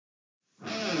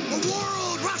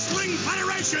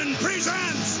Federation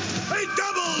presents a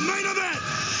double main event.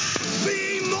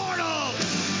 The Immortal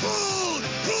Hulk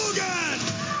Hogan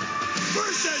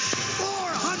versus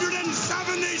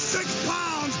 476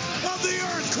 pounds of the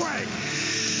Earthquake.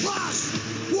 Plus,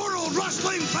 World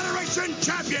Wrestling Federation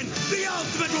champion, the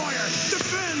Ultimate Warrior,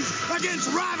 defends against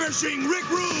ravishing Rick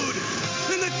Rude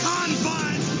in the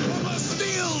confines of a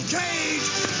steel cage.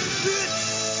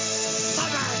 It's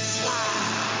SummerSlam.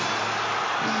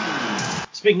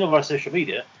 Speaking of our social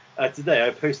media, today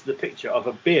I posted a picture of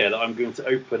a beer that I'm going to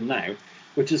open now,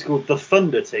 which is called the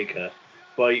Thundertaker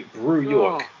by Brew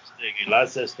York. So there you go,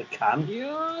 lads, there's the can.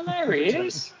 Yeah, there it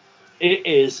is. It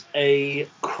is a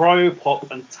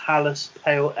Cryopop and Talus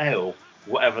Pale Ale,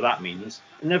 whatever that means.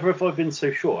 Never have I been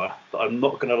so sure that I'm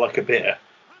not going to like a beer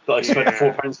that I spent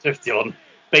 £4.50 on,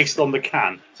 based on the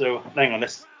can. So hang on,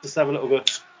 let's just have a little go.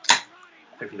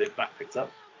 Hopefully the back picks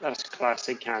up. That's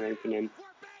classic can opening.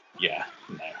 Yeah,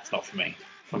 no, it's not for me,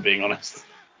 if I'm being honest.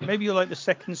 Maybe you'll like the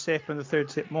second sip and the third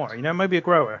sip more. You know, maybe a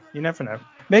grower. You never know.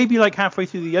 Maybe like halfway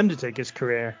through The Undertaker's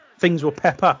career, things will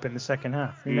pep up in the second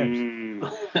half. Who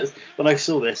knows? When I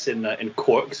saw this in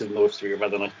Corks in North Street, a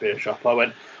rather nice beer shop, I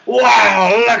went,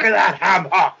 wow, look at that ham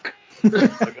hock! I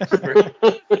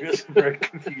got some very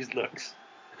confused looks.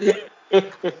 Do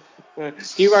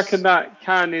you reckon that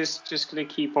can is just going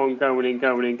to keep on going and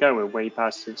going and going way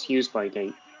past its use-by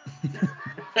date?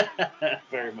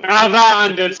 Very much. Ah, that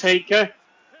Undertaker!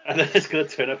 And then it's going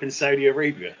to turn up in Saudi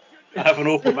Arabia. I have an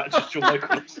awful match with Shawn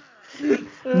Michaels.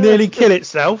 Nearly kill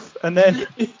itself, and then...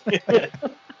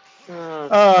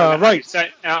 right. So,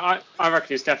 I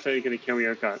reckon it's definitely going to kill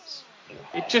your guts.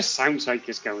 It just sounds like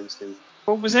it's going to.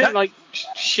 What was it? Like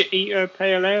shit-eater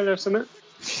pale ale or something?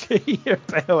 Shit-eater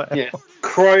pale ale. Yeah.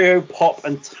 Cryopop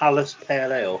and Talus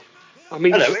Pale Ale. I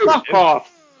mean, fuck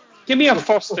off. Give me a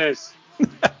Foster's.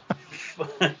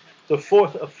 The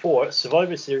fourth of four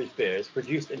Survivor Series beers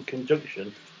produced in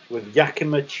conjunction with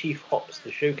Yakima Chief Hops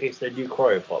to showcase their new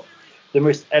Cryopop, the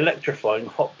most electrifying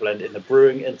hop blend in the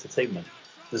brewing entertainment.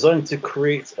 Designed to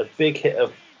create a big hit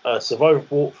of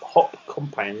survivable hop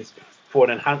compounds for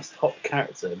an enhanced hop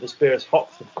character, this beer is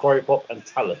hopped with Cryopop and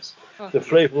Talus. The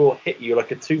flavour will hit you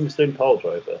like a tombstone pile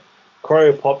driver.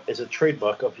 Cryopop is a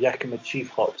trademark of Yakima Chief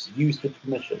Hops, used with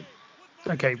permission.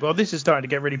 Okay, well, this is starting to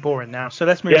get really boring now, so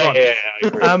let's move on. Yeah, I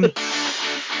agree.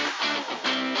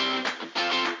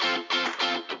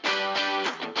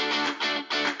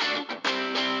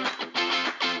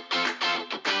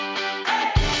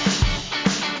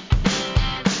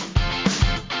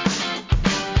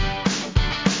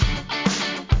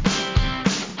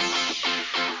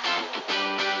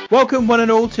 Welcome one and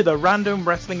all to the Random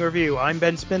Wrestling Review. I'm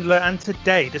Ben Spindler, and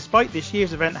today, despite this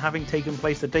year's event having taken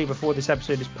place the day before this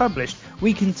episode is published,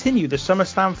 we continue the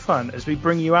SummerSlam fun as we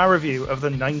bring you our review of the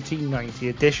 1990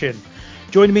 edition.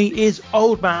 Joining me is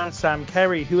Old Man Sam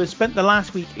Kerry, who has spent the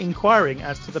last week inquiring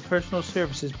as to the personal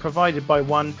services provided by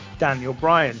one Daniel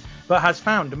Bryan, but has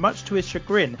found, much to his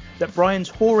chagrin, that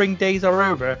Bryan's whoring days are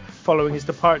over following his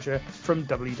departure from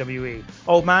WWE.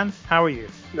 Old man, how are you?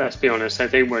 Let's be honest, I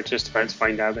think we're just about to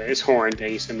find out that his whoring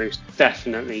days are most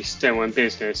definitely still in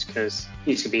business, because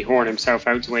he's going to be whoring himself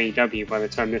out to AEW by the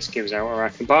time this gives out, I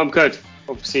reckon. But I'm good.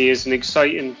 Obviously, it's an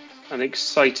exciting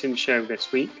show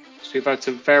this week. So we've had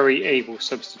some very able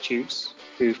substitutes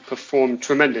who've performed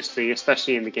tremendously,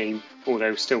 especially in the game,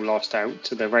 although still lost out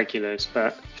to the regulars.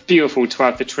 But beautiful to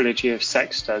have the trilogy of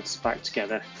sex studs back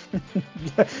together.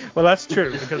 Well, that's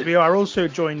true, because we are also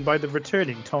joined by the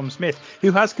returning Tom Smith,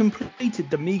 who has completed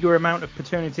the meagre amount of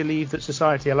paternity leave that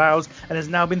society allows and has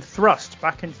now been thrust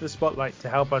back into the spotlight to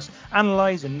help us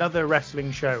analyse another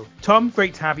wrestling show. Tom,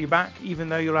 great to have you back, even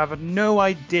though you'll have no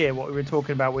idea what we were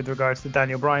talking about with regards to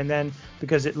Daniel Bryan then,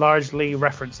 because it largely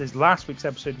references last week's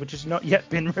episode, which has not yet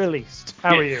been released.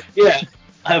 How are you? Yeah.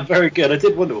 Very good. I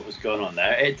did wonder what was going on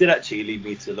there. It did actually lead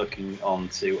me to looking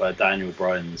onto Daniel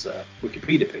Bryan's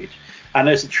Wikipedia page, and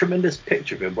there's a tremendous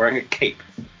picture of him wearing a cape,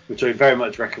 which I very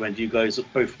much recommend you guys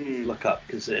both look up,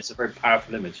 because it's a very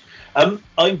powerful image. I'm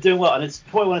doing well, and it's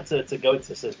before I wanted to go into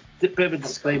this. There's a bit of a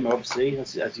disclaimer, obviously,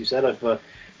 as you said, I've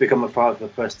become a father for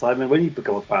the first time, and when you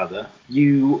become a father,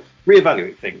 you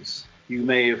reevaluate things. You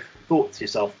may have thought to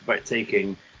yourself about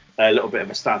taking a little bit of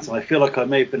a stance, and I feel like I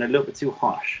may have been a little bit too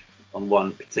harsh on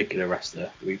one particular wrestler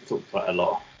we've talked about a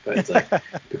lot, but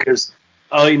because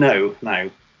I know now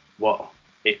what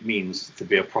it means to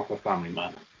be a proper family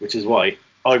man, which is why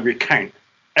I recount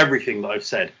everything that I've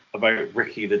said about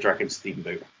Ricky the Dragon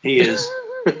Steamboat. He is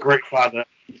a great father,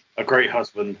 a great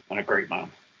husband, and a great man.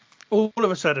 All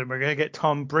of a sudden, we're going to get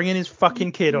Tom bringing his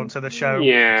fucking kid onto the show.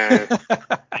 Yeah.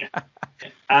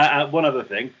 One other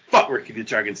thing, fuck Ricky the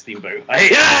Dragon Steamboat. I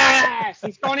hate him. Yes,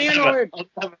 he's gone in on him.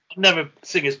 I'll never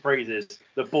sing his praises.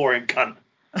 The boring cunt.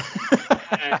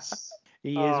 Yes.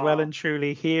 He is well and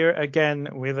truly here again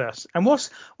with us. And what's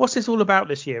this all about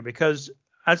this year? Because,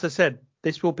 as I said,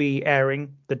 this will be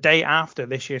airing the day after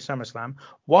this year's SummerSlam.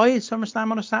 Why is SummerSlam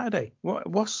on a Saturday?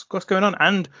 What's going on?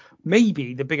 And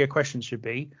maybe the bigger question should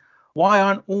be, why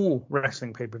aren't all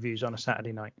wrestling pay-per-views on a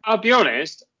Saturday night? I'll be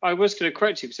honest, I was going to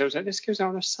correct you because I was like, this goes out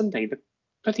on a Sunday. The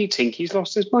bloody Tinky's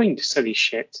lost his mind, silly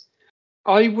shit.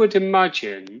 I would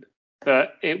imagine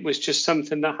that it was just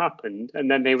something that happened, and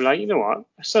then they were like, you know what,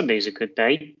 Sunday's a good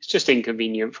day. It's just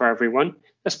inconvenient for everyone.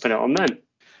 Let's put it on then.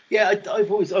 Yeah,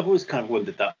 I've always kind of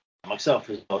wondered that myself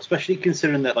as well, especially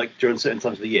considering that like during certain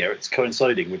times of the year it's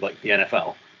coinciding with like the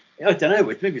NFL. I don't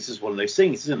know, maybe it's just one of those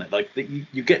things, isn't it? Like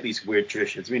you get these weird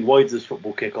traditions. I mean, why does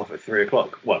football kick off at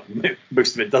 3:00? Well,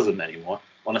 most of it doesn't anymore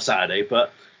on a Saturday,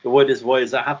 but why does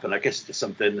that happen? I guess it's just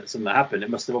something that happened.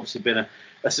 It must have obviously been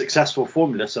a successful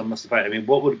formula. So must have found. I mean,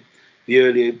 what would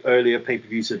the earlier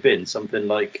pay-per-views have been? Something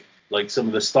like some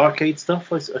of the Starcade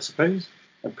stuff, I suppose.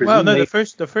 Well, no, the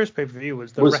first pay-per-view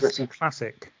was the Wrestling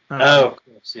Classic. Of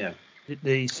course, yeah.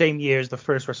 The same year as the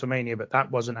first WrestleMania, but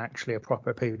that wasn't actually a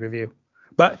proper pay-per-view.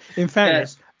 But in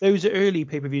fairness, those early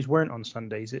pay-per-views weren't on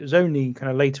Sundays. It was only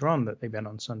kind of later on that they've been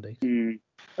on Sundays.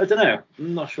 I don't know.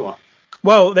 I'm not sure.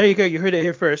 Well, there you go. You heard it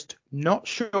here first. Not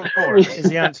sure is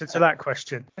the answer to that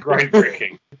question.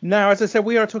 Groundbreaking. Now, as I said,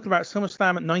 we are talking about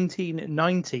SummerSlam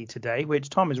 1990 today, which,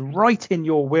 Tom, is right in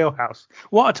your wheelhouse.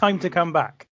 What a time to come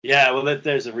back. Yeah, well,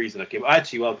 there's a reason I came.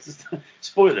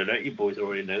 Spoiler alert, you boys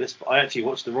already know this, but I actually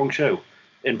watched the wrong show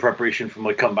in preparation for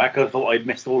my comeback. I thought I'd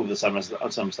missed all of the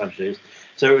SummerSlam shows,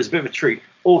 so it was a bit of a treat.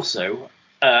 Also,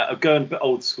 I'm going a bit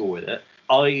old school with it.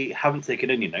 I haven't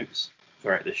taken any notes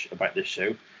about this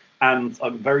show, and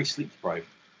I'm very sleep deprived.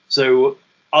 So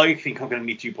I think I'm going to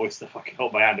need you boys to fucking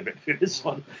hold my hand a bit through this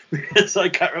one, because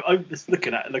I'm just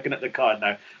looking at the card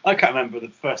now. I can't remember the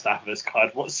first half of this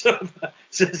card whatsoever.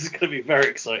 So this is going to be very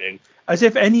exciting. As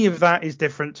if any of that is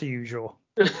different to usual.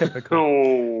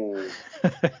 Typical.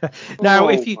 Now,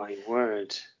 my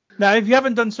word. Now, if you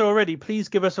haven't done so already, please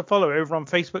give us a follow over on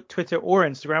Facebook, Twitter, or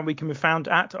Instagram. We can be found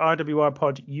at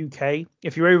RWRPod UK.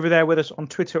 If you're over there with us on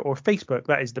Twitter or Facebook,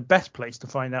 that is the best place to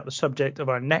find out the subject of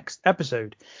our next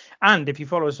episode. And if you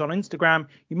follow us on Instagram,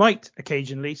 you might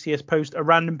occasionally see us post a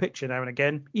random picture now and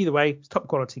again. Either way, it's top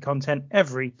quality content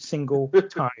every single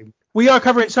time. We are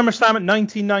covering SummerSlam at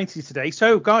 1990 today.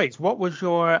 So, guys, what was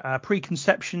your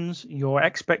preconceptions, your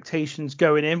expectations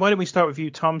going in? Why don't we start with you,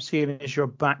 Tom, seeing as you're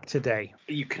back today?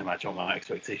 You can imagine what my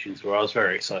expectations were. I was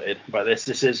very excited about this.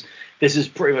 This is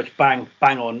pretty much bang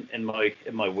on in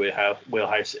my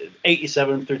wheelhouse.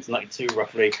 87 through to 92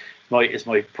 roughly is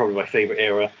probably my favorite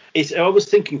era. I was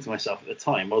thinking to myself at the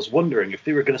time, I was wondering if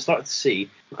they were going to start to see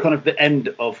kind of the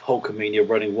end of Hulkamania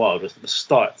running wild, as the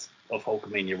start of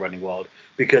Hulkamania running wild,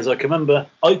 because I can remember,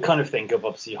 I kind of think of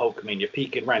obviously Hulkamania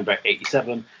peaking around about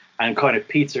 87 and kind of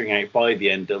petering out by the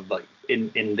end of like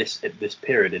in this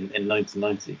period in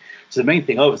 1990. So the main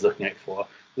thing I was looking out for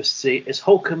was to see, is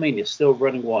Hulkamania still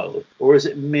running wild, or is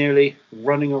it merely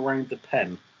running around the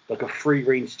pen like a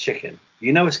free-range chicken?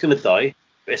 You know it's going to die,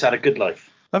 but it's had a good life.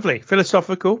 Lovely,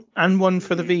 philosophical, and one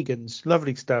for the vegans.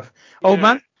 Lovely stuff. Old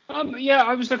man? Yeah,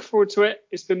 I was looking forward to it.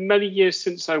 It's been many years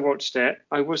since I watched it.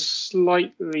 I was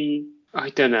slightly, I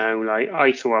don't know, like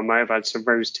I thought I might have had some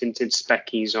rose-tinted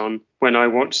speckies on when I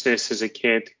watched this as a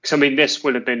kid. Because, I mean, this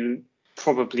would have been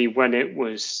probably when it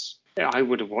was, I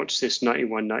would have watched this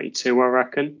 91, 92, I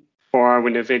reckon, or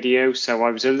in a video. So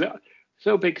I was a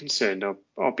little bit concerned,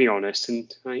 I'll be honest.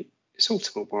 And like, it's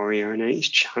Ultimate Warrior and he's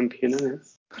champion, isn't it?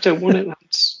 I don't want it,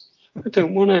 lads. I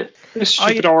don't want it. This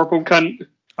stupid, horrible cunt.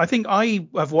 I think I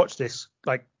have watched this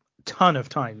like a ton of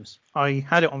times. I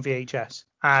had it on VHS,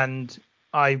 and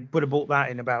I would have bought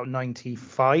that in about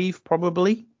 95,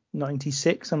 probably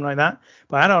 96, something like that.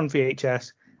 But I had it on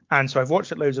VHS, and so I've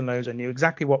watched it loads and loads. I knew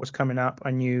exactly what was coming up.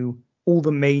 I knew all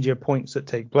the major points that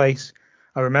take place.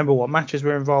 I remember what matches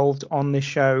were involved on this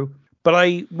show. But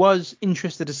I was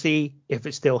interested to see if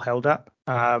it still held up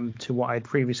to what I had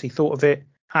previously thought of it.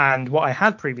 And what I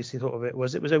had previously thought of it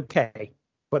was okay.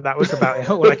 But that was about it,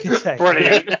 all I could say.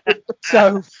 Brilliant.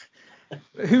 So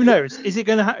who knows? Is it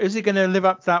gonna live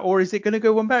up to that, or is it gonna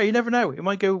go one better? You never know. It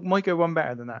might go one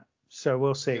better than that. So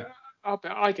we'll see.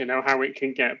 I don't know how it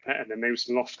can get better than those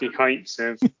lofty heights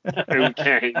of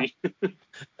okay.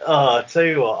 I tell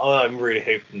you what, I'm really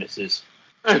hoping this is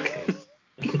Okay.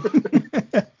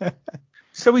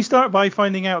 So we start by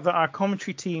finding out that our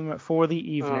commentary team for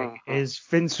the evening is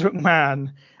Vince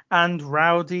McMahon and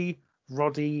Rowdy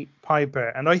Roddy Piper.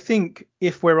 And I think,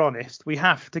 if we're honest, we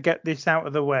have to get this out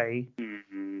of the way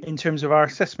in terms of our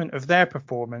assessment of their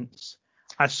performance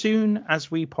as soon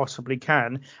as we possibly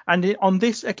can. And on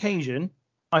this occasion,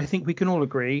 I think we can all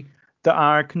agree that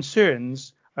our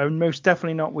concerns are most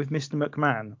definitely not with Mr.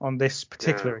 McMahon on this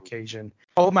particular occasion.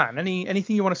 Oh man,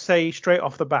 anything you want to say straight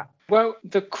off the bat? Well,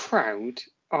 the crowd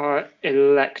are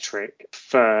electric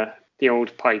for the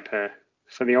old Piper,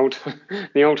 for the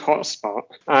old hot spot.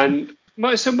 And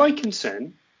my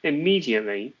concern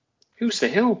immediately, who's the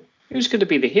heel? Who's going to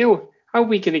be the heel? How are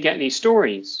we going to get any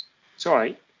stories? It's all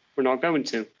right, we're not going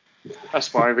to.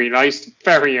 That's what I realised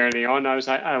very early on. I was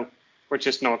like, oh, we're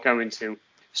just not going to.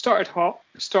 Started hot,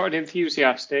 started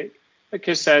enthusiastic. Like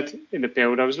I said in the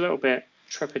build, I was a little bit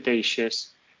trepidatious.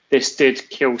 This did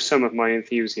kill some of my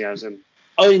enthusiasm.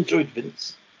 I enjoyed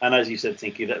Vince, and as you said,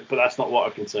 Tinky, but that's not what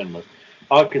our concern was.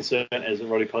 Our concern is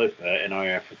Roddy Piper in our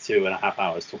area for 2.5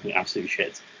 hours talking absolute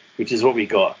shit, which is what we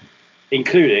got,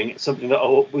 including something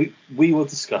that we will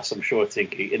discuss, I'm sure,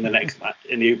 Tinky, in the next match,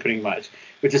 in the opening match,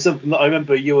 which is something that I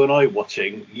remember you and I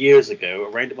watching years ago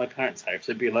around at my parents' house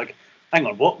and being like, hang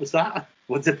on, what was that?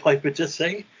 What did Piper just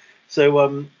say? So,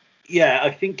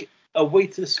 I think a way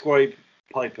to describe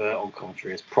Piper on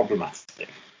commentary is problematic.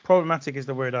 Problematic is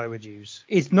the word I would use.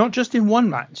 It's not just in one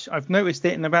match. I've noticed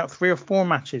it in about 3 or 4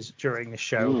 matches during the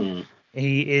show.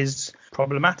 He is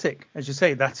problematic, as you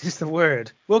say. That is the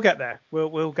word. We'll get there.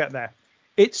 We'll get there.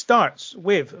 It starts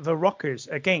with the Rockers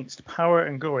against Power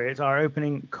and Glory. It's our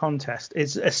opening contest.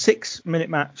 It's a 6-minute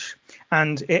match,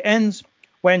 and it ends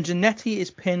when Jannetty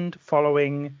is pinned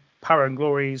following Power and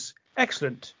Glory's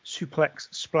excellent suplex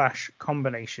splash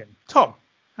combination. Tom,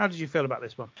 how did you feel about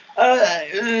this one?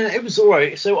 It was all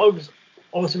right. So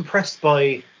I was impressed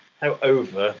by how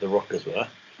over the Rockers were.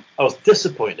 I was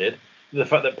disappointed with the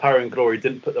fact that Power and Glory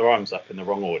didn't put their arms up in the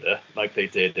wrong order like they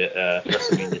did at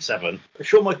WrestleMania 7.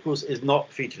 Shawn Michaels is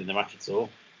not featured in the match at all.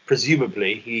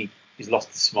 Presumably he's lost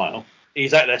his smile.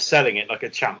 He's out there selling it like a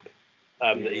champ.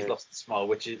 That he's lost the smile,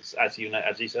 which is, as you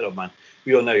said, oh man,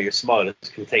 we all know your smile is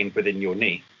contained within your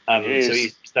knee. So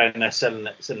he's down there selling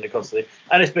it constantly,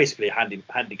 and it's basically a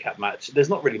handicap match. There's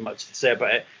not really much to say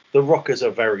about it. The Rockers are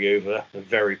very over, they're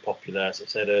very popular, as I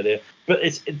said earlier, but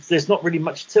there's not really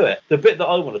much to it. The bit that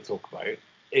I want to talk about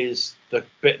is the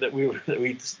bit that we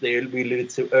alluded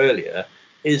to earlier,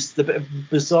 is the bit of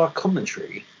bizarre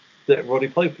commentary that Roddy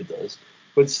Piper does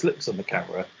when Slick's on the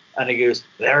camera, and he goes,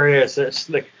 "There he is, it's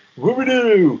Slick." And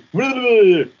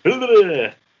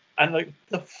like,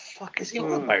 the fuck is he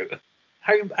on about?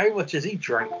 How much has he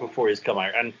drank before he's come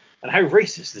out, and how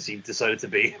racist has he decided to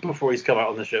be before he's come out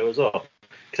on the show as well?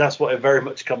 Because that's what it very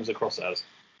much comes across as.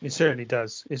 It certainly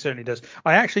does.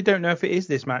 I actually don't know if it is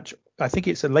this match. I think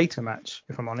it's a later match,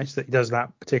 if I'm honest, that he does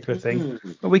that particular thing.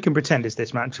 But we can pretend it's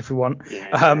this match if we want.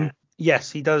 Yeah.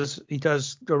 Yes, he does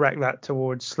direct that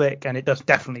towards Slick, and it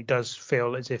definitely does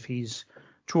feel as if he's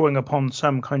drawing upon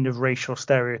some kind of racial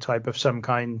stereotype of some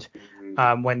kind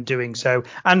when doing so.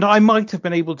 And I might have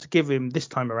been able to give him this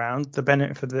time around the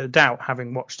benefit of the doubt,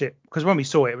 having watched it, because when we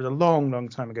saw it was a long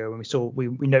time ago when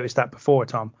we noticed that before,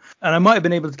 Tom. And I might have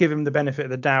been able to give him the benefit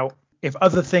of the doubt if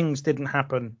other things didn't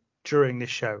happen during this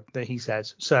show that he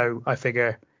says. So I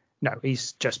figure, no,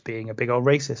 he's just being a big old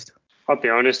racist. I'll be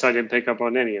honest, I didn't pick up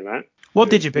on any of that. What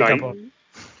did you pick up on?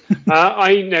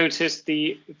 I noticed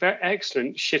the very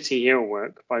excellent shitty heel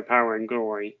work by Power and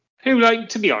Glory, who,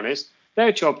 to be honest,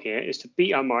 their job here is to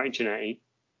beat up Marty Jannetty,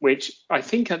 which I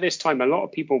think at this time a lot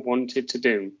of people wanted to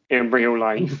do in real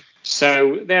life.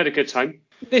 So they had a good time.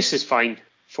 This is fine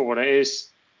for what it is.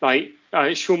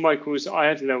 Shawn Michaels, I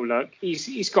had a little look.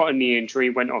 He's got a knee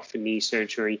injury, went off for knee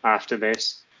surgery after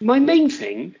this. My main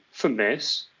thing from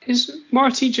this is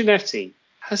Marty Jannetty.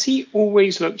 Has he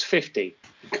always looked 50?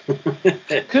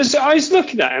 Because I was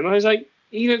looking at him, I was like,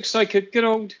 he looks like a good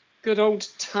old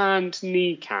tanned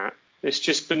kneecap that's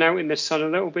just been out in the sun a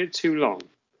little bit too long.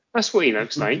 That's what he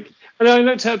looks like. And I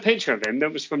looked at a picture of him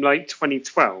that was from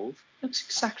 2012. Looks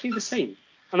exactly the same.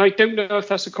 And I don't know if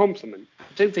that's a compliment. I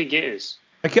don't think it is.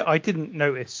 I didn't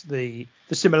notice the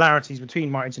similarities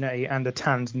between Marty Jannetty and a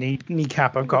tanned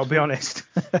kneecap, I've got to be honest.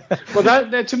 Well,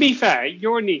 that, to be fair,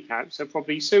 your kneecaps are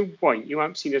probably so white you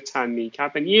haven't seen a tan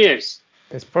kneecap in years.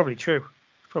 It's probably true.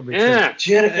 True. Do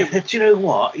you know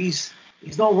what? He's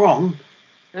not wrong.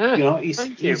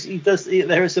 He does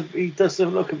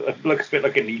look a bit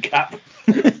like a kneecap.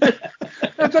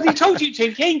 But he told you,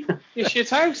 Tinky, you shit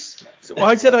house. Well,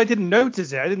 I said I didn't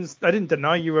notice it. I didn't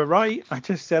deny you were right. I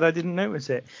just said I didn't notice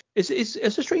it. It's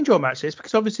a strange old match, this,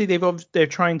 because obviously they're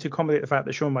trying to accommodate the fact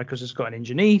that Shawn Michaels has got an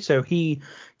injured knee, so he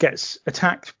gets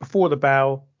attacked before the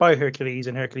bell by Hercules,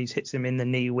 and Hercules hits him in the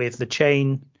knee with the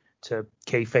chain to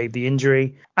kayfabe the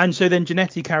injury. And so then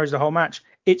Jannetty carries the whole match.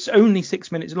 It's only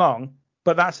 6 minutes long,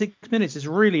 but that 6 minutes is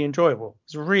really enjoyable.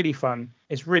 It's really fun.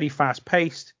 It's really fast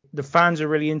paced. The fans are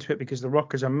really into it because the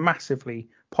Rockers are massively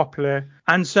popular.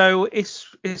 And so it's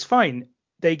fine.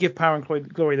 They give Power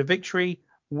and Glory the victory.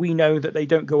 We know that they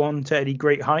don't go on to any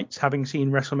great heights, having seen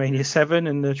WrestleMania 7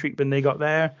 and the treatment they got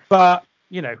there. But,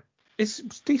 it's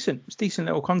decent. It's a decent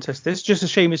little contest. It's just a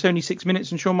shame it's only 6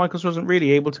 minutes and Shawn Michaels wasn't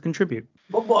really able to contribute.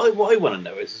 But what I want to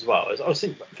know is as well, is I was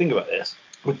thinking about this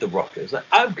with the Rockers.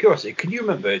 Out of curiosity, can you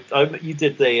remember, you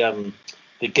did the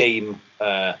game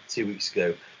 2 weeks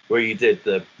ago, where you did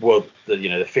the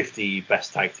 50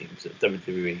 best tag teams that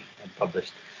WWE had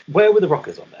published. Where were the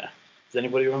Rockers on there? Does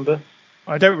anybody remember?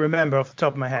 I don't remember off the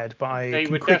top of my head, but they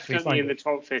were definitely in the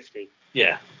top 50.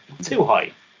 Yeah, too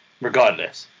high,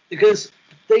 regardless, because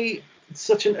they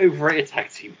such an overrated tag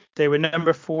team. They were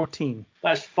number 14.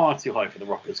 That's far too high for the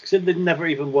Rockers, because they never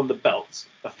even won the belts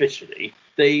officially.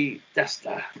 That's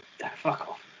fuck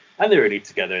off. And they were only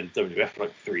together in WWF for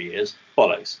like 3 years.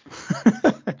 Bollocks.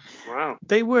 Wow.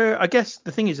 They were, I guess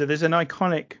the thing is that there's an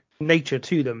iconic nature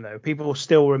to them, though. People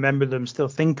still remember them, still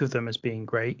think of them as being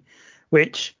great,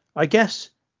 which I guess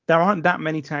there aren't that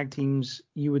many tag teams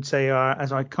you would say are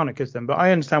as iconic as them. But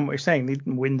I understand what you're saying. They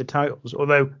didn't win the titles,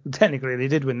 although technically they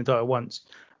did win the title once,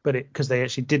 but because they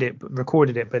actually did it,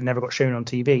 recorded it, but never got shown on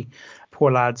TV.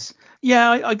 Poor lads.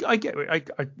 Yeah, I get it.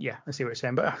 I see what you're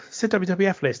saying. But it's a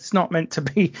WWF list. It's not meant to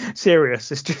be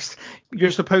serious. It's just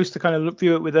you're supposed to kind of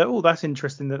view it with that's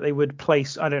interesting that they would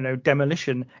place, I don't know,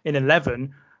 Demolition in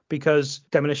 11, because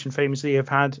Demolition famously have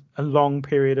had a long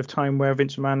period of time where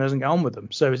Vince McMahon doesn't get on with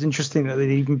them. So it's interesting that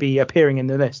they'd even be appearing in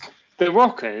the list. The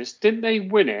Rockers, didn't they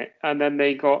win it and then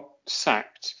they got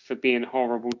sacked for being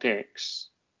horrible dicks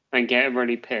and getting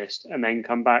really pissed and then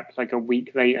come back like a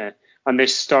week later? And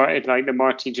this started like the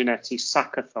Marty Jannetty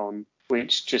sackathon,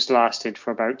 which just lasted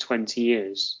for about 20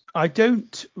 years. I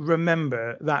don't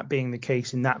remember that being the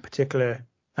case in that particular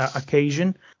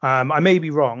occasion. I may be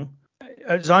wrong.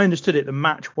 As I understood it, the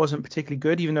match wasn't particularly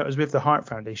good, even though it was with the Hart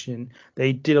Foundation.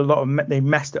 They did a lot of, they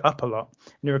messed it up a lot,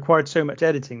 and it required so much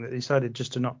editing that they decided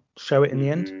just to not show it in the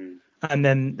end. And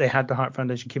then they had the Hart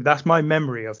Foundation keep. That's my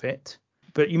memory of it.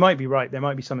 But you might be right. There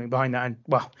might be something behind that. And,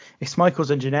 well, it's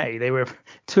Michaels and Jannetty. They were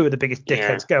two of the biggest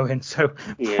dickheads going. So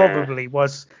probably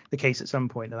was the case at some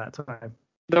point at that time.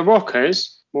 The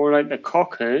Rockers, more like the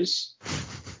Cockers.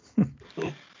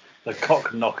 The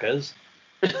Cock Knockers.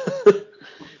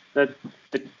 the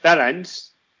Bellends.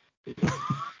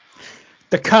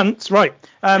 The cunts, right.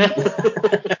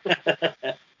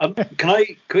 Can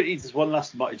I quickly just one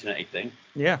last Marty Jannetty thing?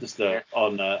 Yeah. Just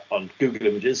on Google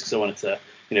Images, because I wanted to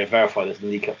verify this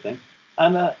kneecap thing.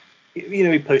 And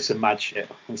he posts some mad shit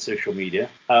on social media.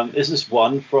 There's this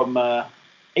one from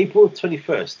April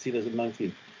 21st,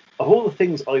 2019. Of all the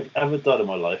things I've ever done in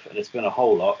my life, and it's been a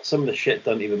whole lot, some of the shit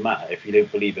doesn't even matter if you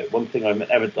don't believe it. One thing I've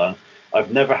ever done,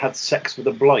 I've never had sex with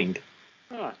a blind.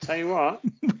 Oh, I tell you what.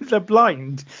 The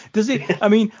blind? Does it? I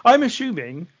mean, I'm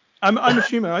assuming.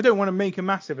 I don't want to make a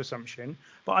massive assumption,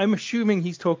 but I'm assuming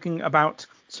he's talking about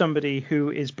somebody who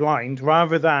is blind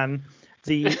rather than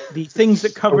the things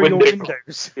that cover your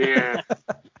windows. Yeah.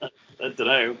 I don't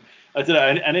know.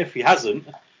 And if he hasn't,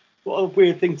 what a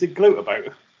weird thing to gloat about.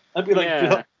 I'd be like,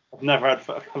 I've never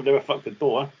fucked a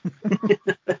door.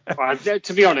 Well,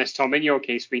 to be honest, Tom, in your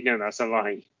case, we know that's a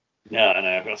lie. No,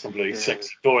 I've got some bloody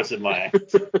sexy doors in my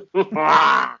house.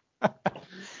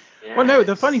 Yes. Well, no,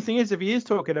 the funny thing is, if he is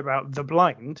talking about the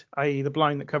blind, i.e. the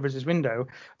blind that covers his window,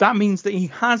 that means that he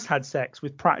has had sex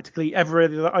with practically every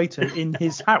other item in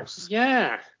his house.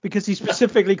 Yeah. Because he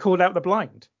specifically called out the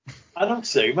blind. I don't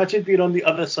say. Imagine being on the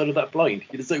other side of that blind.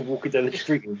 You're just like walking down the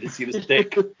street and you see this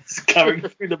dick just carrying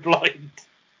through the blind.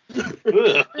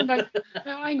 And like,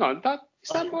 hang on, is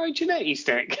that my Jannetty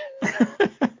stick?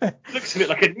 Looks a bit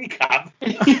like a kneecap.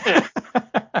 Yeah.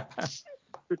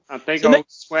 A big old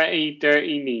sweaty,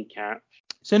 dirty kneecap.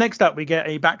 So next up, we get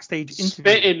a backstage interview.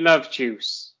 Spit in love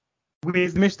juice.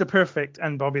 With Mr. Perfect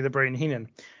and Bobby the Brain Heenan.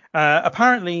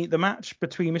 Apparently, the match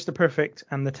between Mr. Perfect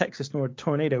and the Texas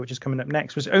Tornado, which is coming up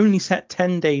next, was only set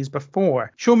 10 days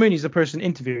before. Sean Mooney's the person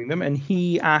interviewing them, and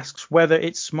he asks whether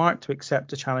it's smart to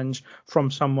accept a challenge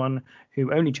from someone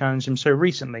who only challenged him so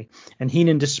recently. And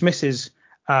Heenan dismisses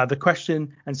the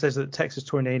question and says that the Texas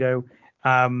Tornado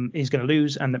is going to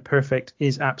lose and that Perfect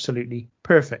is absolutely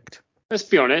perfect. let's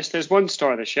be honest, there's one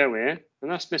star of the show here, and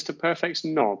that's Mr. Perfect's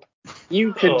knob.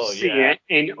 You can see it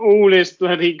in all its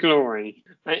bloody glory,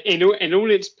 in all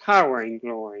its power and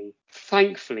glory.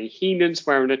 Thankfully, Heenan's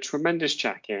wearing a tremendous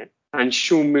jacket, and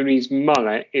Sean Mooney's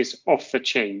mullet is off the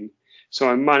chain. So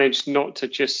I managed not to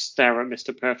just stare at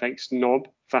Mr. Perfect's knob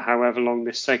for however long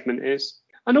this segment is.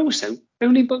 And also,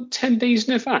 only booked 10 days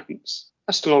in advance.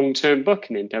 That's long-term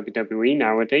booking in WWE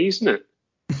nowadays, isn't it?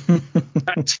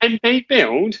 A 10-day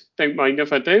build? Don't mind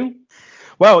if I do.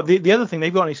 Well, the other thing,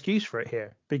 they've got an excuse for it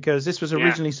here, because this was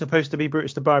originally supposed to be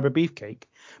Brutus the Barber Beefcake,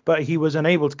 but he was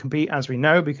unable to compete, as we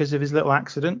know, because of his little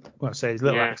accident. Well, I say his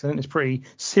little accident, it's a pretty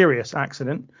serious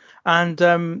accident. And,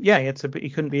 he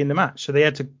couldn't be in the match, so they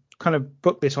had to kind of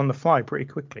book this on the fly pretty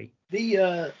quickly.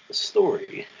 The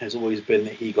story has always been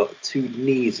that he got 2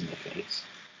 knees in the face.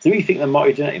 Do you think that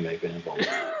Marty Jannetty may have been involved?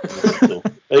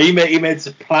 he may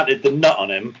have planted the nut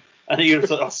on him, and he was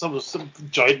like, some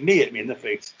giant knee at me in the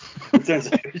face. It turns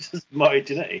out it was just Marty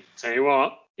Jannetty. Tell you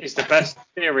what, it's the best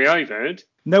theory I've heard.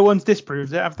 No one's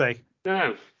disproved it, have they?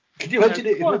 No. Could you imagine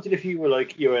if you were a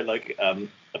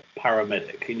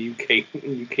paramedic and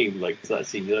you came like to that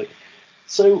scene? You're like,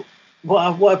 so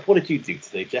what did you do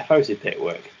today, Jeff? How was your day at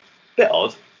work? Bit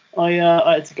odd. I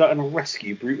had to go out and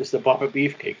rescue Brutus the Barber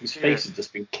Beefcake, whose face had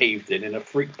just been caved in a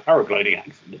freak paragliding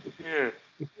accident. Yeah.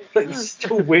 It's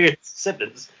still a weird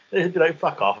sentence. They'd be like,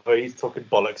 fuck off, he's talking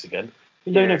bollocks again.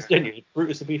 No, it's genuine.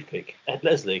 Brutus the Beefcake. Ed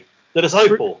Leslie. The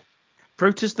disciple.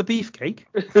 Brutus the Beefcake?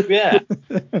 Yeah.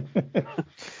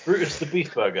 Brutus the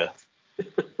Beef Burger.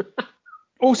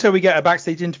 Also, we get a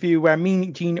backstage interview where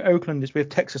Mean Gene Oakland is with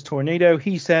Texas Tornado.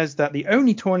 He says that the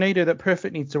only tornado that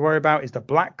Perfect needs to worry about is the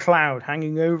black cloud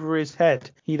hanging over his head.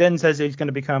 He then says he's going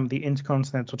to become the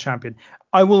Intercontinental Champion.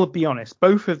 I will be honest,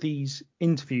 both of these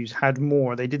interviews had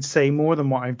more. They did say more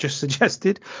than what I've just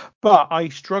suggested, but I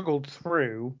struggled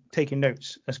through taking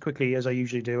notes as quickly as I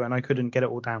usually do, and I couldn't get it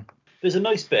all down. There's a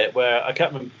nice bit where I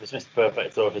can't remember if it's Mr.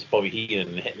 Perfect or if it's Bobby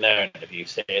Heenan hitting their interview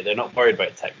say they're not worried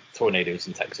about tornadoes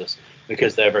in Texas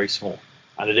because they're very small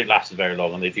and they don't last very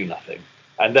long and they do nothing.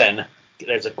 And then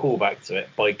there's a callback to it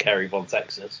by Kerry von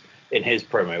Texas in his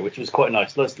promo, which was quite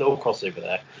nice. Nice little crossover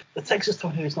there. The Texas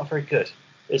tornado is not very good,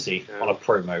 is he, on a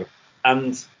promo?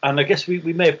 And I guess we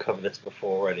may have covered this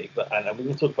before already, but and we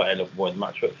can talk about it a little more in the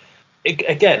match. But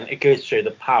it goes to show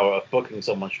the power of booking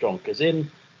someone strong, because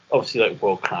in obviously like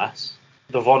world class,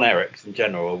 the Von Erichs in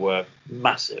general were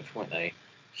massive, weren't they?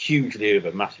 Hugely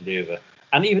over, massively over.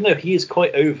 And even though he is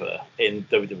quite over in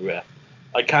WWF,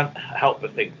 I can't help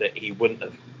but think that he wouldn't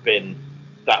have been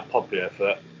that popular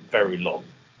for very long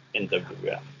in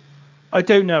WWF. I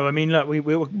don't know. I mean, look,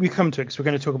 we come to it because we're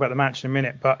going to talk about the match in a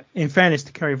minute. But in fairness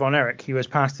to Kerry Von Erich, he was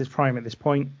past his prime at this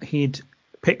point. He'd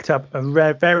picked up a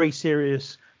very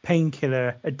serious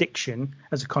painkiller addiction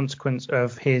as a consequence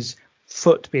of his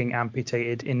foot being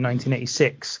amputated in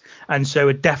 1986, and so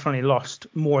it definitely lost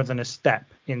more than a step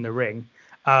in the ring.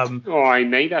 I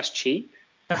mate, that's cheap.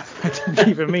 I didn't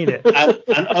even mean it.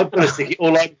 And I'm going to stick it.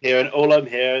 All I'm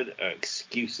hearing are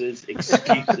excuses.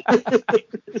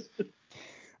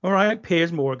 All right,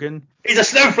 Piers Morgan. He's a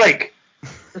snowflake.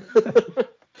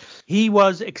 He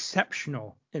was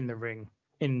exceptional in the ring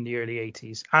in the early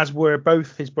 80s, as were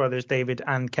both his brothers David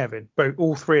and Kevin.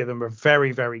 All three of them were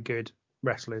very, very good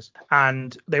wrestlers,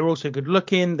 and they were also good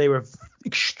looking. They were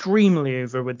extremely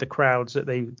over with the crowds that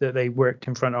they worked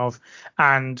in front of.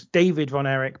 And David Von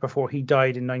Erich, before he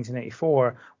died in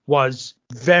 1984, was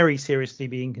very seriously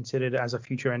being considered as a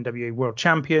future NWA world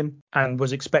champion and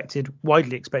was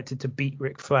widely expected to beat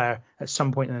Ric Flair at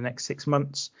some point in the next 6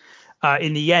 months.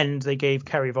 In the end, they gave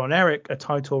Kerry Von Erich a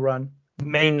title run,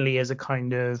 mainly as a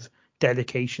kind of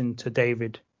dedication to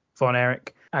David Von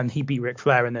Erich, and he beat Ric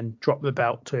Flair and then dropped the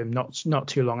belt to him not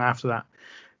too long after that.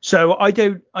 So I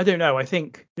don't know. I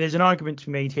think there's an argument to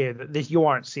be made here that you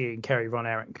aren't seeing Kerry Von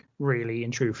Erich really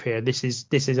in truth here. This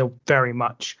is a very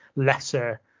much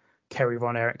lesser Kerry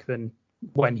Von Erich than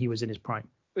when he was in his prime.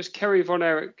 Was Kerry Von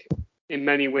Erich in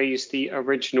many ways the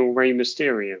original Rey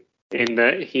Mysterio, in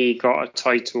that he got a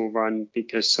title run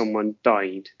because someone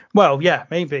died? Well, yeah,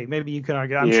 maybe you can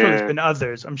argue. I'm sure there's been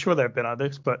others. I'm sure there have been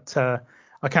others, but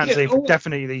I can't say for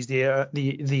definitely he's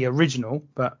the original.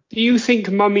 But do you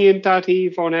think Mummy and Daddy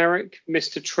Von Erich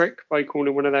missed a trick by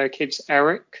calling one of their kids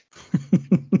Erich?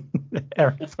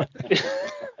 Erich.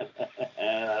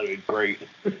 That'd be great.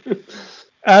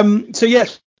 So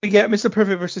yes, we get Mr.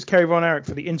 Perfect versus Kerry Von Erich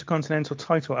for the Intercontinental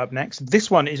Title up next. This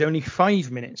one is only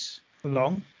 5 minutes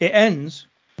long. It ends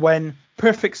when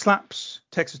Perfect slaps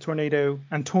Texas Tornado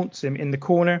and taunts him in the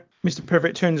corner. Mr.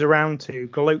 Perfect turns around to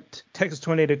gloat. Texas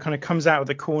Tornado kind of comes out of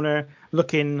the corner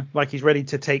looking like he's ready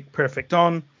to take Perfect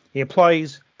on. He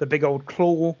applies the big old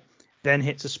claw, then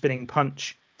hits a spinning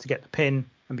punch to get the pin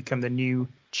and become the new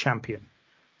champion.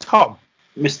 Tom.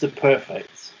 Mr.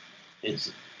 Perfect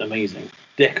is amazing.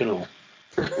 Dick and all.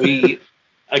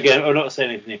 Again, I'm not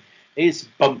saying anything. It's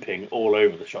bumping all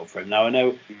over the shop for him. Now, I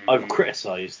know I've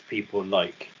criticised people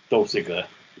like Dolph Ziggler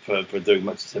for doing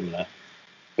much similar,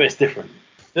 but it's different.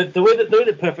 The way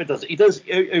that Perfect does it, he does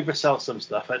oversell some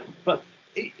stuff, but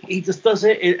he just does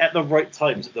it at the right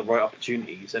times, at the right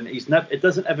opportunities, and it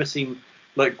doesn't ever seem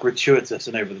like gratuitous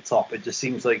and over the top. It just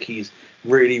seems like he's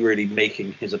really, really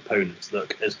making his opponents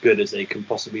look as good as they can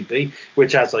possibly be,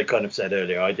 which, as I kind of said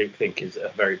earlier, I don't think is a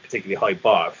very particularly high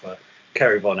bar for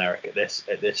Kerry Von Erich at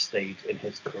this stage in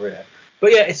his career.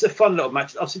 But yeah, it's a fun little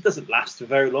match. Obviously, it doesn't last for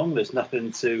very long. There's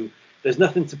nothing to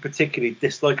particularly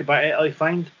dislike about it, I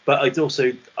find. But I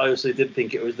also didn't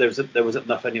think there was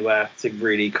enough anywhere to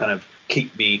really kind of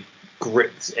keep me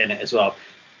gripped in it as well.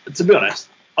 To be honest,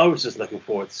 I was just looking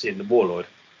forward to seeing the Warlord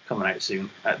coming out soon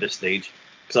at this stage,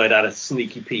 because I'd had a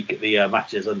sneaky peek at the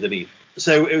matches underneath.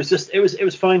 So it was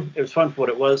fine. It was fun for what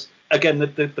it was. Again,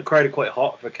 the crowd are quite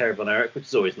hot for Kerry Von Erich, which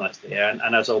is always nice to hear.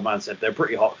 And as Old Man said, they're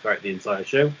pretty hot throughout the entire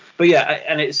show. But yeah,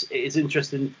 and it's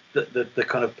interesting that the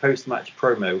kind of post-match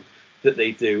promo that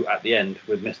they do at the end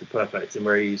with Mr. Perfect, and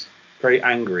where he's very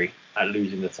angry at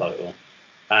losing the title.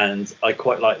 And I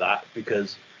quite like that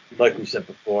because, like we said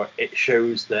before, it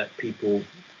shows that people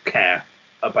care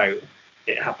about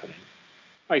it happening.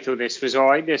 I thought this was all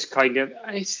right. This kind of,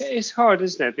 it's hard,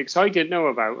 isn't it? Because I didn't know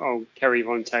about, Kerry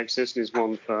Von Texas and his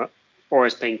 1 foot or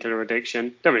his painkiller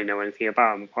addiction. Don't really know anything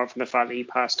about him apart from the fact that he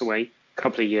passed away a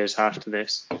couple of years after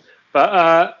this.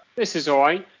 But this is all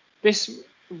right. This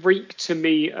reeked to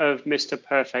me of Mr.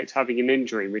 Perfect having an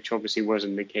injury, which obviously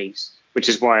wasn't the case, which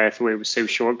is why I thought it was so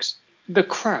short. 'Cause the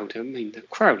crowd at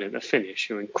the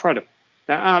finish are incredible.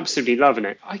 They're absolutely loving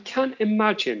it. I can't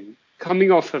imagine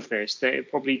coming off of this that it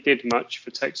probably did much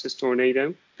for Texas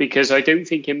Tornado, because I don't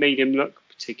think it made him look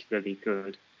particularly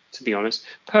good, to be honest.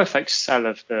 Perfect sell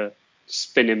of the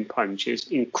spinning punch is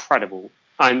incredible,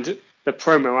 and the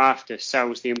promo after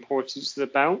sells the importance of the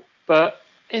belt, but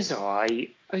it's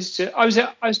alright. I was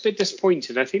a bit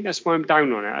disappointed. I think that's why I'm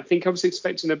down on it. I think I was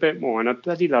expecting a bit more, and I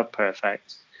bloody love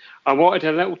Perfect. I wanted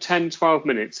a little 10-12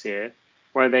 minutes here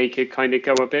where they could kind of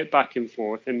go a bit back and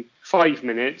forth, and 5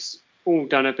 minutes all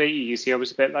done a bit easy. I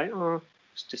was a bit like,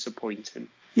 it's disappointing.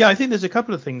 Yeah, I think there's a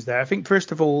couple of things there. I think,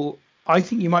 first of all, I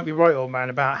think you might be right, Old Man,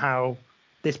 about how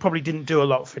this probably didn't do a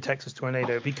lot for Texas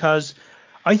Tornado, because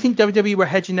I think WWE were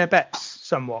hedging their bets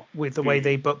somewhat with the way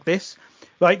they booked this.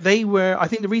 Like, I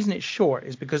think the reason it's short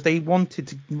is because they wanted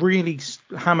to really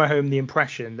hammer home the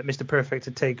impression that Mr. Perfect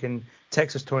had taken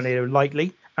Texas Tornado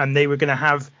lightly, and they were going to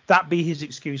have that be his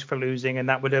excuse for losing, and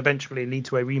that would eventually lead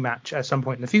to a rematch at some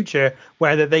point in the future,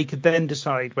 where they could then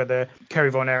decide whether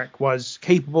Kerry Von Erich was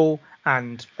capable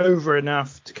and over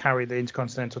enough to carry the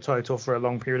Intercontinental title for a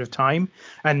long period of time.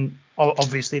 And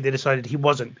obviously they decided he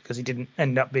wasn't, because he didn't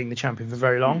end up being the champion for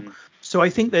very long. So I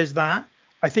think there's that.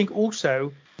 I think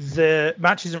also the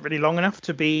match isn't really long enough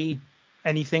to be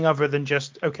anything other than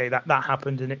just, okay, that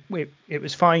happened and it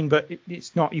was fine, but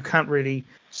it's not, you can't really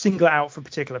single it out for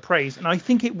particular praise. And I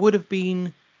think it would have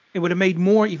made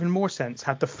even more sense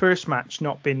had the first match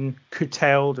not been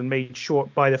curtailed and made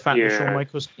short by the fact that Shawn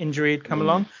Michaels' injury had come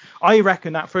along. I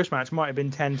reckon that first match might have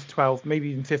been 10 to 12, maybe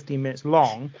even 15 minutes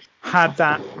long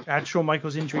had Shawn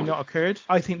Michaels' injury not occurred.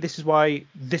 I think this is why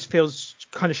this feels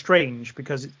kind of strange,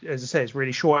 because, as I say, it's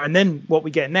really short. And then what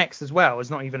we get next as well is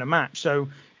not even a match. So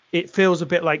it feels a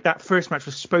bit like that first match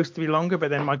was supposed to be longer, but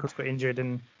then Michaels got injured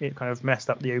and it kind of messed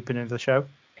up the opening of the show.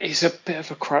 It's a bit of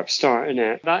a crap start, isn't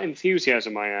it? That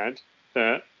enthusiasm I had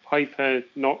that Piper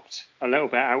knocked a little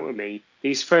bit out of me.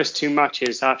 These first two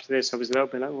matches after this, I was a little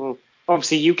bit like, well,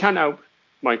 obviously you can't help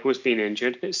Michaels being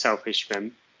injured. It's selfish of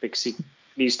him, because he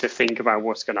needs to think about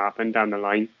what's going to happen down the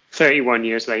line. 31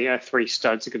 years later, 3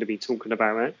 studs are going to be talking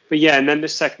about it. But yeah, and then the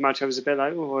second match, I was a bit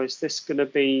like, is this going to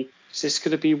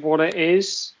be what it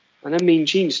is? And then Mean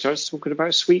Gene starts talking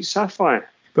about Sweet Sapphire.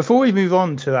 Before we move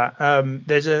on to that,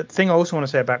 there's a thing I also want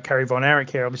to say about Kerry Von Erich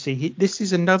here. Obviously, this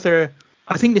is another,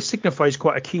 I think this signifies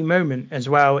quite a key moment as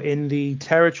well in the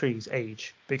territories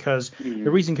age, because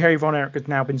the reason Kerry Von Erich has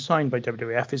now been signed by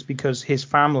WWF is because his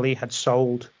family had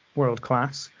sold World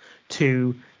Class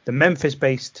to the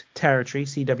Memphis-based territory,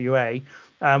 CWA,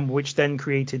 which then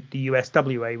created the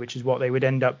USWA, which is what they would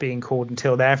end up being called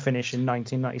until their finish in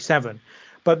 1997.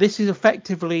 But this is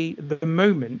effectively the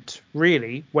moment,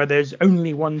 really, where there's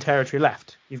only one territory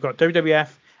left. You've got WWF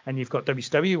and you've got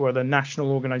WCW, or the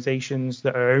national organizations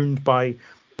that are owned by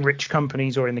rich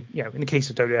companies, or in the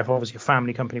case of WWF, obviously a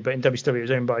family company, but in WCW it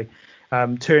was owned by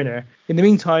Turner. In the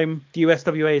meantime, the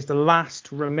USWA is the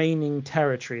last remaining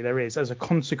territory there is as a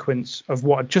consequence of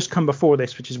what had just come before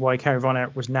this, which is why Kerry Von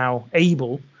Erich was now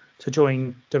able to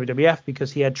join WWF,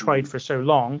 because he had tried for so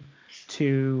long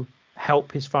to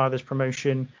help his father's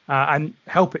promotion and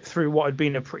help it through what had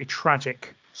been a pretty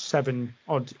tragic 7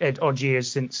 odd years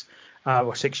since,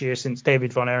 or 6 years since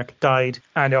David Von Erich died,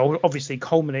 and it obviously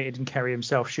culminated in Kerry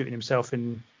himself shooting himself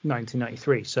in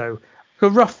 1993. So a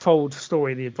rough old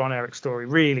story, the Von Erich story,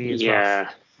 really is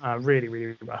rough. Really,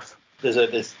 really rough. There's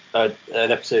an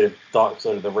episode of Dark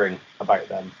Side of the Ring about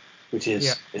them, which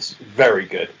is it's very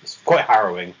good. It's quite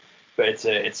harrowing, but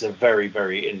it's a very,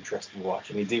 very interesting watch,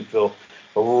 and you do feel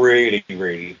really,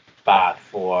 really bad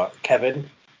for Kevin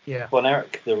Von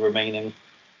Erich, the remaining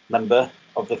member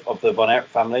of the Von Erich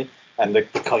family, and the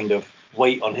kind of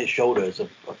weight on his shoulders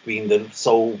of being the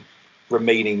sole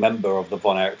remaining member of the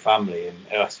Von Erich family, and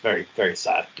it's very, very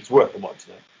sad. It's worth a watch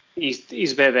though. He's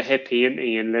a bit of a hippie, isn't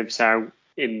he, and lives out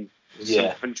in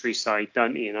some countryside,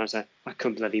 doesn't he? And I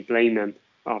couldn't bloody blame him.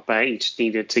 I bet he just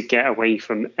needed to get away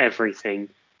from everything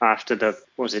after the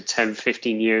 10,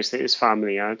 15 years that his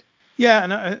family had. Yeah,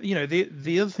 and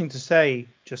the other thing to say,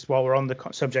 just while we're on the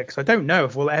subject, because I don't know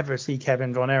if we'll ever see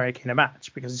Kevin Von Erich in a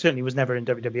match, because he certainly was never in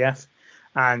WWF,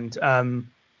 and I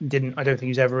don't think he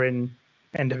was ever in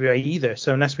NWA either.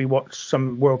 So unless we watch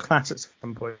some world class at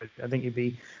some point, I think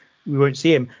we won't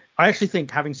see him. I actually think,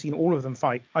 having seen all of them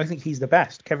fight, I think he's the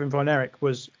best. Kevin Von Erich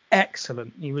was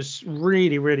excellent. He was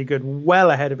really, really good, well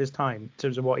ahead of his time in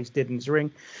terms of what he did in his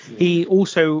ring. He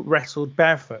also wrestled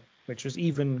barefoot, which was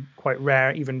even quite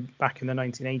rare, even back in the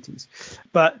 1980s.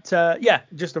 But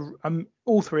just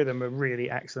all three of them are really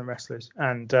excellent wrestlers.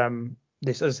 And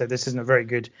this, as I said, this isn't a very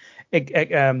good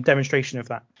demonstration of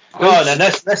that. Oh, no,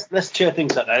 let's cheer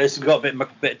things up now. This has got a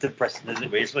bit depressing, isn't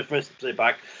it? It's my first episode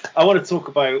back. I want to talk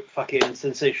about fucking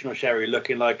Sensational Sherry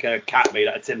looking like a cat made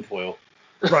out of tinfoil.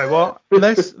 Right, well,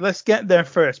 let's get there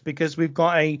first, because we've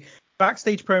got a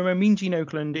backstage promo. Mean Gene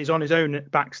Oakland is on his own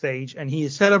backstage, and he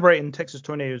is celebrating Texas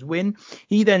Tornado's win.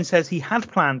 He then says he had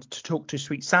planned to talk to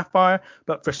Sweet Sapphire,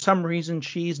 but for some reason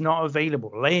she's not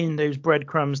available, laying those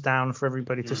breadcrumbs down for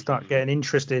everybody to start getting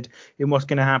interested in what's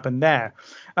going to happen there.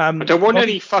 I don't want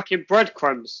any fucking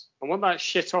breadcrumbs. I want that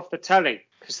shit off the telly,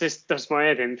 because this does my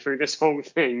head in through this whole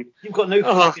thing. You've got no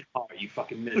fucking heart, you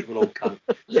fucking miserable old cunt.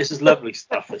 This is lovely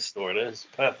stuff, this story. It's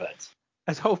perfect.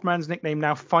 Has Wolfman's nickname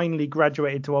now finally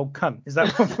graduated to old cunt? Is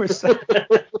that what we're saying?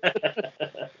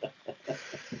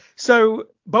 So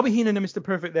Bobby Heenan and Mr.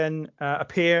 Perfect then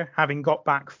appear, having got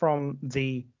back from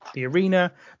the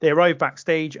arena. They arrive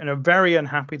backstage and are very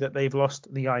unhappy that they've lost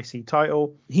the IC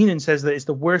title. Heenan says that it's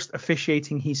the worst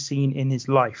officiating he's seen in his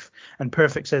life, and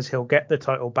Perfect says he'll get the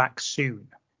title back soon.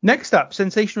 Next up,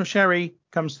 Sensational Sherry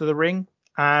comes to the ring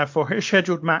for her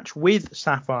scheduled match with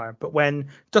Sapphire, but when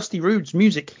Dusty Rhodes'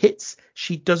 music hits,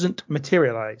 she doesn't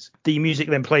materialize. The music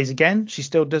then plays again. She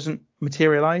still doesn't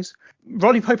materialize.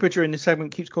 Roddy Piper during this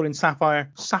segment keeps calling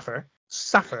Sapphire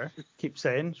Sapphire, keeps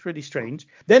saying. It's really strange.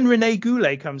 Then Rene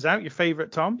Goulet comes out, your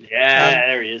favorite, Tom. Yeah,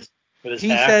 there he is. With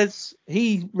his hair. Says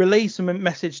he relays some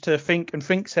message to Fink, and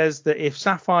Fink says that if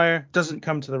Sapphire doesn't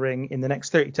come to the ring in the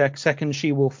next 30 seconds,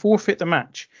 she will forfeit the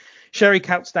match. Sherry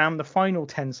counts down the final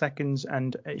 10 seconds,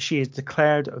 and she is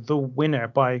declared the winner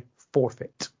by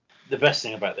forfeit. The best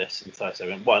thing about this entire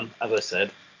segment, one, as I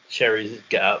said, Sherry's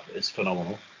get up is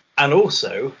phenomenal, and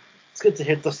also it's good to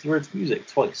hear Dusty Rhodes' music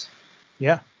twice.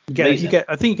 Yeah, I think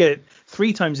you get it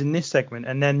 3 times in this segment,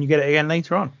 and then you get it again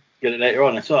later on. Get it later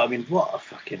on as well. I mean, what a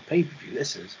fucking pay-per-view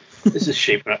this is. This is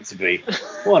shaping up to be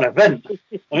what an event.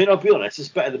 I mean, I'll be honest, it's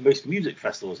better than most music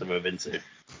festivals I've ever been to.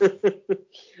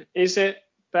 Is it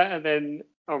better than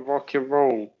a rock and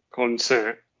roll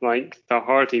concert like the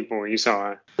Hardy Boys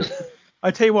are?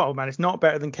 I tell you what, old man, it's not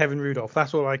better than Kevin Rudolph.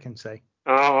 That's all I can say.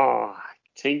 Oh,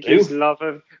 Tinky's love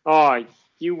of... Oh,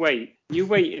 you wait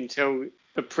until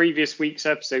the previous week's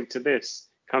episode to this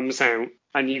comes out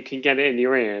and you can get it in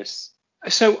your ears.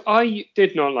 So I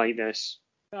did not like this.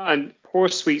 And poor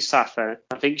Sweet Sapphire,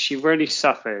 I think she really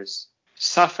suffers.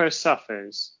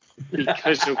 Suffers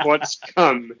because of what's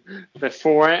come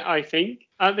before it, I think.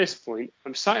 At this point,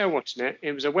 I'm sat here watching it.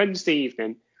 It was a Wednesday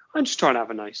evening. I'm just trying to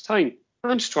have a nice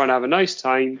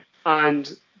time.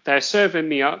 And they're serving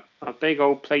me up a big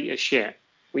old plate of shit.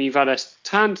 We've had a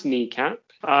tanned kneecap,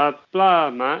 a blah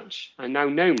match, and now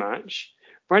no match.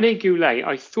 Rene Goulet,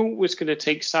 I thought was going to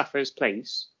take Sapphire's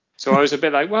place. So I was a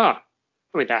bit like, well,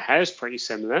 I mean, their hair's pretty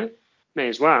similar. May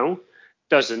as well.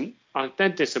 Doesn't. I'm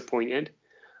then disappointed.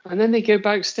 And then they go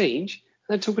backstage,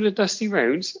 and they're talking to Dusty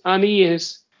Rhodes, and he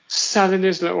is selling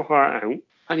his little heart out,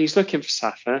 and he's looking for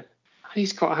Sapphire.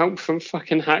 He's got help from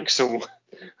fucking Haxel.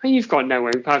 You've got no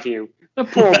hope, have you? The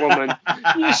poor woman.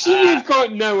 You've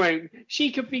got no hope.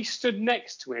 She could be stood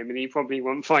next to him and he probably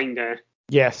won't find her.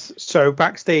 Yes. So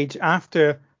backstage,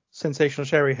 after Sensational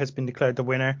Sherry has been declared the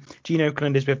winner, Gene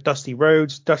Okerlund is with Dusty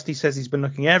Rhodes. Dusty says he's been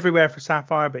looking everywhere for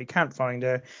Sapphire, but he can't find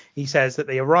her. He says that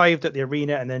they arrived at the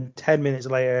arena and then 10 minutes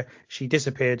later she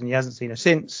disappeared and he hasn't seen her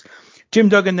since. Jim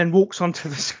Duggan then walks onto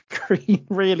the screen.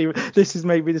 This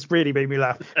really made me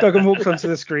laugh. Duggan walks onto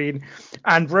the screen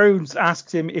and Rhodes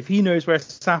asks him if he knows where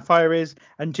Sapphire is,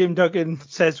 and Jim Duggan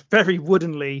says very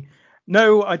woodenly,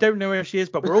 "No, I don't know where she is,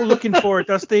 but we're all looking for her,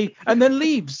 Dusty," and then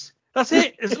leaves. That's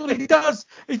it. That's all he does.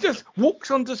 He just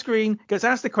walks onto screen, gets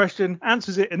asked the question,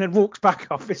 answers it, and then walks back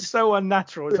off. It's so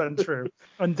unnatural. It's untrue.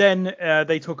 And then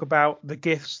they talk about the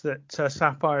gifts that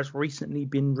Sapphire's recently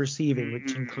been receiving,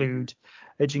 which include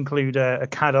a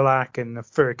Cadillac and a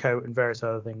fur coat and various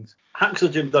other things. Haxel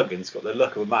Jim Duggan's got the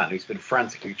look of a man who's been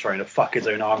frantically trying to fuck his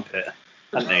own armpit,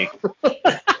 hasn't he?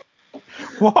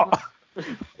 What?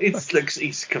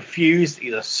 He's confused.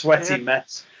 He's a sweaty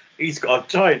mess. He's got a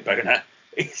giant boner.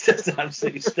 He's just an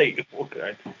absolute state of walking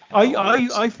around.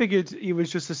 I figured he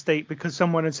was just a state because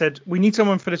someone had said, we need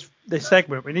someone for this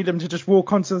segment. We need them to just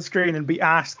walk onto the screen and be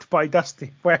asked by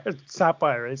Dusty where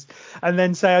Sapphire is, and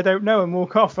then say, I don't know, and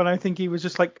walk off. And I think he was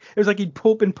just like, it was like he'd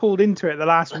been pulled into it at the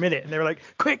last minute. And they were like,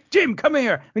 quick, Jim, come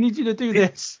here. We need you to do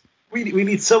this. We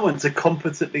need someone to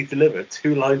competently deliver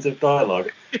 2 lines of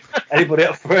dialogue. Anybody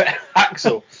up for it?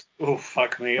 Haxel. Oh,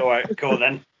 fuck me. All right, go on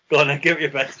then. Give it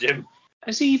your best, Jim.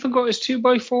 Has he even got his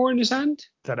 2x4 in his hand?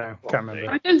 Don't know. Can't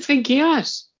remember. I don't think he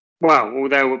has. Well,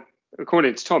 although,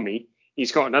 according to Tommy,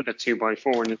 he's got another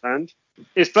 2x4 in his hand.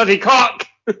 It's bloody cock!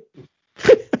 And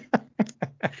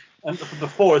the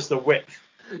 4 is the width.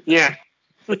 Yeah.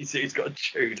 He's got a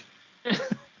chewed.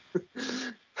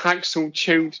 Haxel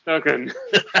chewed Duggan.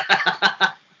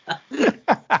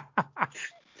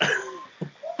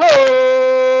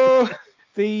 Oh!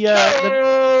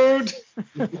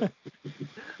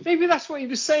 Maybe that's what he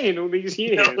was saying all these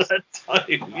years.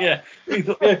 Yeah.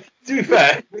 To be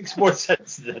fair, it makes more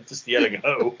sense than just yelling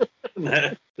 "ho."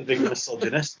 The big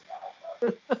misogynist.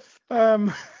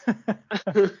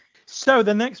 So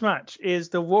the next match is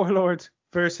the Warlord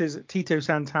versus Tito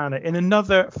Santana in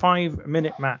another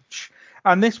 5-minute match,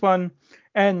 and this one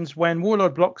ends when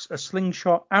Warlord blocks a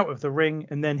slingshot out of the ring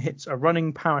and then hits a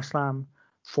running power slam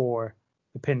for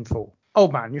the pinfall.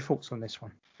 Old man, your thoughts on this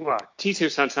one? Well, Tito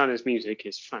Santana's music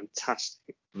is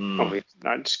fantastic. Obviously,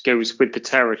 that just goes with the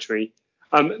territory.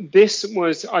 This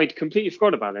was, I'd completely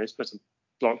forgot about this, but I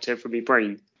blocked it from my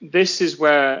brain. This is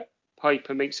where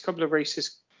Piper makes a couple of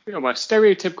racist,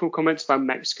 stereotypical comments about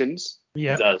Mexicans.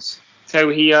 Yeah, he does. So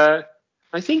he, I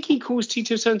think he calls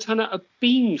Tito Santana a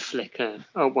bean flicker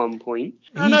at one point.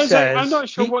 And I'm not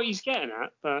sure what he's getting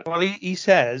at, but well, he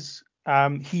says.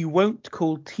 He won't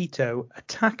call Tito a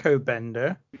taco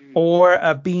bender or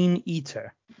a bean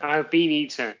eater. A bean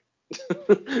eater.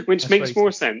 Which makes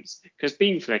more sense, because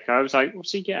bean flicker, I was like,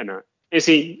 what's he getting at? Is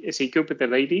he good with the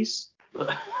ladies?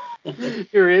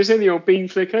 Here he is in the old bean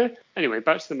flicker. Anyway,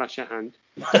 back to the match at hand.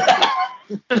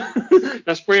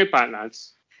 Let's bring it back,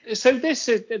 lads. So this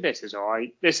is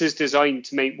alright. This is designed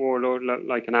to make Warlord look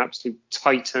like an absolute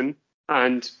titan.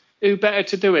 And who better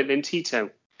to do it than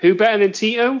Tito? Who better than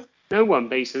Tito? No one,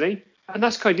 basically. And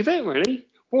that's kind of it, really.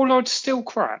 Warlord's still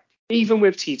crap, even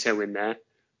with Tito in there.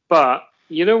 But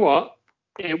you know what?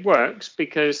 It works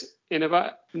because in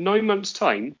about 9 months'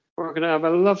 time, we're going to have a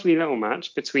lovely little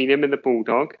match between him and the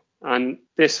Bulldog. And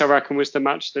this, I reckon, was the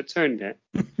match that turned it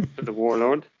for the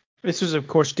Warlord. This was, of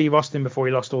course, Steve Austin before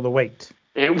he lost all the weight.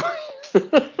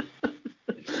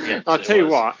 I'll tell you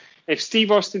what. If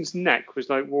Steve Austin's neck was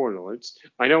like Warlord's,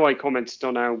 I know I commented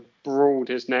on how broad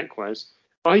his neck was.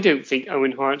 I don't think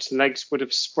Owen Hart's legs would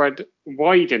have spread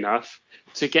wide enough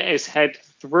to get his head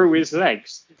through his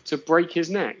legs to break his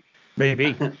neck.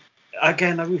 Maybe.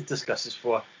 Again, we've discussed this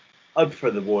before. I prefer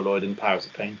the Warlord in Powers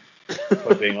of Pain,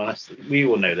 for being honest. We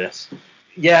all know this.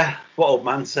 Yeah, what old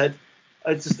man said.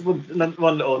 Just one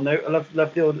little note. I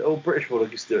love the old British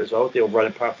Warlord used to do it as well, the old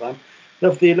running power slam.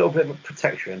 Love the little bit of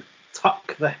protection.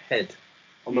 Tuck the head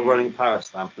on the running power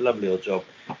slam. Lovely old job.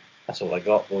 That's all I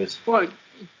got, boys. Well,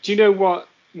 do you know what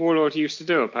Warlord used to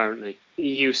do, apparently?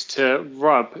 He used to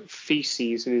rub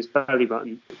feces in his belly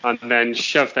button and then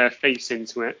shove their face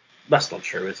into it. That's not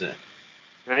true, is it?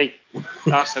 Hey,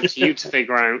 that's up to you to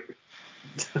figure out.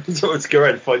 So let's go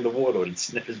around and find the Warlord and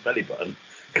sniff his belly button.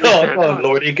 Come on,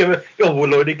 Lordy, give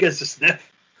us a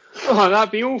sniff. Oh,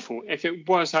 that'd be awful if it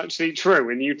was actually true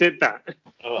and you did that.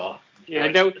 Oh, Yeah,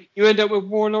 no, you end up with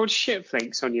Warlord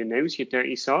shitflakes on your nose, you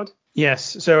dirty sod.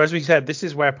 Yes, so as we said, this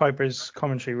is where Piper's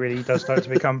commentary really does start to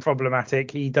become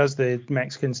problematic. He does the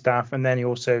Mexican stuff, and then he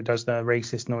also does the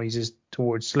racist noises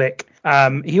towards Slick.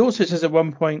 He also says at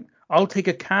one point, "I'll take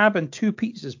a cab and 2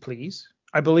 pizzas, please."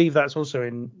 I believe that's also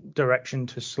in direction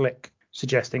to Slick,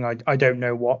 suggesting I don't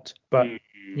know what, but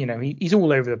you know, he's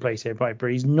all over the place here, Piper.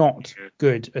 He's not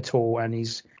good at all, and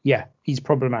he's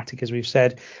problematic, as we've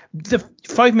said. The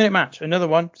 5-minute match, another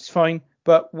one, it's fine,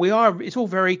 but it's all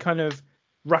very kind of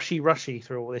rushy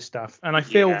through all this stuff, and I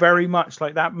feel very much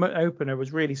like that opener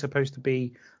was really supposed to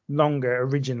be longer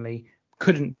originally,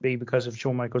 couldn't be because of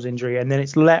Shawn Michaels' injury, and then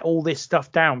it's let all this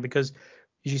stuff down because,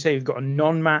 as you say, you've got a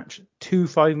non-match, 2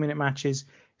 5-minute matches.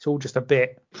 It's all just a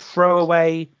bit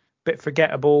throwaway, bit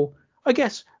forgettable. I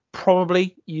guess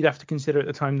probably you'd have to consider at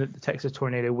the time that the Texas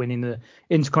Tornado winning the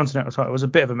Intercontinental title was a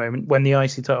bit of a moment when the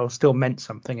IC title still meant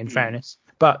something, in fairness,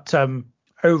 but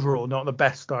overall not the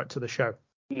best start to the show.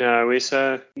 No, it's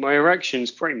my erection's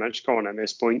pretty much gone at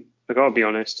this point. I gotta be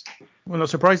honest. Well, not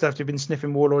surprised after you've been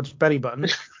sniffing Warlord's belly button.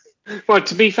 Well,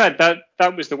 to be fair,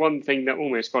 that was the one thing that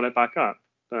almost got it back up.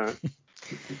 But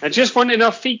I just want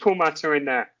enough fecal matter in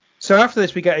there. So after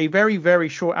this, we get a very, very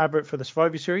short advert for the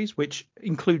Survivor Series, which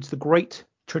includes the great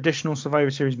traditional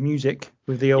Survivor Series music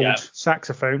with the old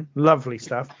saxophone. Lovely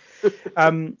stuff.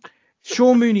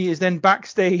 Sean Mooney is then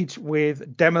backstage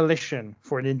with Demolition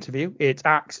for an interview. It's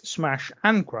Axe, Smash,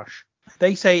 and Crush.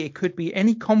 They say it could be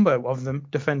any combo of them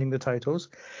defending the titles,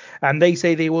 and they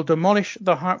say they will demolish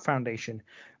the Hart Foundation.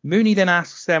 Mooney then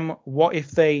asks them what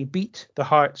if they beat the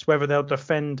Harts, whether they'll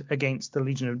defend against the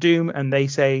Legion of Doom, and they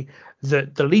say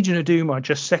that the Legion of Doom are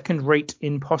just second-rate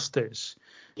imposters.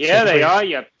 Yeah, so they are,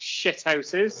 you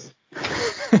shithouses.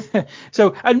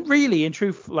 So, and really, in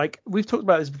truth, like we've talked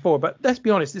about this before, but let's be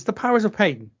honest, it's the Powers of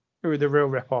Pain who are the real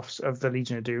rip-offs of the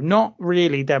Legion of Doom, not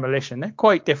really Demolition. They're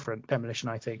quite different, Demolition,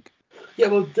 I think. Yeah,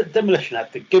 well, Demolition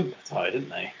had the gimp tie, didn't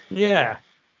they? Yeah.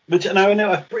 Which now I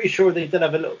know, I'm pretty sure they did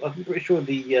have a little. I'm pretty sure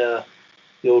the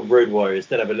old Road Warriors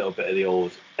did have a little bit of the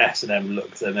old S&M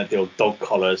looks, and they had the old dog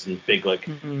collars and big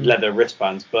leather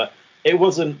wristbands, but it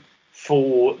wasn't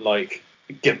full like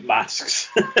gimp masks,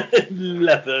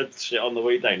 leather shit on the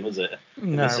way down, was it?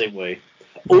 In the same way.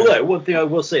 No. Although one thing I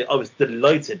will say, I was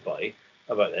delighted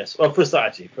about this. Well, first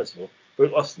of all,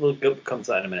 we'll come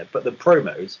to that in a minute. But the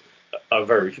promos are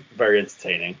very, very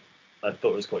entertaining. I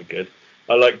thought it was quite good.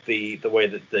 I like the way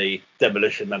that the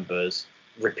Demolition members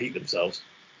repeat themselves.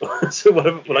 So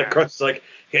like Crush is like,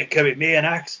 it could be me and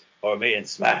Axe, or me and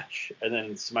Smash. And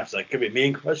then Smash is like, could be me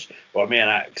and Crush, or me and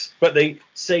Axe. But they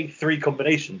say 3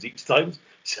 combinations each time.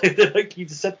 So they're like, you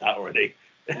just said that already.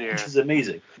 Which is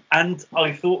amazing. And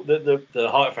I thought that the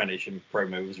Hart Foundation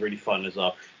promo was really fun as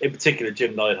well. In particular,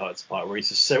 Jim Neidhart's part, where he's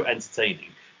just so entertaining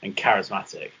and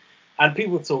charismatic. And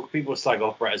people slag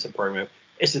off Bret as a promo.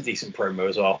 It's a decent promo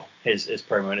as well, his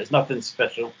promo, and it's nothing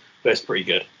special, but it's pretty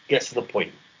good. Gets to the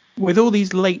point. With all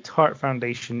these late Hart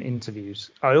Foundation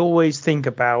interviews, I always think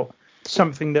about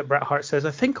something that Bret Hart says,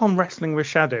 I think on Wrestling with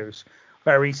Shadows,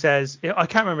 where he says, I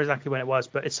can't remember exactly when it was,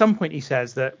 but at some point he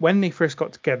says that when they first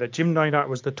got together, Jim Neidhart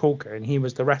was the talker and he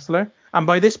was the wrestler. And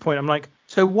by this point, I'm like,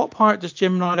 so what part does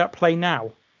Jim Neidhart play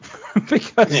now?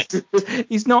 Because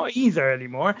he's not either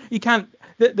anymore. He can't.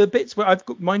 The bits where I've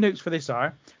got my notes for this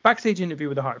are backstage interview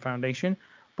with the Hart Foundation.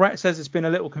 Bret says it's been a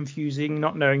little confusing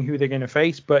not knowing who they're going to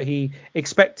face, but he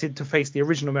expected to face the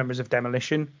original members of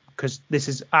Demolition because this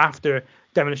is after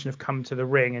Demolition have come to the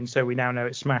ring, and so we now know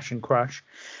it's Smash and Crush.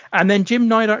 And then Jim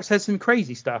Neidhart says some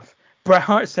crazy stuff. Bret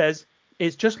Hart says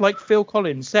it's just like Phil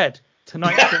Collins said,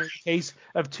 tonight's been a case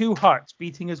of 2 hearts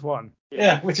beating as one.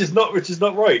 Yeah, which is not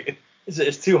right. Is it?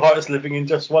 It's 2 hearts living in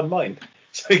just one mind.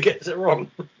 So he gets it wrong.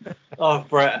 Oh,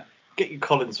 Bret, get your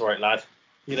Collins right, lad.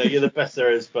 You know, you're the best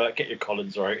there is, but get your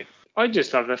Collins right. I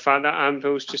just love the fact that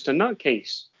Anvil's just a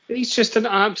nutcase. He's just an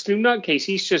absolute nutcase.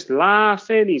 He's just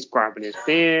laughing. He's grabbing his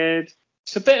beard.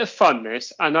 It's a bit of fun,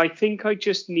 this, and I think I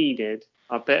just needed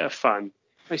a bit of fun.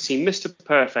 I've seen Mr.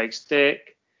 Perfect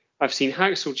Stick. I've seen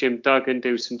Hacksaw Jim Duggan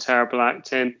do some terrible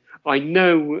acting. I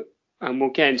know, and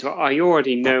we'll get into it, I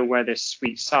already know where this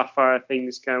Sweet Sapphire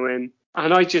thing's going.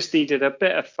 And I just needed a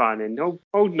bit of fun. And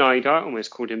old Neidhart,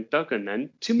 almost called him Duggan then.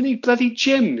 Too many bloody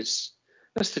Jims.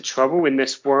 That's the trouble in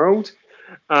this world.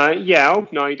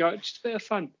 Old Neidhart, just a bit of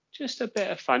fun. Just a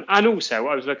bit of fun. And also,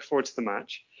 I was looking forward to the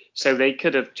match. So they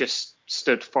could have just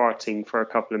stood farting for a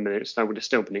couple of minutes. And I would have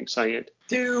still been excited.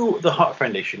 Do the Hart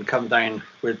Foundation come down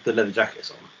with the leather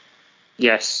jackets on?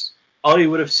 Yes. I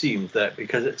would have assumed that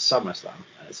because it's SummerSlam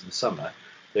and it's in summer,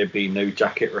 there'd be no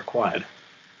jacket required.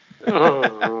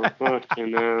 Oh,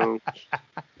 fucking hell.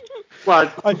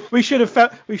 Well, we should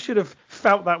have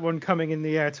felt that one coming in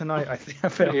the air tonight. I think I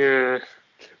felt. yeah.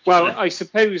 Well, I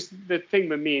suppose the thing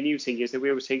with me and you think is that we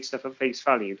always take stuff at face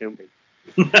value, don't we?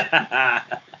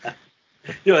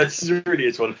 This really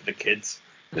is one for the kids,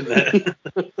 isn't it?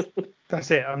 That's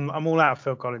it. I'm all out of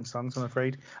Phil Collins songs, I'm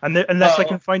afraid. Unless I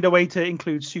can find a way to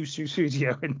include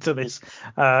Studio into this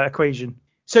equation.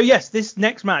 So yes, this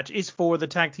next match is for the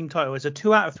tag team title. It's a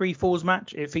 2 out of 3 falls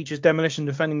match. It features Demolition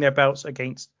defending their belts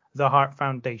against the Hart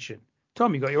Foundation.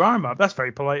 Tom, you got your arm up. That's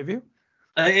very polite of you.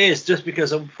 It is, just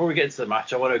because before we get into the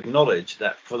match, I want to acknowledge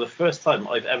that for the first time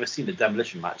I've ever seen a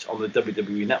Demolition match on the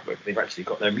WWE Network, they've actually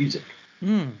got their music,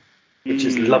 which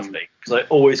is lovely, because I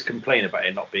always complain about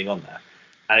it not being on there,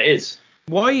 and it is.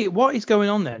 Why? What is going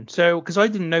on then? So, because I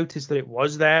didn't notice that it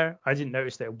was there, I didn't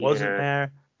notice that it wasn't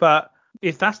there, but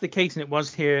if that's the case and it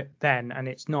was here then and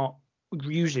it's not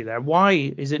usually there,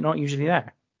 why is it not usually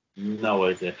there? No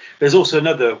idea. There's also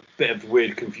another bit of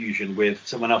weird confusion with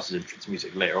someone else's entrance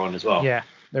music later on as well. Yeah,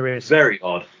 there is. Very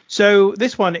odd. So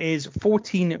this one is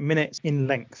 14 minutes in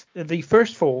length. The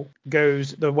first fall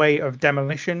goes the way of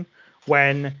Demolition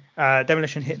when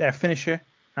Demolition hit their finisher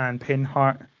and pin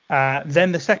Hart.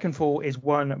 Then the second fall is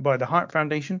won by the Hart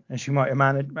Foundation, as you might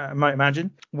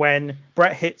imagine, when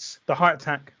Bret hits the Heart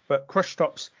Attack, but Crush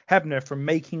stops Hebner from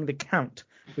making the count,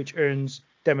 which earns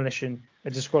Demolition a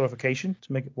disqualification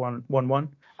to make it 1-1.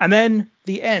 And then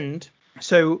the end.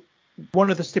 So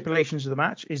one of the stipulations of the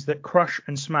match is that Crush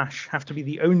and Smash have to be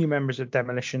the only members of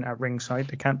Demolition at ringside.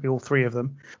 There can't be all three of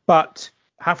them. But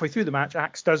halfway through the match,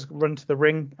 Axe does run to the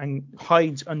ring and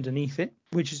hides underneath it,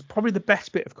 which is probably the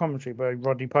best bit of commentary by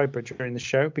Roddy Piper during the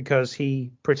show, because he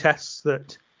protests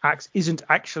that Axe isn't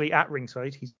actually at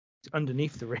ringside. He's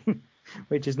underneath the ring,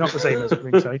 which is not the same as at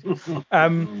ringside.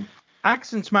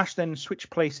 Axe and Smash then switch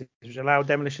places, which allow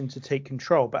Demolition to take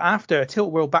control. But after a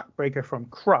tilt world backbreaker from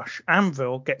Crush,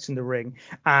 Anvil gets in the ring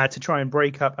to try and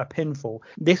break up a pinfall.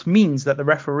 This means that the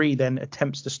referee then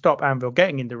attempts to stop Anvil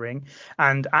getting in the ring,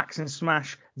 and Axe and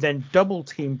Smash then double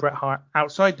team Bret Hart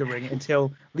outside the ring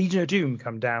until Legion of Doom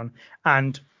come down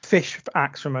and fish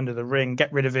Axe from under the ring,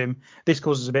 get rid of him. This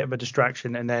causes a bit of a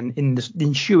distraction, and then in the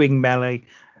ensuing melee,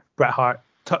 Bret Hart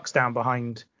tucks down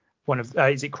behind one of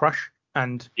is it Crush?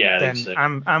 And then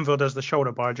Anvil does the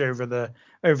shoulder barge over the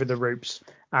ropes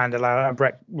and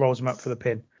Bret rolls him up for the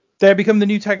pin. They become the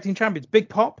new tag team champions. Big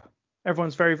pop.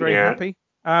 Everyone's very, very happy.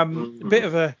 A bit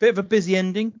of a busy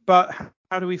ending, but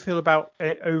how do we feel about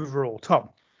it overall, Tom?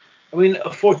 I mean, a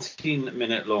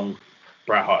 14-minute long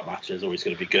Bret Hart match is always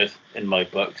going to be good in my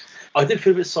books. I did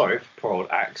feel a bit sorry for poor old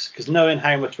Axe, because knowing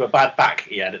how much of a bad back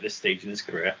he had at this stage in his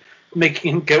career,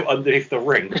 making him go underneath the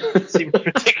ring seemed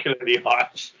particularly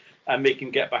harsh. And make him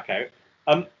get back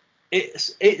out.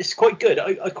 It's quite good.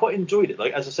 I quite enjoyed it.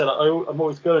 Like, as I said, I'm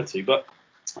always going to, but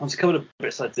I was coming a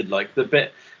bit I did like the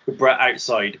bit with Bret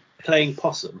outside playing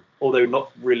possum, although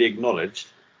not really acknowledged,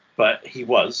 but he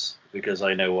was, because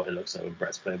I know what it looks like when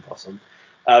Bret's playing possum.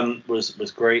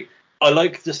 Was great. I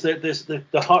like just the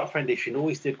Hart Foundation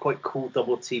always did quite cool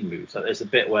double team moves. Like there's a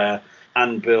bit where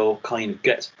Anvil kind of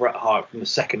gets Bret Hart from the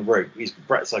second rope.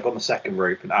 Bret's like on the second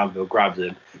rope and Anvil grabs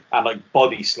him and like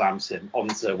body slams him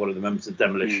onto one of the members of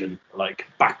Demolition like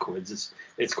backwards.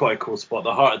 It's quite a cool spot.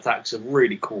 The Heart Attack's a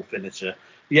really cool finisher.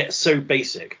 Yet so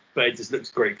basic, but it just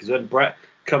looks great because when Bret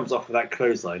comes off of that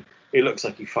clothesline, it looks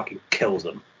like he fucking kills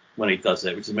him when he does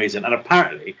it, which is amazing. And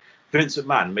apparently Vince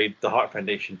McMahon made the Hart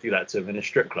Foundation do that to him in a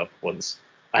strip club once,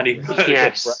 and he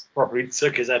probably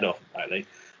took his head off. Apparently,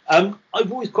 I've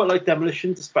always quite liked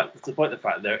Demolition, despite the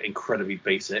fact they're incredibly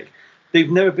basic. They've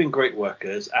never been great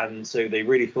workers, and so they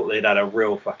really thought they'd add a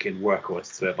real fucking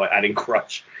workhorse to it by adding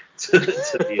Crush to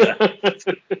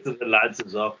the lads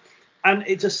as well. And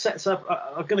it just sets up.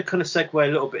 I'm going to kind of segue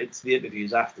a little bit into the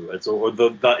interviews afterwards, or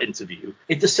the interview.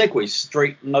 It just segues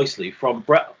straight nicely from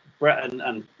Bret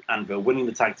and Anvil winning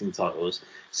the tag team titles,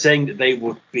 saying that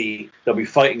they'll be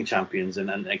fighting champions and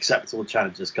acceptable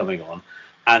challenges coming on,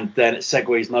 and then it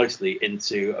segues nicely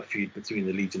into a feud between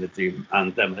the Legion of Doom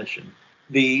and Demolition.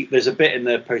 There's a bit in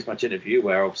the post-match interview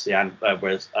where obviously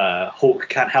Hulk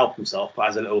can't help himself, but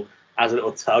has a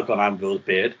little tug on Anvil's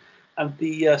beard, and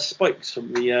the spikes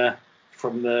from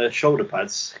the shoulder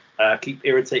pads keep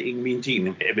irritating Mean Gene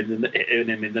and hitting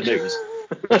him in the nose,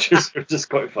 which is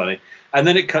quite funny. And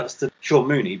then it cuts to Sean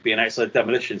Mooney being outside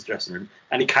Demolition's dressing room,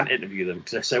 and he can't interview them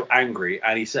because they're so angry.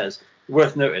 And he says,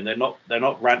 worth noting, they're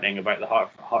not ranting about the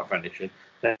Hart Foundation.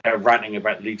 They're ranting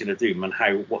about the Legion of Doom and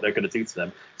what they're going to do to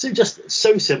them. So just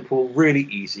so simple, really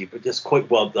easy, but just quite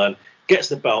well done. Gets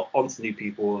the belt onto new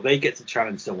people. They get to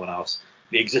challenge someone else.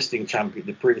 The existing champion,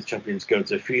 the previous champions, go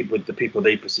into a feud with the people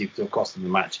they perceive to have cost them the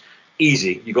match.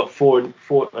 Easy. You got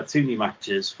two new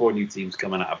matches, 4 new teams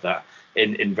coming out of that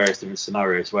in various different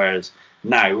scenarios. Whereas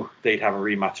now they'd have a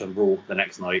rematch on Raw the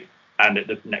next night and at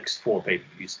the next 4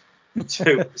 pay-per-views.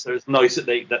 So it's nice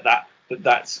that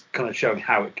that's kind of showing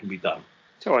how it can be done.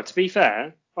 So to be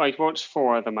fair, I'd watched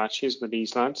 4 other matches with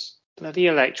these lads. Bloody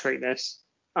electric, this.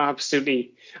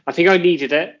 Absolutely. I think I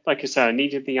needed it. Like I said, I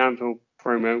needed the Anvil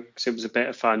promo because it was a bit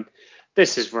of fun.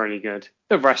 This is really good.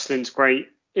 The wrestling's great.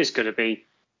 It's going to be.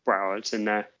 Well, it's in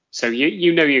there. So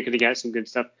you know you're going to get some good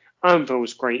stuff.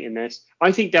 Anvil's great in this.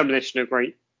 I think Demolition are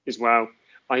great as well.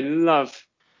 I love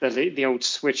the old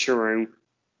switcheroo.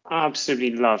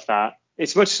 Absolutely love that.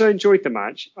 As much as I enjoyed the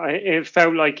match, it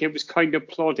felt like it was kind of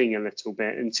plodding a little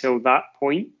bit until that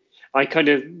point. I kind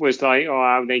of was like, oh,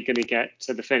 how are they going to get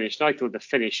to the finish? And I thought the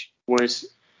finish was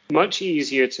much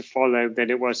easier to follow than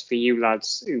it was for you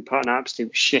lads who put an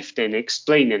absolute shift in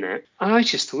explaining it. And I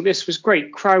just thought this was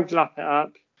great. Crowd lap it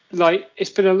up. Like,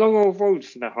 it's been a long old road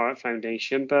for the Hart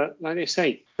Foundation, but like they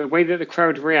say, the way that the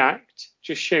crowd react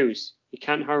just shows you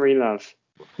can't hurry love.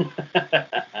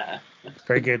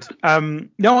 Very good.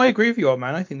 No, I agree with you, old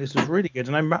man. I think this was really good,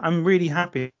 and I'm really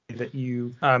happy that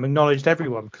you acknowledged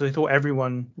everyone, because I thought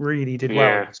everyone really did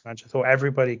well in this match. I thought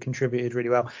everybody contributed really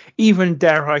well. Even,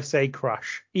 dare I say,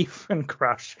 Crush. Even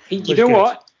Crush. You know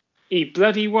what? He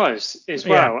bloody was as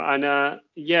well. And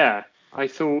I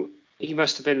thought he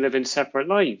must have been living separate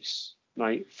lives,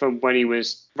 like from when he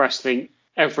was wrestling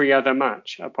every other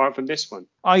match apart from this one.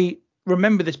 I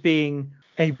remember this being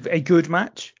a good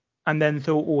match, and then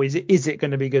thought, oh, is it going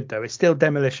to be good though? It's still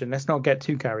Demolition. Let's not get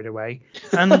too carried away.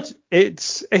 And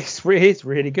it's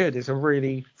really good. It's a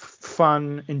really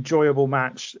fun, enjoyable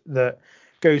match that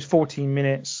goes 14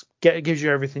 minutes, gives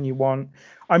you everything you want.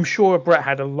 I'm sure Brett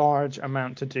had a large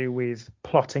amount to do with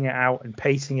plotting it out and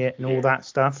pacing it and all that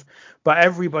stuff. But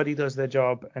everybody does their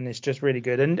job, and it's just really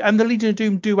good. And the Legion of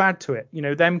Doom do add to it. You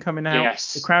know, them coming out,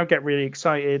 the crowd get really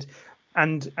excited.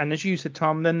 And as you said,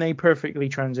 Tom, then they perfectly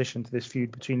transition to this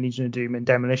feud between Legion of Doom and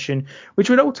Demolition, which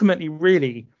would ultimately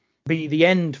really be the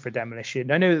end for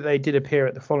Demolition. I know that they did appear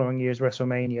at the following year's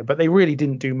WrestleMania, but they really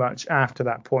didn't do much after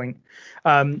that point.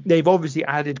 They've obviously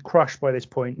added Crush by this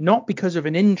point, not because of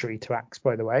an injury to Axe,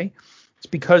 by the way. It's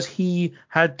because he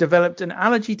had developed an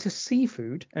allergy to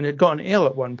seafood and had gotten ill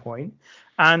at one point,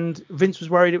 and Vince was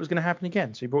worried it was going to happen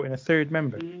again, so he brought in a third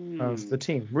member of the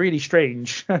team. Really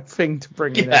strange thing to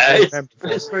bring in a third member for.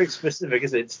 It's very specific,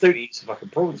 isn't it? It's don't eat some fucking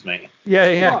prawns, mate.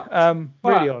 Yeah.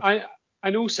 Really odd.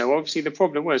 And also, obviously, the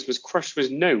problem was Crush was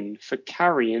known for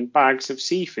carrying bags of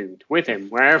seafood with him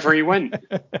wherever he went.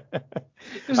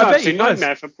 It was actually a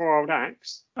nightmare for poor old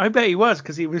Axe. I bet he was,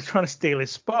 because he was trying to steal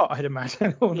his spot, I'd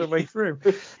imagine, all the way through.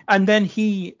 And then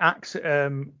Axe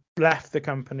left the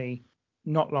company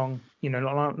not long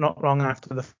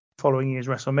after the following year's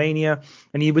WrestleMania,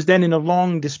 and he was then in a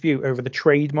long dispute over the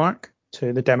trademark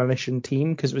to the Demolition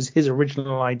team, because it was his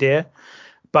original idea.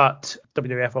 But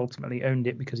WWF ultimately owned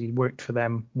it because he worked for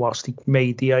them whilst he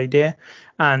made the idea.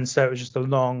 And so it was just a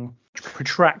long,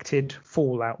 protracted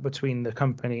fallout between the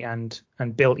company and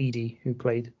Bill Eadie, who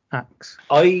played Axe.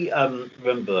 I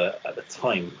remember at the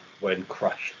time when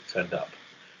Crush turned up.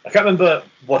 I can't remember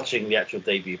watching the actual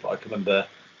debut, but I can remember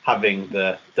having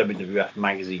the WWF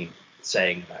magazine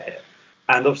saying about it.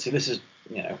 And obviously this is,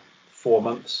 3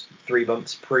 months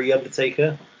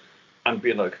pre-Undertaker. And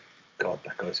being like, God,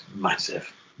 that guy's massive.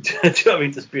 Do you know what I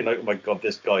mean? Just being like, oh my God,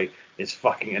 this guy is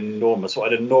fucking enormous.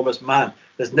 What an enormous man.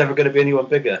 There's never going to be anyone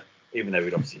bigger. Even though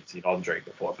we'd obviously seen Andre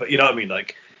before. But you know what I mean?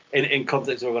 Like, in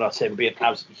context of us him being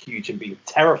absolutely huge and being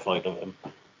terrified of him.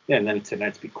 Yeah, and then it turned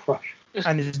out to be Crush.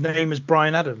 And his name is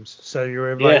Brian Adams. So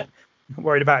you're not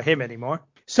worried about him anymore.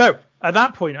 So at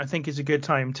that point, I think is a good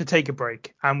time to take a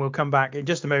break. And we'll come back in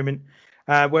just a moment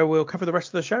where we'll cover the rest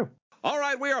of the show. All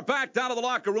right, we are back down to the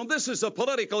locker room. This is a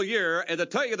political year, and to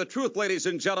tell you the truth, ladies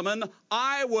and gentlemen,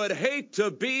 I would hate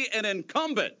to be an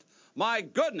incumbent. My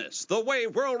goodness, the way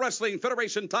World Wrestling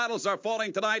Federation titles are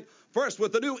falling tonight. First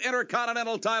with the new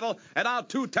Intercontinental title, and now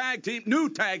new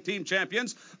tag team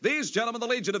champions. These gentlemen, the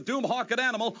Legion of Doom, Hawk and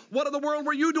Animal. What in the world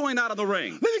were you doing out of the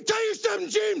ring? Let me tell you something,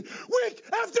 Gene. Week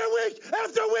after week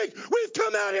after week, we've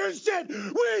come out here and said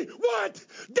we want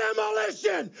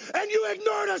Demolition, and you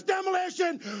ignored us,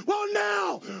 Demolition. Well,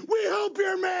 now we hope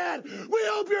you're mad. We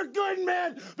hope you're good,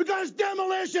 man, because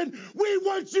Demolition, we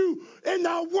want you in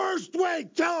the worst way.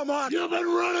 Tell them, Hawk. You've been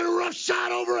running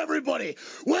roughshod over everybody.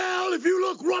 Well, if you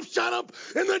look roughshod up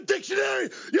in the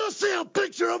dictionary, you'll see a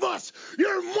picture of us.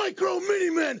 You're micro mini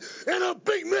men in a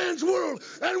big man's world,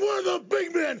 and we're the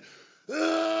big men.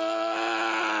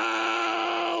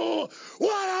 Oh,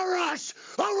 what a rush!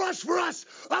 A rush for us,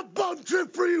 a bum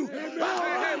trip for you.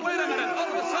 Hey, wait a minute. All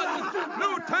of a sudden,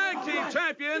 new tag team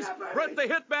champions, Bret the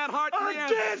Hitman Hart and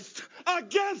the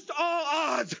Against all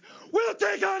odds, we'll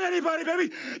take on anybody, baby.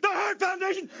 The Hart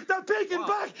Foundation, the Peking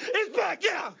back is back,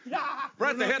 yeah.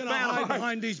 Bret the Hitman Hart.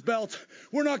 Behind these belts.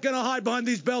 We're not going to hide behind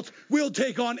these belts. We'll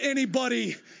take on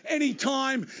anybody,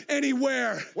 anytime,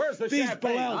 anywhere. Where's the these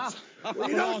champagne, belts huh?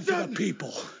 belong to the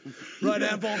people. Right,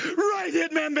 Anvil? Right,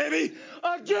 Hitman, baby.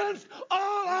 Against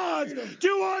all odds. 2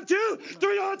 on 2,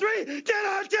 3 on 3, 10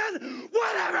 on 10,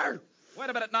 whatever. Wait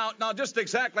a minute now just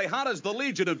exactly how does the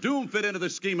Legion of Doom fit into the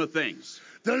scheme of things?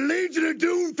 The Legion of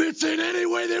Doom fits in any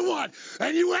way they want.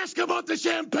 And you ask about the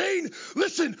champagne?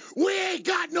 Listen, we ain't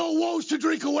got no woes to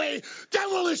drink away.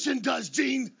 Demolition does,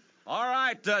 Gene. All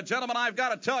right, gentlemen, I've got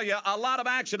to tell you, a lot of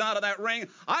action out of that ring.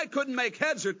 I couldn't make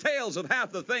heads or tails of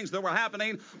half the things that were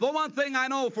happening. The one thing I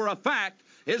know for a fact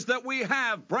is that we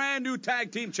have brand new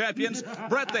tag team champions,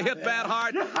 Bret the Hitman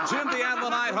Hart, Jim the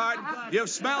Animal Neidhart. You've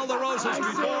smelled the roses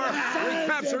before,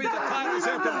 recapturing the titles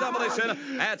here from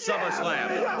Demolition at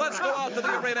SummerSlam. Let's go out to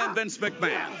the arena and Vince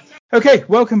McMahon. Okay,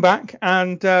 welcome back.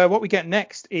 And what we get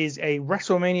next is a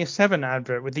WrestleMania 7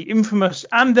 advert with the infamous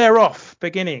 "And They're Off"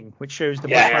 beginning, which shows the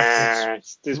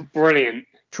Yes, this is brilliant.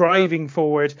 Driving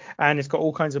forward, and it's got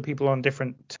all kinds of people on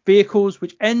different vehicles,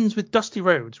 which ends with Dusty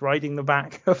Rhodes riding the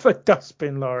back of a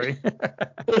dustbin lorry.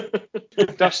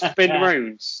 Dustbin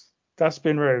Rhodes.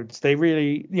 Dustbin Rhodes. They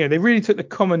really took the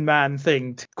common man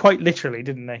thing quite literally,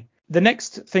 didn't they? The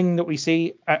next thing that we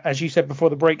see, as you said before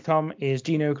the break, Tom, is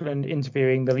Gene Okerlund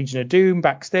interviewing the Legion of Doom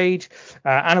backstage.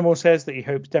 Animal says that he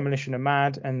hopes Demolition are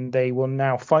mad and they will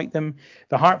now fight them.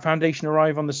 The Hart Foundation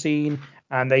arrive on the scene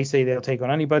and they say they'll take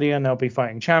on anybody and they'll be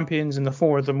fighting champions. And the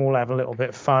four of them all have a little bit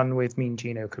of fun with Mean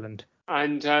Gene Okerlund.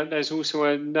 And there's also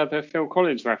another Phil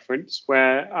Collins reference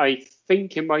where I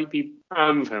think it might be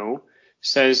Anvil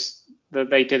says that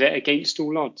they did it against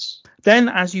all odds. Then,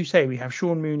 as you say, we have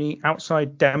Sean Mooney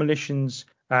outside Demolition's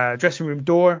dressing room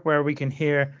door where we can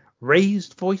hear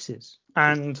raised voices.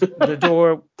 And the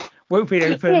door won't be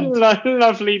opened.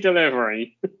 Lovely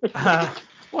delivery.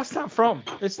 What's that from?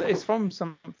 It's from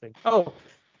something. Oh,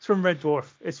 it's from Red Dwarf.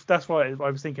 That's what I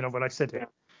was thinking of when I said it.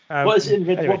 What is it in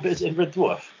Red Dwarf? What is it in Red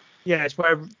Dwarf? Yeah, it's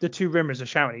where the two Rimmers are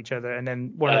shouting at each other, and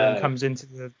then one of them comes into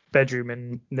the bedroom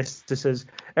and Lister says,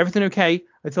 "Everything okay?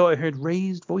 I thought I heard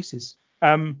raised voices."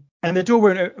 And the door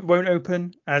won't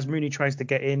open as Mooney tries to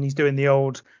get in. He's doing the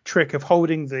old trick of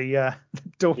holding the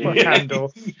door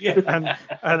handle and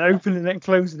opening it and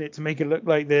closing it to make it look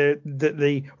like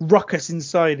the ruckus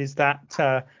inside is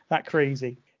that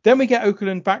crazy. Then we get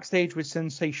Okerlund backstage with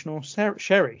sensational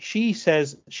Sherry. She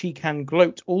says she can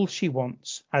gloat all she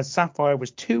wants as Sapphire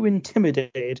was too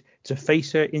intimidated to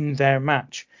face her in their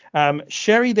match.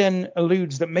 Sherry then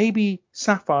alludes that maybe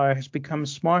Sapphire has become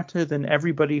smarter than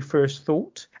everybody first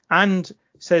thought and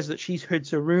says that she's heard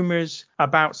some rumors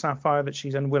about Sapphire that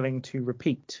she's unwilling to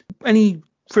repeat. Any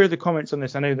further comments on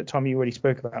this? I know that, Tom, you already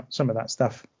spoke about some of that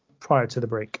stuff prior to the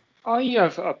break. I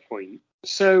have a point.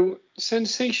 So,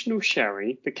 Sensational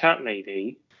Sherry, the cat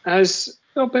lady, has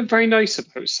not been very nice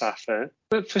about Sapphire,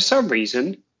 but for some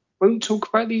reason won't talk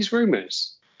about these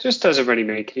rumours. Just doesn't really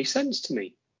make any sense to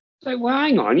me. Like, well,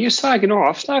 hang on, you're slagging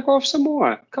off. Slag off some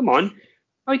more. Come on.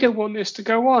 I don't want this to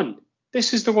go on.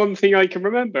 This is the one thing I can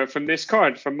remember from this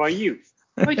card from my youth.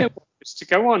 I don't want this to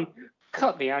go on.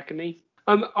 Cut the agony.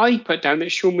 I put down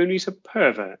that Sean Mooney's a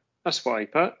pervert. That's what I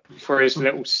put for his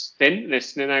little stint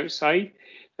listening outside.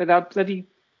 That bloody,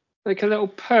 like a little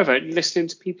pervert listening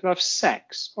to people have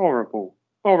sex. Horrible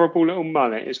little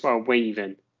mullet as well,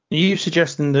 waving. Are you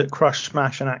suggesting that Crush,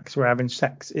 Smash and Axe were having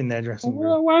sex in their dressing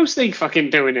room? What else are they fucking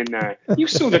doing in there? You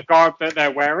saw the garb that they're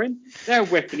wearing. They're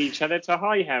whipping each other to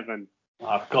high heaven.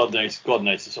 Oh, God knows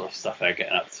the sort of stuff they're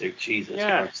getting up to. Jesus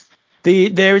Christ.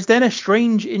 There is then a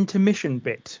strange intermission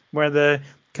bit where the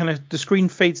screen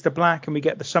fades to black and we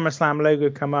get the SummerSlam logo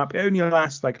come up. It only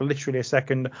lasts like literally a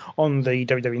second on the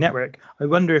WWE Network. I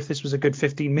wonder if this was a good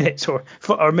 15 minutes or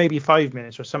maybe 5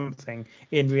 minutes or something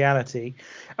in reality.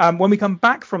 When we come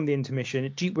back from the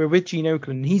intermission, we're with Gene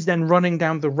Okerlund. He's then running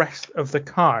down the rest of the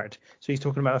card. So he's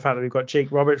talking about the fact that we've got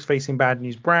Jake Roberts facing Bad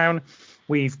News Brown.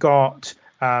 We've got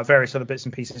various other bits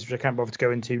and pieces which I can't bother to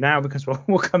go into now because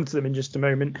we'll come to them in just a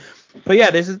moment. But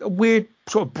yeah, there's a weird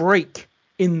sort of break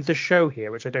in the show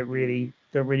here, which I don't really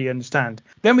understand.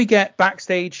 Then we get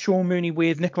backstage Sean Mooney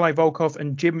with Nikolai Volkov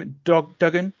and Jim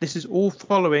Duggan. This is all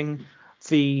following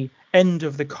the end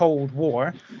of the Cold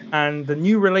War and the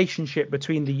new relationship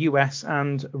between the US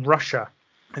and Russia.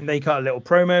 And they cut a little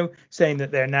promo saying that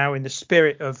they're now in the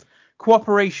spirit of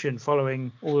cooperation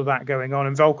following all of that going on,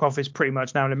 and Volkov is pretty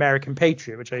much now an American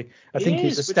patriot, which I think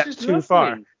is a step too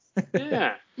far.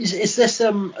 Yeah. Is this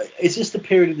the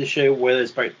period of the show where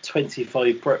there's about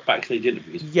 25 backstage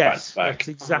interviews? Yes, back to back? that's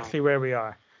exactly where we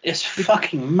are. It's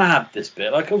fucking mad, this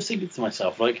bit. Like, I was thinking to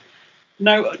myself, like,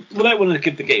 now, without wanting to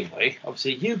give the game away,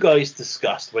 obviously you guys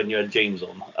discussed when you had James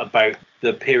on about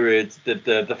the period,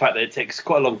 the fact that it takes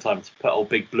quite a long time to put old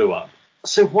Big Blue up.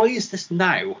 So why is this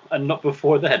now and not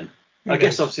before then? I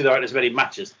guess obviously there aren't as many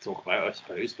matches to talk about, I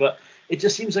suppose, but it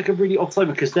just seems like a really odd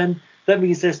time, because then that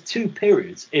means there's 2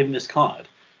 periods in this card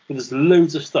where there's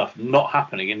loads of stuff not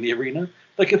happening in the arena.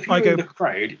 Like, if you were in the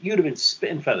crowd, you'd have been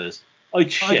spitting feathers.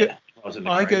 I'd shit if I was in the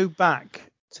crowd. I go back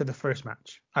to the first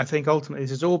match. I think ultimately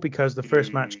this is all because the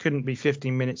first match couldn't be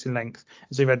 15 minutes in length,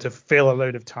 so you've had to fill a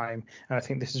load of time. And I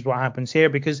think this is what happens here,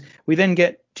 because we then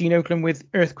get Gene Okerlund with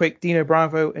Earthquake, Dino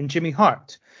Bravo, and Jimmy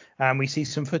Hart. We see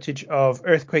some footage of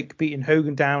Earthquake beating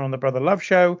Hogan down on the Brother Love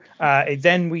show.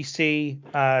 Then we see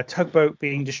Tugboat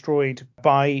being destroyed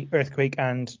by Earthquake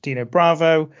and Dino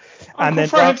Bravo. And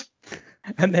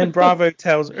then Bravo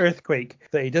tells Earthquake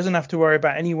that he doesn't have to worry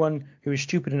about anyone who is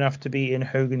stupid enough to be in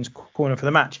Hogan's corner for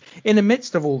the match. In the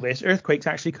midst of all this, Earthquake's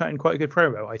actually cutting quite a good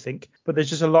promo, I think. But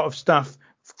there's just a lot of stuff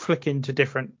flicking to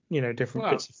different bits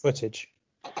of footage.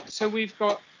 So we've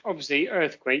got, obviously,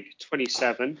 Earthquake,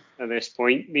 27 at this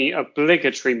point, the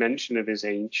obligatory mention of his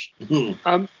age.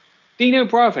 Dino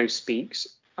Bravo speaks,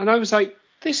 and I was like,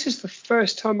 this is the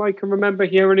first time I can remember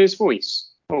hearing his voice.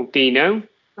 Oh, Dino.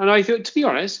 And I thought, to be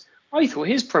honest, I thought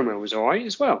his promo was all right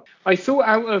as well. I thought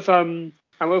out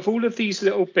of all of these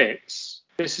little bits,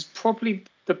 this is probably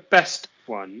the best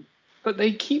one. But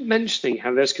they keep mentioning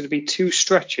how there's going to be 2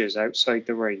 stretchers outside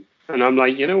the ring. And I'm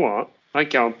like, you know what? I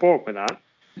get on board with that.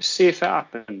 Let's see if it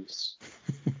happens.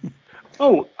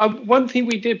 One thing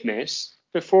we did miss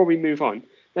before we move on.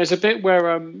 There's a bit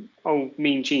where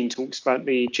Mean Gene talks about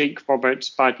the Jake Roberts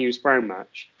Bad News Brown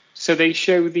match. So they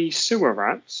show the sewer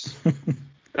rats.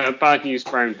 Bad News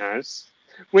Brown has,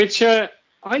 which I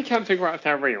can't figure out if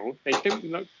they're real. They don't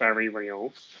look very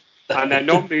real, and they're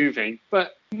not moving.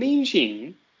 But Mean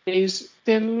Gene is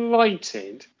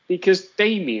delighted because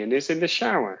Damien is in the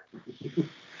shower.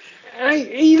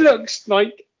 He looks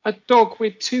like a dog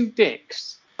with 2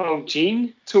 dicks. Oh,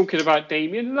 Gene, talking about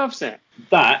Damien, loves it.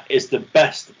 That is the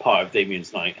best part of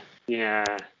Damien's night.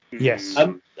 Yeah. Yes.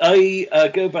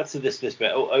 I go back to this bit.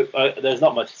 There's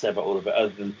not much to say about all of it,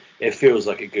 other than it feels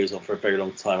like it goes on for a very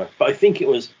long time. But I think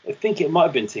it might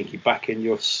have been, Tinky, back in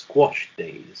your squash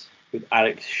days with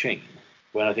Alex Shane,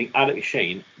 when I think Alex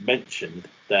Shane mentioned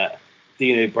that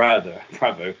Dino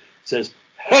Bravo says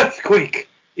Earthquake.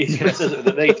 He says it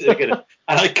with and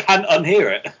I can't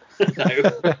unhear it.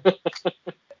 No.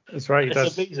 That's right.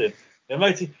 It's amazing. The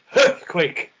mighty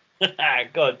Earthquake.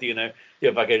 God, Dino,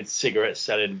 you're back in cigarette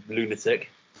selling lunatic.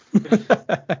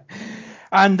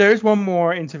 And there's one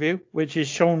more interview, which is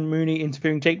Sean Mooney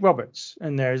interviewing Jake Roberts.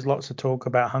 And there's lots of talk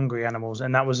about hungry animals.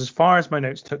 And that was as far as my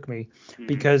notes took me,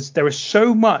 because there was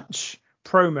so much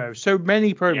promo, so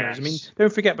many promos. Yes. I mean,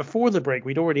 don't forget, before the break,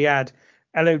 we'd already had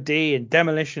LOD and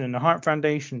Demolition and the Hart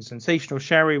Foundation, Sensational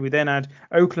Sherry. We then had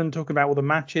Okerlund talking about all the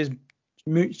matches.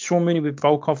 Sean Mooney with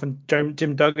Volkov and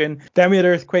Jim Duggan. Then we had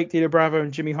Earthquake, Dino Bravo,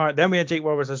 and Jimmy Hart. Then we had Jake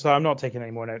Roberts. I said, I'm not taking any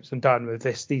more notes. I'm done with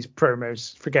these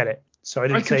promos. Forget it. So I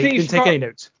didn't take any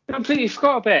notes. I completely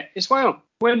forgot a bit as well.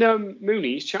 When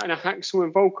Mooney's chatting to Haxel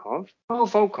and Volkov. Oh,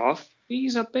 Volkov,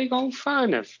 he's a big old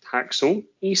fan of Haxel.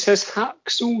 He says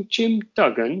Haxel Jim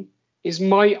Duggan is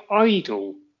my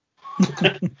idol.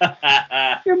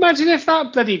 You imagine if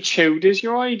that bloody chode is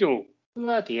your idol.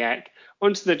 Bloody heck.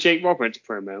 Onto the Jake Roberts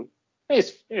promo.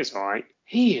 It's all right.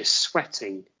 He is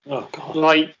sweating. Oh, God.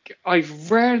 Like, I've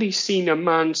rarely seen a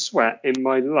man sweat in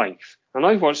my life. And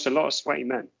I've watched a lot of sweaty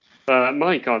men. But,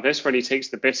 my God, this really takes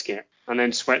the biscuit and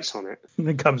then sweats on it. And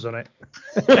then comes on it.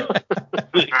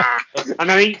 And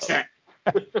then eats it.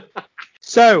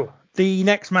 So, the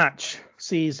next match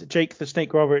sees Jake the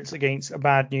Snake Roberts against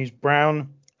Bad News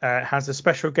Brown. Has a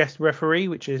special guest referee,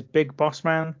 which is Big Boss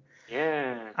Man.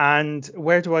 Yeah. And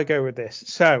where do I go with this?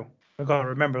 So, I've got to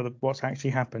remember what's actually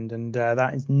happened, and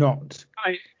that is not.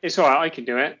 It's all right. I can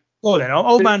do it. Oh, then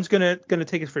old man's gonna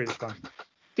take us through this one.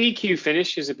 DQ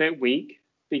finish is a bit weak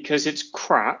because it's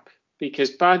crap. Because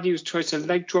Bad News tries to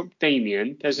leg drop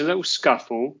Damien. There's a little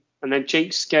scuffle, and then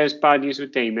Jake scares Bad News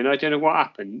with Damien. I don't know what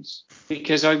happens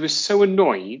because I was so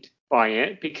annoyed by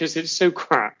it because it's so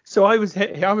crap. So I was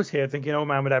here thinking old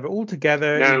man would have it all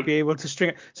together. No. He'd be able to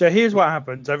string it. So here's what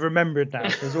happens. I've remembered now.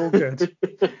 It's all good.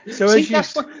 So see,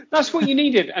 that's what you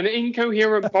needed. An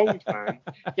incoherent bold man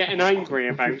getting angry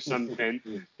about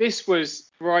something. This was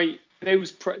right.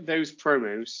 those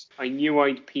promos, I knew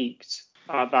I'd peaked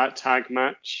at that tag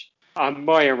match.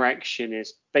 My erection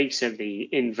is basically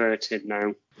inverted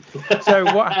now. So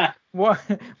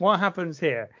what happens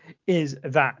here is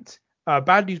that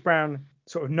Bad News Brown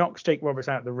sort of knocks Jake Roberts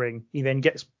out of the ring. He then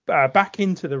gets back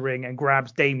into the ring and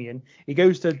grabs Damien. He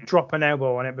goes to drop an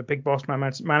elbow on it, but Big Boss Man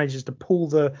manages to pull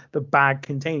the bag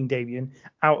containing Damien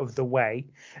out of the way.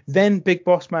 Then Big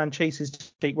Boss Man chases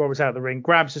Jake Roberts out of the ring,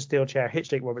 grabs a steel chair, hits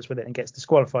Jake Roberts with it, and gets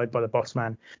disqualified by the Boss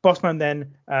Man. Boss Man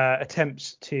then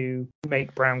attempts to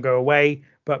make Brown go away,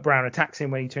 but Brown attacks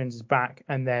him when he turns his back,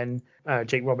 and then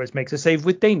Jake Roberts makes a save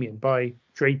with Damien by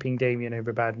draping Damien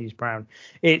over Bad News Brown.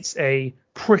 It's a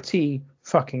pretty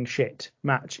fucking shit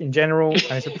match in general,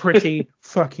 and it's a pretty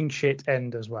fucking shit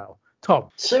end as well. Tom.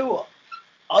 So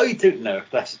I don't know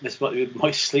if this might be my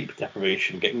sleep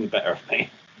deprivation getting the better of me,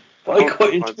 but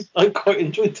I quite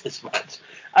enjoyed this match.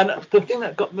 And the thing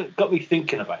that got me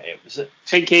thinking about it was that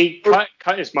Tinky,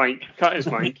 cut his mic.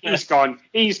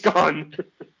 He's gone.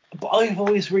 But I've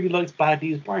always really liked Bad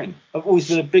News Brown. I've always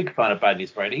been a big fan of Bad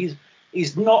News Brown.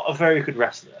 He's not a very good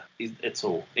wrestler at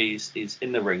all. He's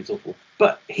in the ring, he's awful.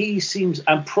 But he seems,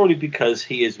 and probably because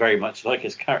he is very much like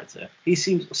his character, he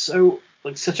seems so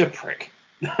like such a prick.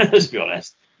 Let's be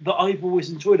honest. That I've always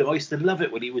enjoyed him. I used to love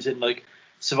it when he was in like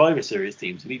Survivor Series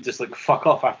teams, and he'd just like fuck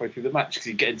off halfway through the match because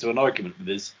he'd get into an argument with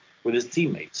his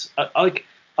teammates.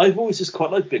 I've always just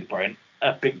quite liked Big Brown.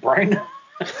 Big Brown.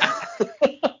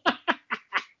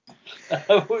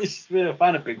 I've always been a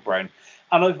fan of Big Brown,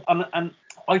 and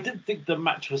I didn't think the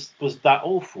match was that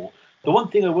awful. The one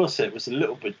thing I will say was a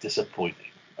little bit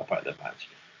disappointing about the match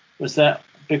was that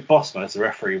Big Boss Man as the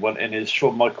referee went in his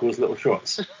Shawn Michaels little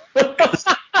shorts.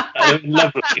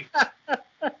 Lovely.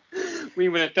 We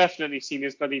would have definitely seen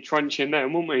his bloody truncheon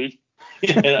then, wouldn't we?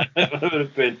 Yeah, that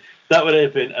would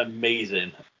have been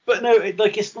amazing. But no,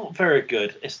 it's not very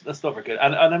good. That's not very good.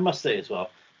 And I must say as well,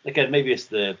 again, maybe it's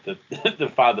the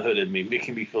fatherhood in me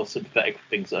making me feel sympathetic for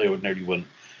things I ordinarily wouldn't.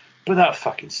 But that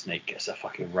fucking snake gets a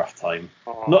fucking rough time.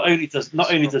 Not only does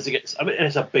it get, I mean,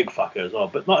 it's a big fucker as well.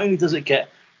 But not only does it get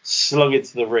slung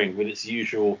into the ring with its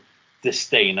usual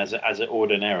disdain as it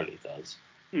ordinarily does,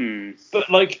 but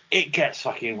like it gets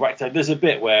fucking wrecked out. There's a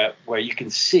bit where you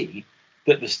can see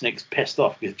that the snake's pissed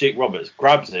off because Jake Roberts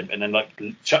grabs him and then like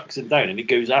chucks him down and he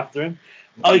goes after him.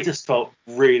 I just felt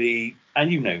really,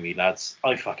 and you know me, lads,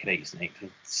 I fucking hate snakes.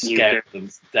 I'm scared of them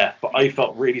to death. But I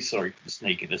felt really sorry for the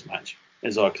snake in this match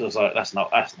as well, because I was like,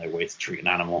 that's no way to treat an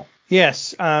animal.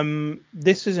 Yes,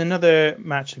 this is another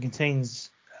match that contains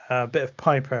a bit of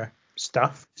Piper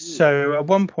stuff. So at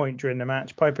one point during the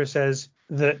match, Piper says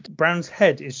that Brown's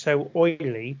head is so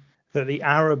oily that the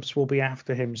Arabs will be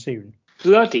after him soon.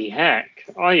 Bloody heck.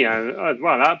 Well,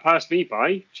 that passed me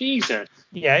by. Jesus.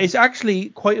 Yeah, it's actually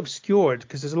quite obscured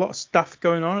because there's a lot of stuff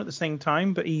going on at the same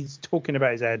time, but he's talking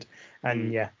about his head.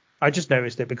 And yeah, I just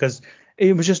noticed it because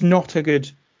it was just not a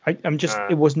good...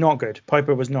 it was not good.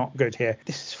 Piper was not good here.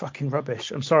 This is fucking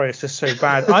rubbish. I'm sorry, it's just so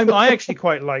bad. I actually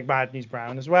quite like Bad News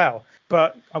Brown as well,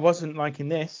 but I wasn't liking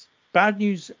this. Bad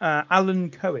News,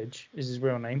 Alan Coage is his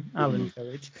real name, Alan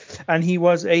Coage, and he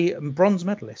was a bronze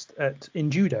medalist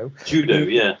in judo.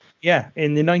 Yeah. Yeah,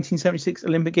 in the 1976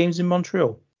 Olympic Games in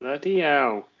Montreal. Bloody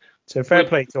hell. So fair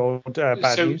play to old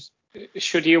Bad News.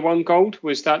 Should he have won gold?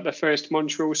 Was that the first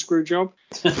Montreal screw job?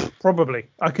 Probably.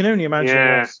 I can only imagine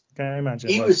it was. Can I imagine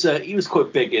he was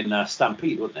quite big in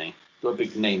Stampede, wasn't he? Got a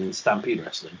big name in Stampede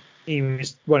wrestling. He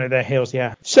was one of their heels,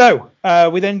 yeah. So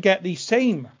we then get the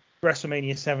same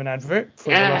WrestleMania 7 advert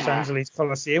for the Los Angeles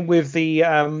Coliseum with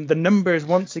the numbers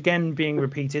once again being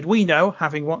repeated. We know,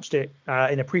 having watched it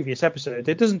in a previous episode,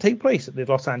 it doesn't take place at the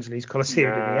Los Angeles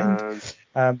Coliseum in the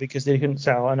end because they couldn't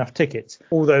sell enough tickets.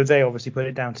 Although they obviously put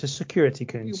it down to security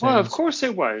concerns. Well, of course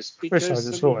it was.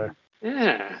 Because, Slaughter.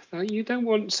 Yeah, you don't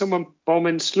want someone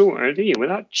bombing Slaughter, do you, with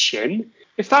that chin?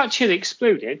 If that chin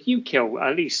exploded, you kill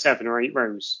at least 7 or 8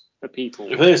 rows of people.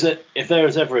 If there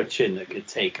was ever a chin that could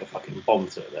take a fucking bomb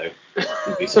to it, though, it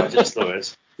would be Sergeant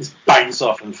Slaughter's. Just bounce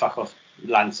off and fuck off,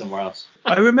 land somewhere else.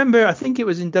 I remember, I think it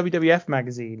was in WWF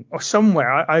magazine or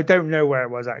somewhere. I don't know where it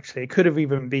was actually. It could have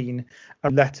even been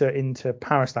a letter into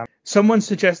Power Slam. Someone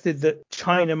suggested that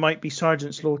Chyna might be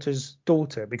Sergeant Slaughter's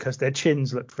daughter because their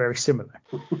chins looked very similar.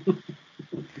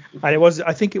 And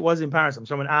I think it was in Power Slam.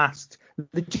 Someone asked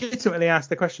legitimately asked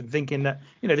the question, thinking that,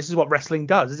 this is what wrestling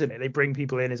does, isn't it? They bring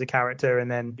people in as a character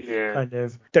and then kind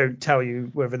of don't tell you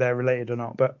whether they're related or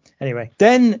not. But anyway,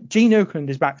 then Gene Oakland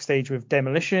is backstage with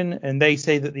Demolition, and they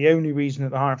say that the only reason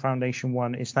that the Hart Foundation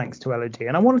won is thanks to LOD.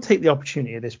 And I want to take the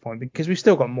opportunity at this point, because we've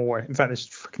still got more. In fact, there's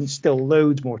fucking still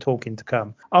loads more talking to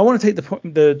come. I want to take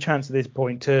the chance at this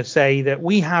point to say that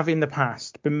we have in the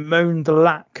past bemoaned the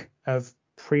lack of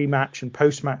pre-match and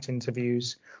post-match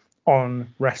interviews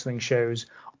on wrestling shows.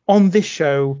 On this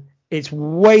show, it's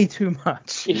way too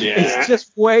much. Yeah. It's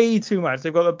just way too much.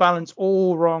 They've got the balance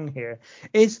all wrong here.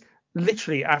 It's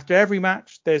literally after every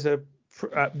match, there's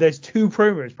two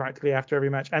promos practically after every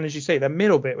match, and as you say, the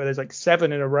middle bit where there's like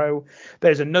 7 in a row.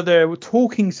 There's another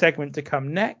talking segment to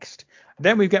come next.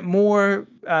 Then we get more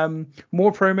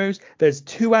promos. There's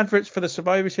 2 adverts for the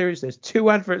Survivor Series. There's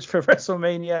 2 adverts for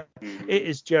WrestleMania. It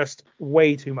is just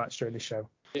way too much during the show.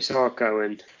 It's hard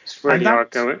going. It's really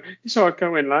hard going. It's hard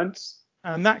going, lads.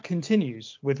 And that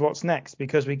continues with what's next,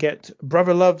 because we get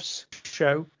Brother Love's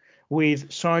show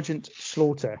with Sergeant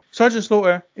Slaughter. Sergeant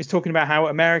Slaughter is talking about how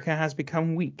America has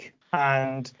become weak,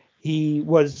 and he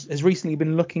has recently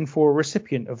been looking for a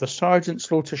recipient of the Sergeant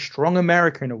Slaughter Strong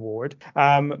American Award,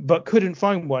 but couldn't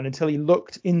find one until he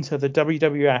looked into the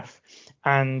WWF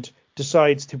and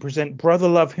decides to present Brother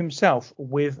Love himself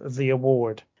with the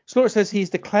award. Slaughter says he's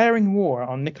declaring war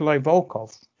on Nikolai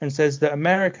Volkov and says that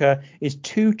America is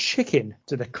too chicken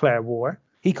to declare war.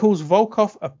 He calls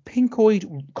Volkov a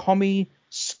pinkoid commie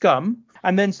scum.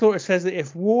 And then Slaughter says that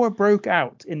if war broke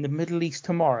out in the Middle East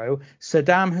tomorrow,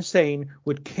 Saddam Hussein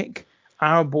would kick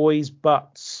our boys'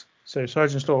 butts. So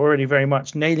Sergeant Slaughter already very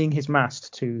much nailing his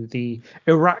mast to the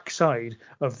Iraq side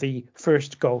of the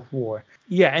first Gulf War.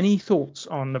 Yeah, any thoughts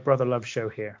on the Brother Love show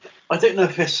here? I don't know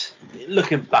if it's,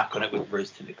 looking back on it with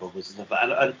Bruce Tinky and stuff,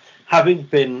 and having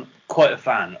been quite a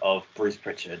fan of Bruce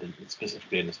Pritchard, and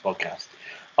specifically in this podcast,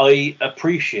 I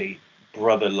appreciate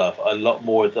Brother Love a lot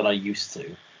more than I used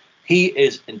to. He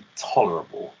is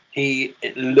intolerable.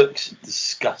 It looks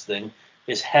disgusting.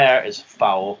 His hair is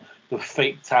foul. The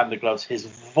fake tan, the gloves. His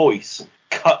voice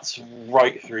cuts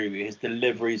right through. His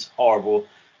delivery is horrible,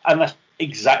 and that's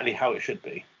exactly how it should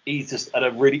be. He's just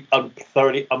a really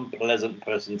thoroughly unpleasant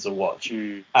person to watch,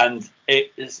 and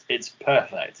it's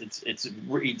perfect.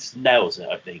 He just nails it.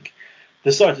 I think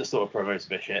the Sergeant Slaughter promo is a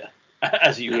bit shit,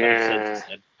 as you kind of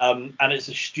said. And it's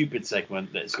a stupid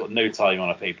segment that's got no tying on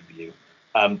a pay-per-view.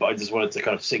 But I just wanted to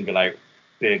kind of single out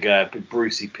big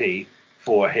Brucey P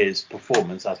for his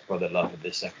performance as Brother Love in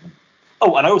this segment.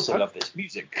 Oh, and I also love this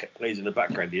music that plays in the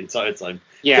background the entire time.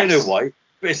 Yes. Don't know why,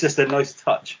 but it's just a nice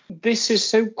touch. This is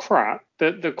so crap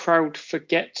that the crowd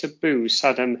forget to boo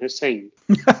Saddam Hussein.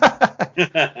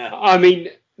 I mean,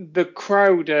 the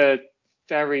crowd are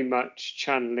very much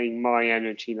channeling my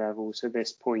energy levels at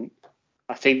this point.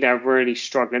 I think they're really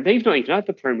struggling. They've not even had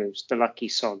the promos, the lucky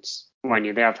sods. Mind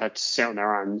you, they have had to sit on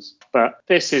their hands. But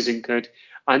this isn't good.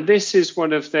 And this is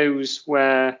one of those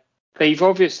where they've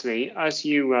obviously, as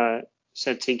you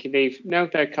said, Tinky, they've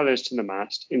nailed their colours to the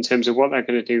mast in terms of what they're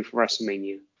going to do for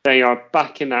WrestleMania. They are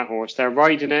backing that horse. They're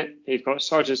riding it. They've got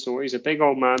Sergeant Slaughter. He's a big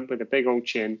old man with a big old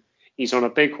chin. He's on a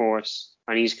big horse,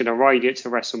 and he's going to ride it to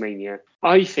WrestleMania.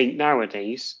 I think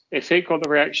nowadays, if it got the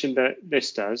reaction that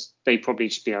this does, they'd probably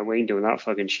just be like, we ain't doing that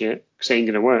fucking shit, because it ain't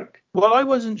going to work. Well, I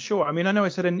wasn't sure. I mean, I know I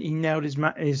said he nailed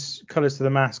his colours to the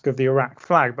mask of the Iraq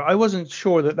flag, but I wasn't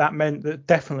sure that meant that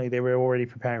definitely they were already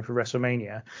preparing for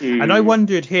WrestleMania. And I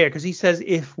wondered here, because he says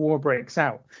if war breaks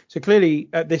out. So clearly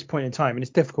at this point in time, and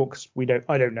it's difficult because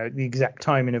I don't know the exact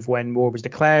timing of when war was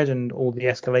declared and all the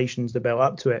escalations that built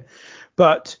up to it.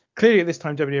 But clearly at this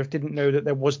time, WWF didn't know that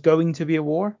there was going to be a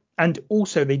war. And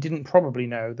also they didn't probably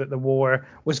know that the war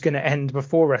was going to end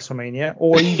before WrestleMania,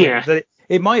 or even that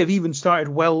it might have even started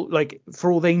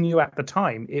for all they knew at the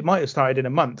time, it might have started in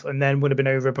a month and then would have been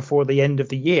over before the end of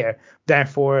the year.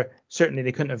 Therefore, certainly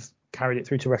they couldn't have carried it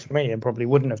through to WrestleMania and probably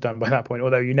wouldn't have done by that point,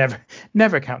 although you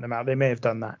never count them out. They may have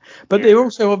done that. But they're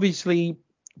also obviously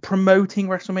promoting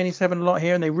WrestleMania 7 a lot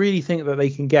here, and they really think that they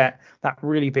can get that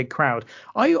really big crowd.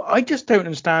 I just don't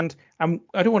understand. I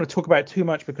don't want to talk about it too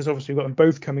much because obviously we've got them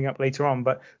both coming up later on,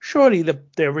 but surely the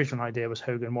original idea was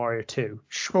Hogan Warrior 2.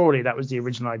 Surely that was the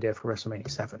original idea for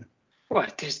WrestleMania 7. Well,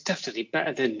 it's definitely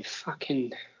better than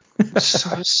fucking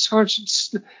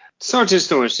Sergeant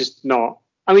Slaughter is just not.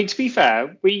 I mean, to be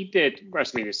fair, we did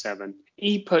WrestleMania 7.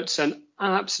 He puts an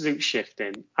absolute shift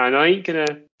in, and I ain't going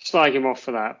to slag him off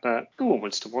for that, but no one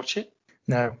wants to watch it.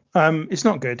 No, it's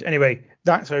not good. Anyway,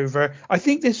 that's over. I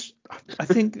think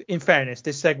in fairness,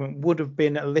 this segment would have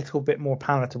been a little bit more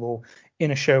palatable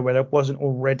in a show where there wasn't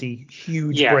already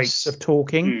huge breaks of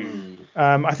talking.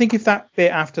 I think if that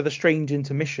bit after the strange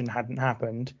intermission hadn't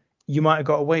happened, you might have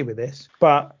got away with this.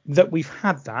 But that we've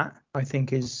had that, I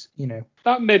think is,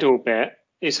 That middle bit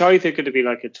is either going to be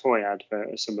like a toy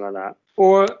advert or something like that,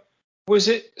 or was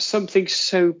it something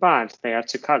so bad they had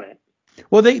to cut it?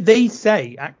 Well, they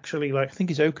say, actually, like I think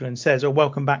it's Oakland says,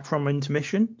 welcome back from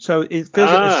intermission. So it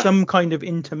feels like there's some kind of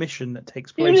intermission that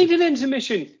takes place. You need an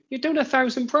intermission. You've done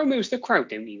 1,000 promos. The crowd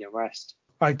don't need a rest.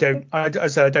 I don't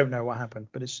know what happened,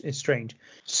 but it's strange.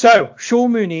 So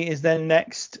Sean Mooney is then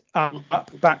next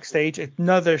up backstage.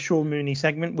 Another Sean Mooney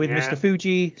segment with Mr.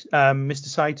 Fuji, Mr.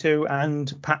 Saito,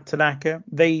 and Pat Tanaka.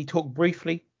 They talk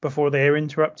briefly before they are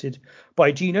interrupted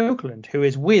by Gene Oakland, who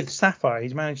is with Sapphire.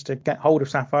 He's managed to get hold of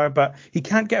Sapphire, but he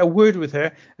can't get a word with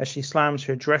her as she slams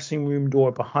her dressing room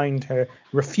door behind her,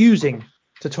 refusing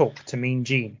to talk to Mean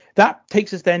Gene. That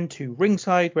takes us then to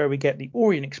ringside, where we get the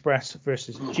Orient Express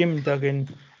versus Jim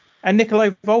Duggan and Nikolai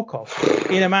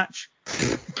Volkov in a match.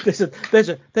 There's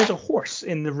a horse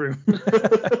in the room.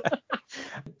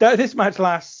 This match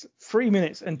lasts 3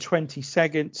 minutes and 20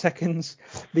 seconds.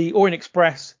 The Orient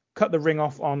Express cut the ring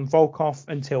off on Volkov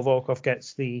until Volkov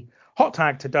gets the hot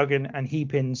tag to Duggan, and he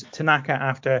pins Tanaka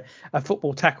after a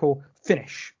football tackle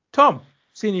finish. Tom,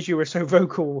 seeing as you were so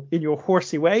vocal in your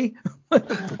horsey way,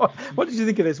 what did you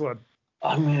think of this one?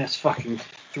 I mean, it's fucking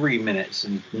 3 minutes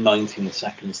and 19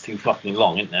 seconds too fucking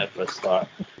long, isn't it, for a start?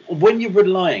 When you're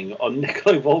relying on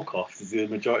Nikolai Volkov to do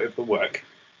the majority of the work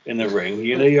in the ring,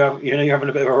 you're having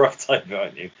a bit of a rough time,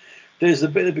 aren't you? There's a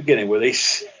bit at the beginning where they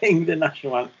sing the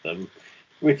national anthem,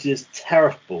 which is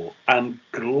terrible and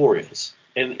glorious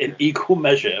in equal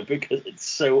measure because it's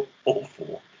so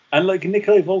awful. And like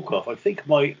Nikolai Volkov, I think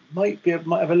might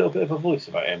have a little bit of a voice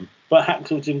about him, but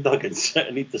Hacksaw Jim Duggan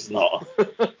certainly does not.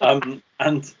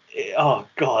 Oh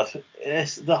god,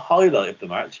 it's the highlight of the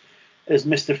match is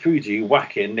Mr. Fuji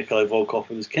whacking Nikolai Volkov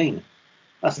with his cane.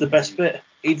 That's the best bit.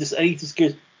 He just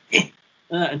goes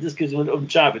and just gives him a little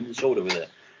jab in the shoulder with it.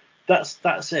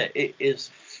 That's it. It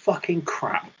is fucking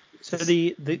crap. So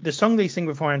the song they sing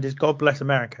beforehand is "God Bless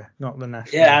America," not the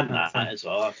national. Yeah, and that as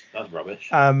well. That's rubbish.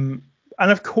 And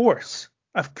of course,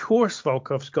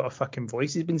 Volkov's got a fucking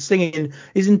voice. He's been singing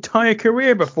his entire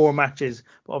career before matches,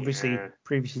 but obviously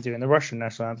previously doing the Russian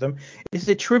national anthem. It's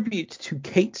a tribute to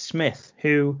Kate Smith,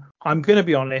 who, I'm going to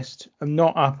be honest, I'm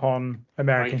not up on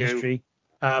American history.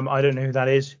 I don't know who that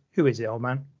is. Who is it, old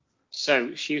man?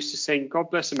 So she used to sing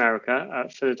God Bless America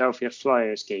at Philadelphia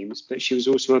Flyers games, but she was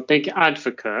also a big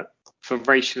advocate for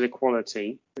racial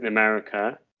equality in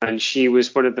America. And she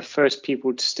was one of the first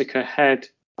people to stick her head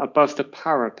above the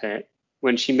parapet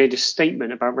when she made a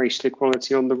statement about racial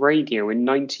equality on the radio in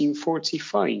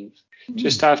 1945,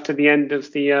 just after the end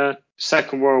of the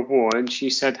Second World War. And she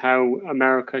said how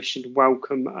America should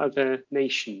welcome other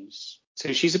nations.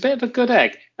 So she's a bit of a good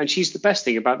egg, and she's the best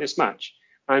thing about this match.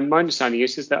 And my understanding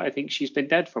is that I think she's been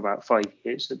dead for about 5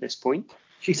 years at this point.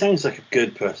 She sounds like a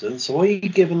good person, so why are you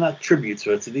giving that tribute to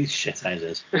her to these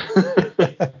shithouses?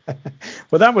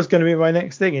 Well, that was going to be my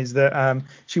next thing, is that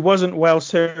she wasn't well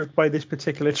served by this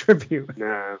particular tribute.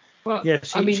 No. Well, yeah,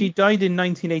 she died in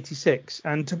 1986,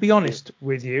 and to be honest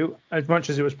with you, as much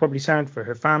as it was probably sad for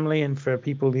her family and for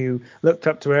people who looked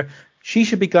up to her, she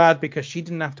should be glad because she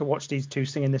didn't have to watch these two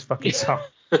singing this fucking song.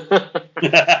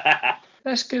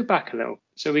 Let's go back a little.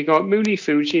 So we got Mooney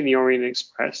Fuji in the Orient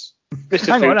Express.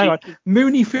 Hang on.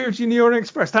 Mooney Fuji and the Orient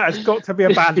Express. That has got to be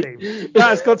a band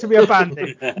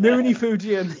name. Mooney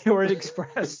Fuji and the Orient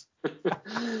Express.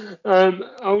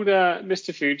 Old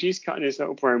Mr. Fuji's cutting his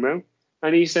little promo,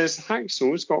 and he says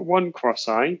Hacksaw's got one cross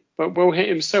eye, but we'll hit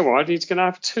him so hard he's going to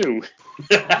have two.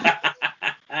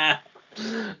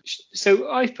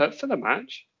 So I put for the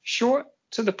match, short,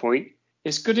 to the point,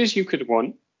 as good as you could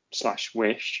want /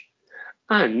 wish.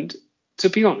 And to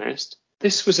be honest,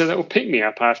 this was a little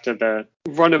pick-me-up after the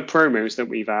run of promos that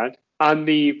we've had and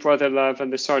the Brother Love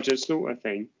and the Sergeant Slaughter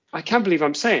thing. I can't believe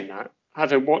I'm saying that,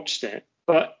 having watched it,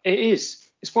 but it is.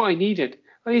 It's what I needed.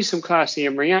 I need some classy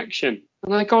and reaction,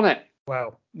 and I got it.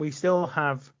 Well, we still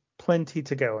have plenty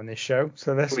to go on this show,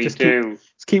 so let's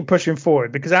keep pushing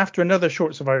forward, because after another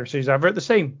short Survivor Series advert, the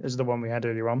same as the one we had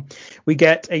earlier on, we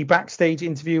get a backstage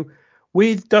interview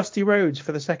with Dusty Rhodes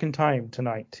for the second time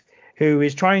tonight, who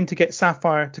is trying to get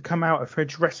Sapphire to come out of her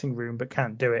dressing room but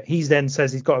can't do it. He then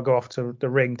says he's got to go off to the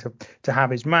ring to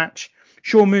have his match.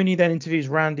 Sean Mooney then interviews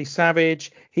Randy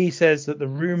Savage. He says that the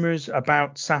rumors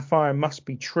about Sapphire must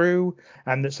be true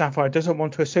and that Sapphire doesn't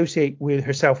want to associate with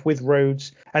herself with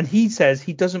Rhodes. And he says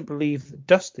he doesn't believe that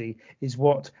Dusty is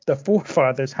what the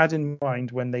forefathers had in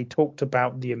mind when they talked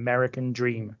about the American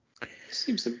dream.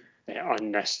 Seems a bit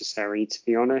unnecessary, to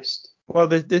be honest. Well,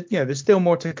 there's still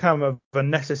more to come of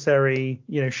unnecessary,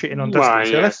 shitting on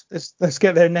Dusty. Well, yeah. So let's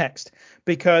get there next,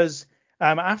 because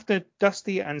after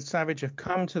Dusty and Savage have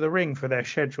come to the ring for their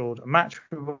scheduled match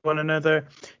with one another,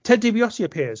 Ted DiBiase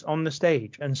appears on the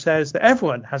stage and says that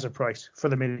everyone has a price for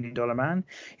the $1 Million Man.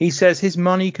 He says his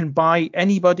money can buy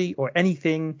anybody or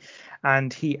anything,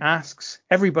 and he asks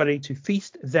everybody to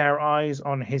feast their eyes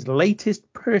on his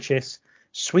latest purchase,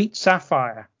 Sweet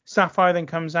Sapphire. Sapphire then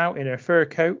comes out in her fur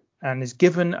coat and is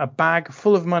given a bag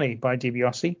full of money by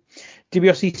DiBiase.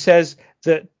 DiBiase says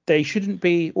that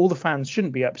all the fans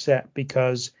shouldn't be upset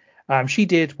because she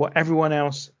did what everyone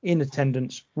else in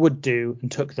attendance would do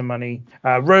and took the money.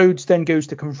 Rhodes then goes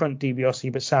to confront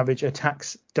DiBiase, but Savage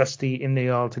attacks Dusty in the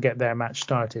aisle to get their match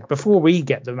started. Before we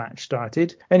get the match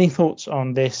started, any thoughts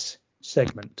on this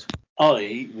segment?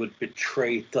 I would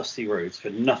betray Dusty Rhodes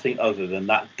for nothing other than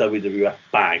that WWF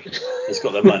bag that's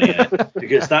got the money in it,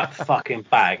 because that fucking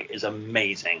bag is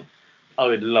amazing. I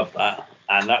would love that,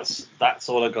 and that's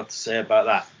all I got to say about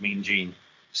that. Mean Gene.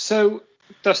 So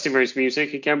Dusty Rhodes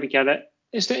music again, we get it.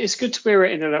 It's good to wear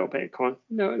it in a little bit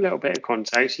of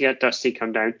context. You had Dusty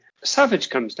come down. Savage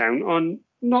comes down on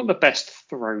not the best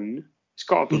throne. It's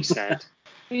got to be said.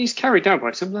 He's carried down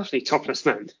by some lovely topless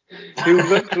men who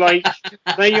look like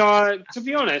they are, to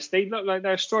be honest, they look like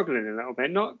they're struggling a little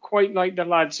bit. Not quite like the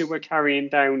lads who were carrying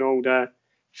down old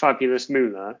Fabulous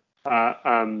Moolah.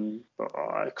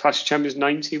 Clash of Champions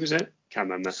 90, was it? Can't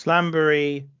remember.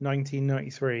 Slamboree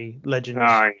 1993,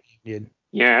 Legends Union.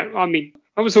 Yeah, I mean,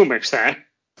 I was almost there.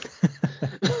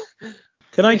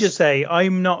 Can I just say,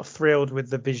 I'm not thrilled with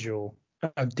the visual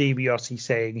of DiBiase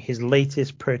saying his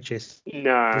latest purchase is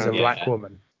a black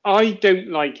woman. I don't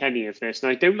like any of this,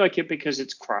 and I don't like it because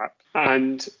it's crap,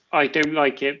 and I don't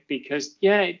like it because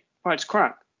it's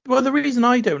crap. Well, the reason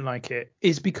I don't like it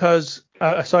is because,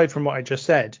 aside from what I just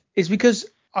said, is because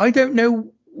I don't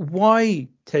know why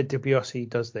Ted DiBiase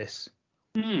does this.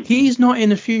 He's not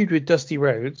in a feud with Dusty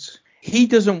Rhodes. He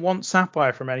doesn't want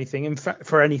Sapphire from anything. And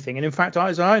in fact,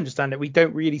 as I understand it, we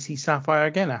don't really see Sapphire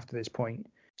again after this point.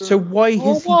 So why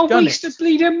has he done it? Waste of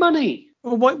bleeding money.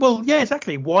 Well, yeah,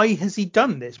 exactly. Why has he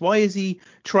done this? Why has he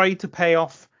tried to pay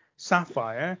off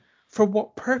Sapphire? For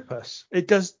what purpose? It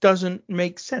doesn't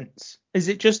make sense. Is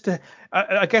it just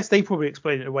I guess they probably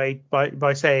explain it away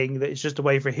by saying that it's just a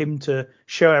way for him to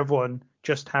show everyone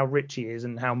just how rich he is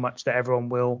and how much that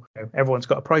everyone's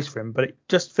got a price for him. But it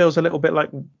just feels a little bit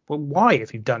like, well, why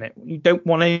have you done it? You don't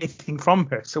want anything from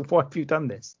her, so why have you done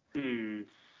this?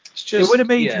 It would have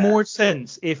made more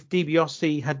sense if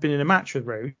DiBiase had been in a match with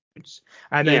Rhodes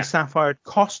and then Sapphire had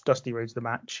cost Dusty Rhodes the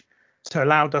match to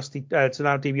allow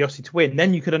DiBiase to win.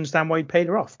 Then you could understand why he paid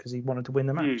her off, because he wanted to win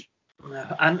the match.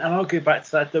 And I'll go back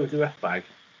to that WWF bag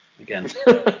again.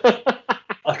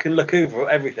 I can look over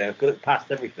everything. I can look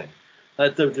past everything.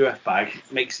 That WWF bag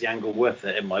makes the angle worth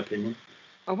it, in my opinion.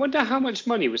 I wonder how much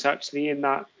money was actually in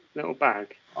that little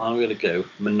bag. I'm going to go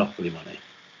Monopoly money.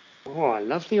 Oh, a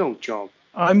lovely old job.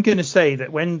 I'm going to say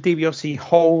that when DiBiase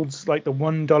holds like the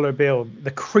 $1 bill,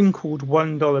 the crinkled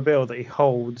 $1 bill that he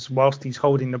holds whilst he's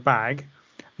holding the bag,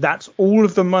 that's all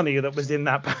of the money that was in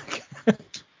that bag.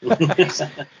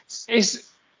 It's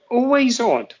always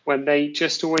odd when they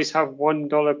just always have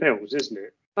 $1 bills, isn't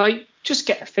it? Like, just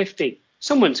get a 50.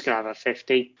 Someone's going to have a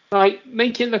 50. Like,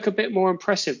 make it look a bit more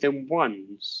impressive than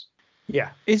ones.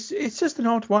 Yeah, it's just an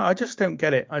odd one. I just don't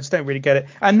get it. I just don't really get it.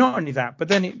 And not only that, but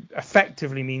then it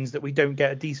effectively means that we don't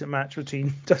get a decent match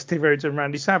between Dusty Rhodes and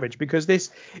Randy Savage, because this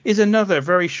is another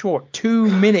very short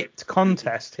 2-minute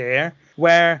contest here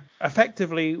where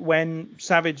effectively when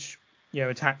Savage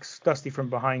attacks Dusty from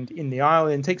behind in the aisle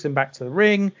and takes him back to the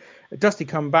ring, Dusty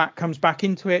comes back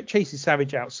into it, chases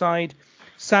Savage outside.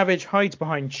 Savage hides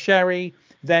behind Sherry.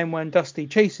 Then when Dusty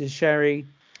chases Sherry,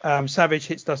 Savage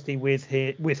hits Dusty with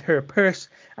her purse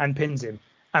and pins him,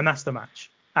 and that's the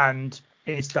match, and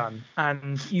it's done.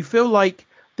 And you feel like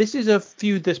this is a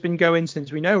feud that's been going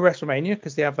since we know WrestleMania,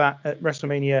 because they have that at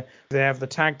WrestleMania. They have the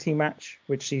tag team match,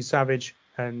 which sees Savage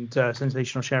and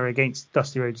Sensational Sherry against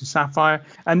Dusty Rhodes and Sapphire,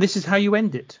 and this is how you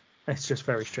end it. It's just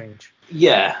very strange.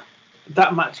 Yeah,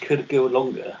 that match could go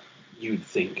longer, you'd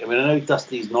think. I mean, I know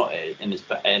Dusty's not in his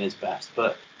best,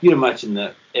 but you'd imagine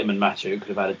that him and Macho could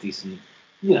have had a decent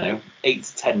 8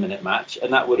 to 10 minute match,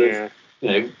 and that would have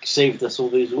saved us all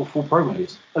these awful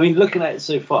promos. I mean, looking at it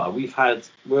so far,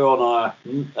 we're on our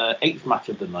 8th match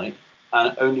of the night,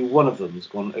 and only one of them's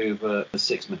gone over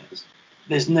 6 minutes.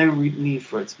 There's no need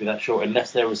for it to be that short,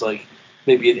 unless there was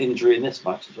maybe an injury in this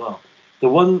match as well. The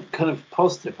one kind of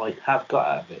positive I have got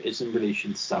out of it is in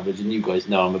relation to Savage, and you guys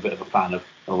know I'm a bit of a fan of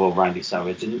old Randy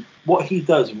Savage, and what he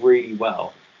does really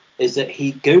well is that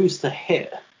he goes to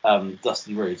hit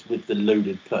Dusty Rhodes with the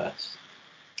loaded purse,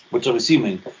 which I'm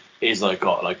assuming is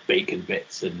got bacon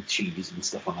bits and cheese and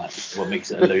stuff on that. What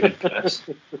makes it a loaded purse?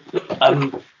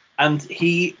 And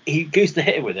he goes to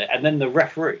hit it with it, and then the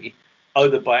referee,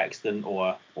 either by accident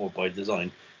or by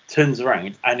design, turns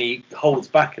around and he holds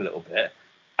back a little bit,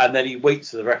 and then he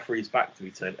waits for the referee's back to be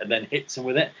turned, and then hits him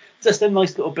with it. Just a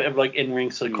nice little bit of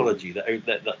in-ring psychology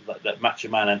that Macho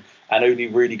Man and only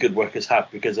really good workers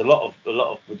have, because a lot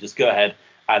of would just go ahead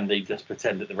and they just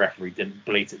pretend that the referee didn't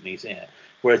blatantly see it.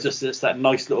 Whereas it's that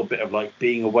nice little bit of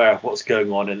being aware of what's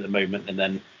going on in the moment, and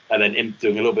then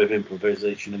doing a little bit of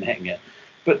improvisation and hitting it.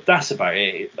 But that's about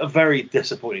it. A very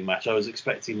disappointing match. I was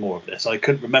expecting more of this. I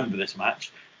couldn't remember this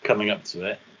match coming up to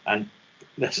it, and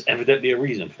there's evidently a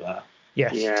reason for that.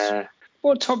 Yes. Yeah.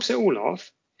 What tops it all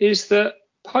off is that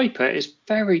Piper is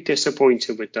very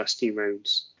disappointed with Dusty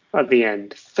Rhodes at the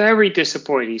end. Very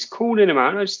disappointed. He's calling him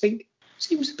out. I just think,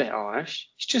 seems a bit harsh.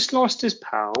 He's just lost his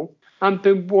pal and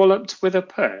been walloped with a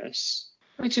purse.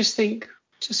 I just think,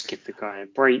 just give the guy a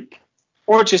break.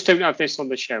 Or just don't have this on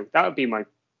the show. That would be my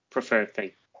preferred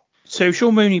thing. So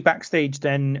Sean Mooney backstage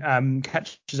then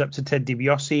catches up to Ted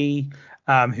DiBiase,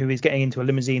 who is getting into a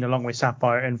limousine along with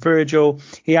Sapphire and Virgil.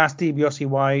 He asks DiBiase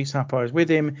why Sapphire is with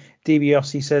him.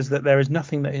 DiBiase says that there is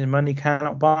nothing that his money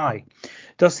cannot buy.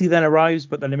 Dusty then arrives,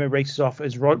 but the limo races off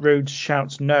as Rhodes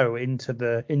shouts no into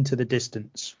the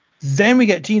distance. Then we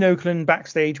get Gene Okerlund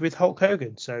backstage with Hulk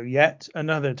Hogan, so yet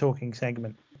another talking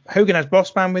segment. Hogan has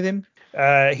Boss Man with him.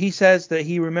 He says that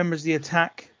he remembers the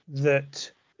attack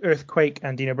that Earthquake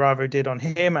and Dino Bravo did on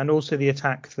him, and also the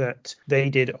attack that they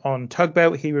did on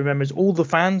Tugboat. He remembers all the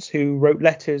fans who wrote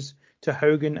letters to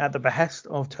Hogan at the behest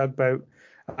of Tugboat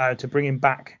to bring him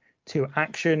back to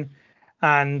action,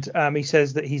 and he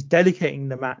says that he's dedicating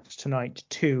the match tonight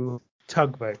to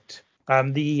Tugboat.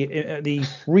 The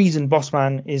reason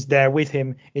Bossman is there with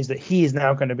him is that he is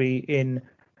now going to be in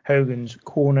Hogan's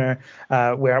corner,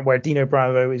 where Dino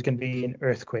Bravo is going to be in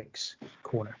Earthquake's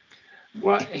corner.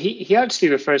 Well, he actually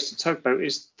refers to Tugboat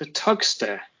as the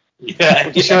Tugster. Yeah.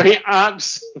 Which I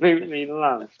absolutely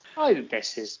love.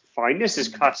 This is fine. This is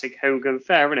classic Hogan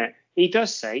fare, isn't it? He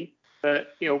does say that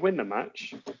he'll win the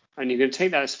match, and you're going to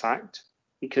take that as fact,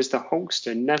 because the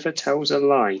Hulkster never tells a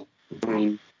lie. I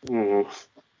mean,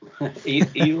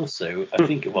 He also, I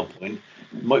think at one point,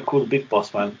 might call the Big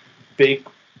Boss Man Big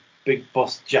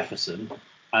Boss Jefferson,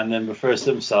 and then refers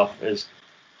to himself as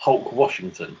Hulk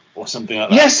Washington or something like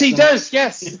that. Yes, he does.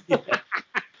 Yes. Yeah.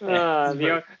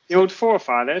 The old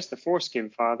forefathers, the foreskin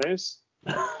fathers.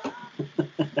 I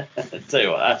tell you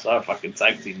what, that's our fucking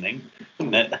tag team name,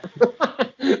 isn't it?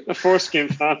 The foreskin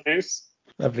fathers.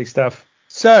 Lovely stuff.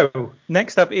 So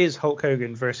next up is Hulk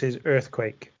Hogan versus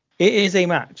Earthquake. It is a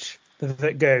match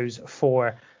that goes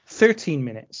for 13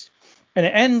 minutes, and it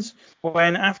ends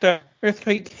when, after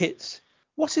Earthquake hits,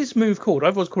 what's his move called?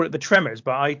 I've always called it the Tremors,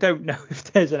 but I don't know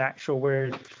if there's an actual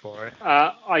word for it.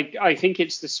 I think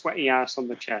it's the sweaty ass on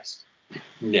the chest.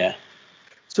 Yeah.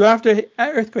 So after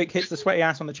Earthquake hits the sweaty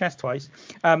ass on the chest twice,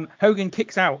 Hogan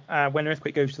kicks out when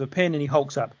Earthquake goes to the pin, and he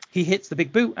hulks up. He hits the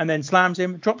big boot and then slams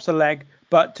him, drops a leg,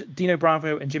 but Dino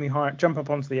Bravo and Jimmy Hart jump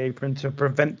up onto the apron to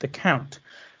prevent the count.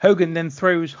 Hogan then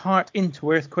throws Hart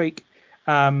into Earthquake,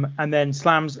 and then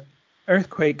slams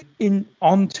Earthquake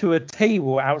onto a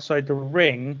table outside the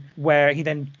ring, where he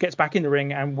then gets back in the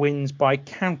ring and wins by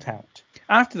countout.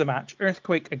 After the match,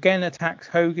 Earthquake again attacks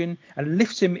Hogan and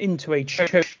lifts him into a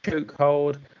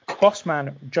chokehold.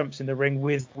 Bossman jumps in the ring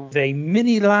with a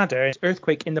mini ladder.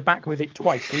 Earthquake in the back with it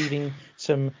twice, leaving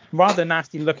some rather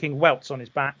nasty looking welts on his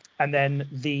back. And then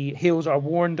the heels are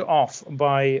warned off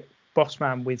by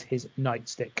Bossman with his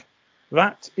nightstick.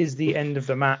 That is the end of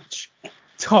the match.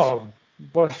 Tom,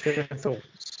 what's your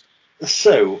thoughts?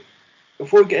 So,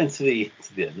 before we get into the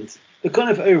end, the kind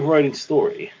of overriding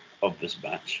story of this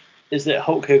match is that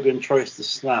Hulk Hogan tries to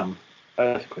slam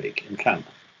Earthquake in camp.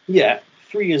 Yeah,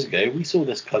 3 years ago we saw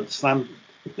this cunt slam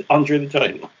Andre the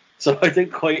Giant. So I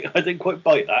didn't quite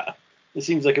bite that. It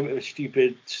seems like a bit of a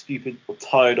stupid,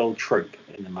 tired old trope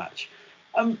in the match.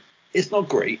 It's not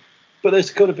great, but there's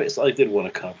a couple of bits that I did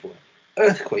want to cover for it.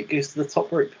 Earthquake goes to the top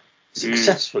rope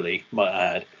successfully, might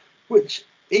I add, which,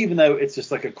 even though it's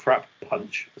just like a crap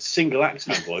punch, a single axe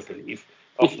handle, I believe,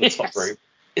 off the top rope,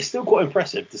 it's still quite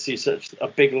impressive to see such a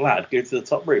big lad go to the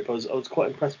top rope. I was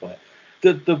quite impressed by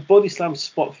it. The body slam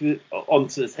spot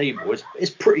onto the table is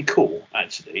pretty cool,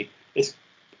 actually. It's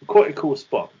quite a cool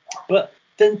spot. But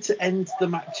then to end the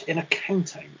match in a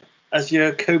count-out as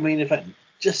your co-main event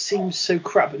just seems so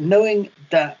crap. Knowing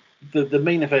that the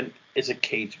main event is a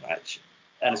cage match,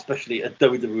 and especially a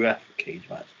WWF cage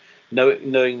match,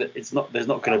 knowing that there's not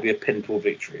going to be a pinfall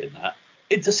victory in that,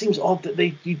 it just seems odd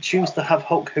that you choose to have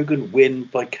Hulk Hogan win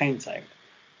by count-out.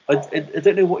 I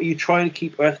don't know what you're trying to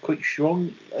keep Earthquake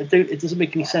strong. It doesn't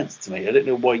make any sense to me. I don't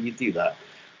know why you do that.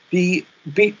 The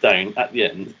beatdown at the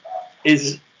end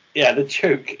is the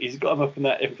choke. He's got him up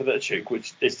in for that choke,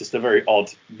 which is just a very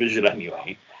odd visual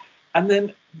anyway. And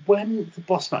then when the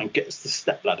boss man gets the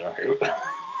stepladder out,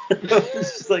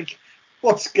 it's just like,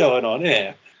 what's going on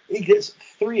here? He gets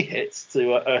 3 hits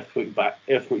to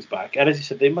Earthquake's back, and as you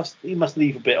said, he must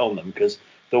leave a bit on them because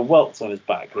the welts on his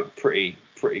back look pretty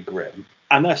grim.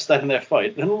 And they're standing there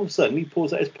fighting, and all of a sudden he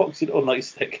pulls out his poxy little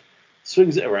nightstick,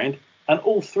 swings it around, and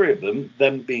all 3 of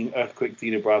them being Earthquake,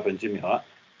 Dino Bravo, and Jimmy Hart,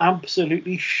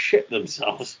 absolutely shit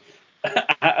themselves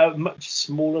at a much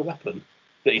smaller weapon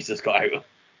that he's just got out.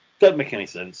 Doesn't make any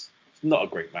sense. It's not a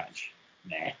great match.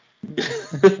 Nah.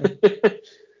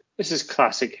 This is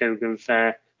classic Hogan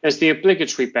fare. There's the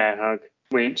obligatory bear hug,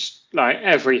 which like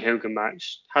every Hogan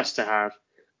match has to have.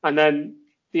 And then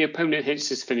the opponent hits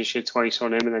his finisher twice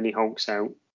on him and then he hulks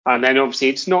out. And then obviously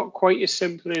it's not quite as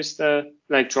simple as the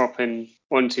leg drop in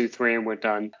 1, 2, 3 and we're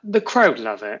done. The crowd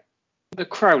love it. The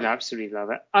crowd absolutely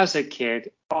love it. As a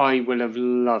kid, I will have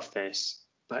loved this.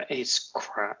 But it's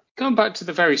crap. Going back to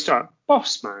the very start,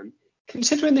 Boss Man,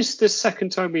 considering this is the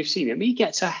second time we've seen him, he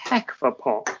gets a heck of a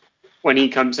pop when he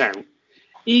comes out.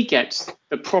 He gets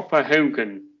the proper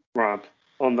Hogan rub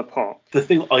on the pop. The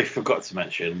thing I forgot to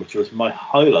mention, which was my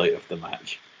highlight of the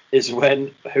match, is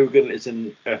when Hogan is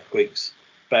in Earthquake's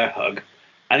bear hug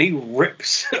and he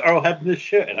rips Earl Hebner's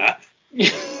shirt in half.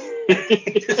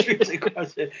 He just reaches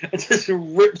across it and just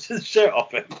rips his shirt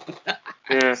off him.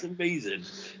 It's amazing.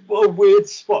 What a weird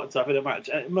spot to have in a match.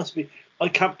 And it must be. I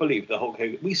can't believe the Hulk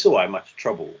Hogan. We saw how much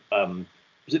trouble.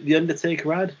 Was it the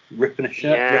Undertaker had ripping a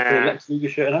shirt, ripping a Lex Luger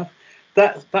shirt in half?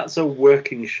 That's a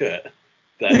working shirt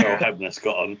that Earl Hebner's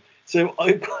got on. So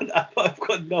I've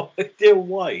got no idea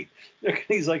why.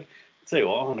 He's like, tell you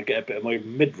what, I want to get a bit of my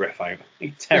midriff out.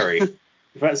 Hey Terry, you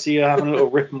fancy having a little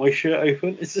rip of my shirt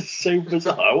open? It's just so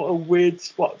bizarre. What a weird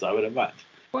spot to have in a match.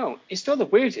 Well, it's not the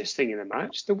weirdest thing in the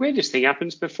match. The weirdest thing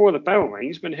happens before the bell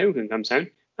rings when Hogan comes out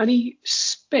and he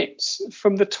spits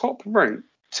from the top rope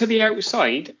to the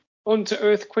outside onto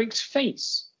Earthquake's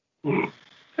face.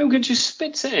 Hogan just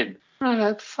spits at him. I'm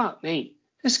like, fuck me.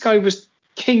 This guy was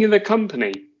king of the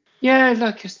company. Yeah,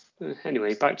 look.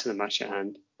 Anyway, back to the match at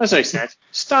hand. As I said,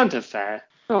 standard fare,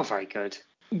 not very good.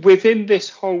 Within this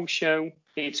whole show,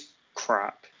 it's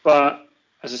crap. But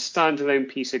as a standalone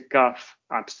piece of guff,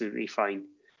 absolutely fine.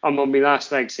 I'm on my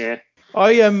last legs here.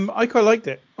 I quite liked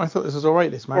it. I thought this was all right,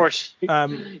 this match. Of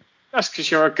course. That's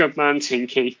because you're a good man,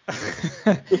 Tinky.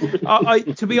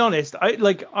 To be honest,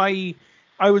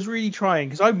 I was really trying,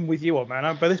 because I'm with you,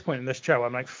 man. By this point in this show,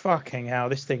 I'm like, fucking hell,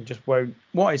 this thing just won't.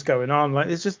 What is going on? Like,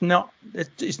 it's just not.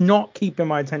 It's not keeping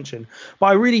my attention. But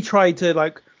I really tried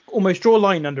to almost draw a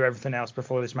line under everything else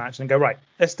before this match and go, right,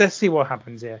 let's see what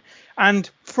happens here. And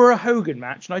for a Hogan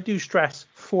match, and I do stress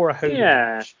for a Hogan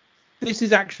match, this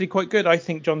is actually quite good. I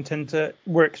think John Tinter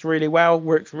works really well,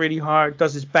 works really hard,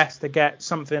 does his best to get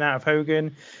something out of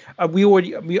Hogan. I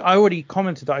already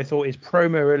commented that I thought his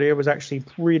promo earlier was actually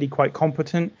really quite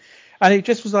competent. And it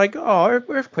just was like, oh,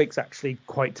 Earthquake's actually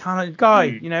quite talented guy.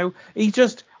 You know, he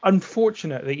just,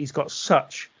 unfortunately, he's got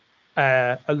such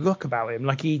a look about him.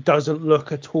 Like, he doesn't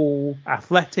look at all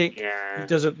athletic. He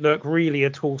doesn't look really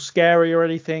at all scary or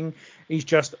anything. He's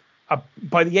just,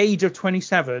 by the age of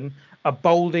 27, a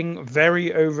balding,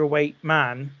 very overweight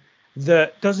man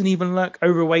that doesn't even look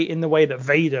overweight in the way that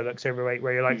Vader looks overweight,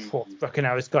 where you're like, oh, fucking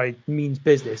hell, this guy means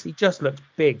business. He just looks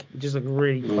big. He just looks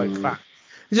really quite fat.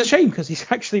 It's a shame because he's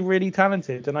actually really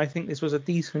talented, and I think this was a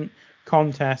decent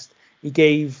contest. He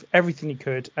gave everything he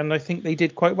could, and I think they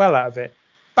did quite well out of it.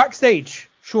 Backstage,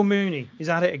 Sean Mooney is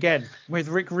at it again with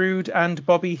Rick Rude and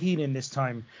Bobby Heenan this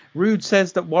time. Rude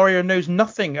says that Warrior knows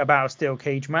nothing about a steel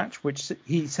cage match, which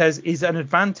he says is an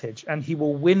advantage, and he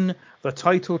will win the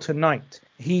title tonight.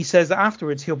 He says that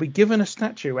afterwards he'll be given a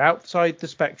statue outside the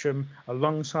Spectrum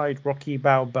alongside Rocky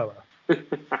Balboa.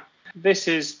 This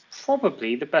is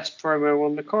probably the best promo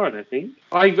on the card, I think.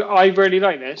 I really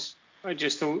like this. I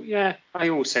just thought, I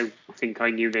also think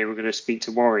I knew they were going to speak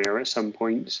to Warrior at some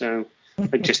point, so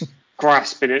I just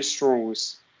grasping at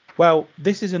straws. Well,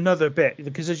 this is another bit,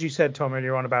 because as you said, Tom,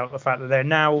 earlier on about the fact that they're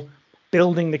now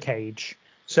building the cage.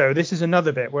 So this is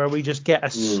another bit where we just get a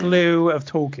slew of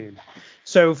talking.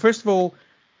 So first of all,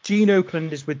 Gene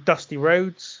Oakland is with Dusty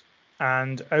Rhodes,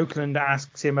 and Oakland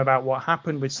asks him about what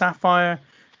happened with Sapphire.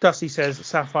 Dusty says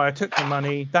Sapphire took the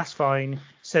money, that's fine.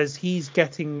 Says he's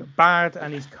getting bad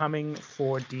and he's coming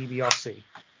for DiBiase.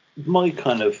 My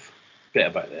kind of bit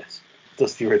about this,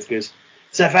 Dusty Rhodes goes,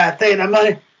 Sapphire taking the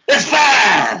money, it's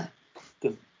fine!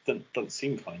 Doesn't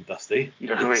seem fine, Dusty.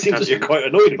 No, it seems like you're quite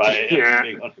annoyed about it, Yeah.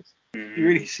 being honest. You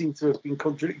really seem to have been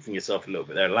contradicting yourself a little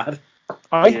bit there, lad.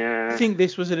 I think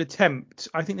this was an attempt.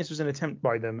 I think this was an attempt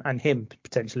by them and him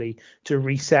potentially to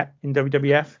reset in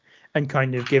WWF and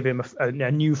kind of give him a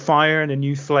new fire and a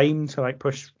new flame to like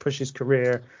push his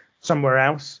career somewhere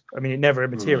else. I mean, it never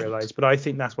materialized, but I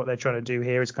think that's what they're trying to do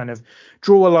here is kind of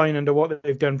draw a line under what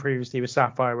they've done previously with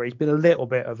Sapphire, where he's been a little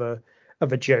bit of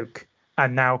a joke,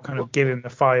 and now kind of give him the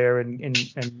fire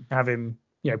and have him,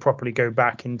 you know, properly go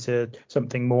back into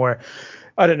something more,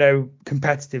 I don't know,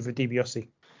 competitive with DiBiase.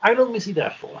 How long is he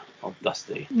there for,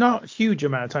 Dusty? Not a huge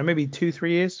amount of time, maybe 2-3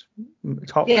 years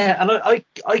top. Yeah, and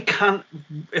I can't,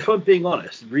 if I'm being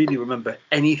honest, really remember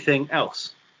anything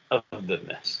else other than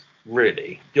this.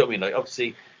 Really, do you know what I mean? Like,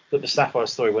 obviously, the Sapphire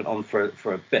story went on for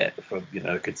a bit, for, you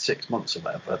know, a good 6 months or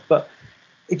whatever. But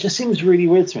it just seems really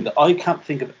weird to me that I can't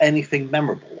think of anything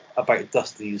memorable about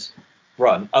Dusty's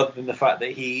run other than the fact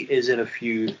that he is in a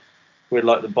feud with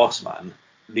like the Boss Man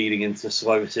leading into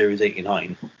Survivor Series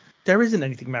 89. There isn't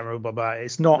anything memorable about it.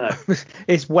 It's not. No.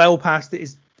 It's well past.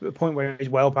 It's a point where he's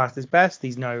well past his best.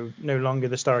 He's no longer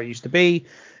the star he used to be.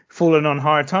 Fallen on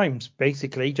hard times,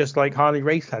 basically, just like Harley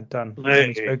Race had done when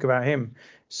we spoke about him.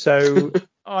 So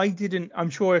I didn't. I'm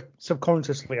sure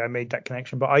subconsciously I made that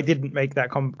connection, but I didn't make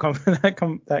that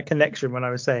that connection when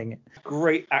I was saying it.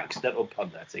 Great accidental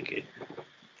pun there, Tinky.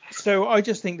 So I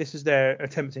just think this is their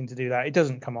attempting to do that. It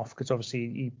doesn't come off because obviously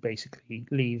he basically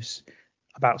leaves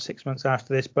about 6 months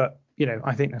after this, but you know,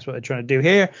 I think that's what they're trying to do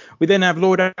here. We then have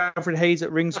Lord Alfred Hayes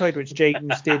at ringside, which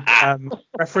James did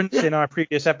reference in our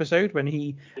previous episode when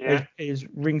he is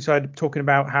ringside talking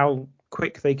about how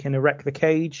quick they can erect the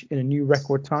cage in a new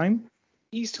record time.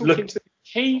 He's talking to the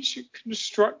cage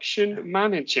construction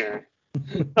manager.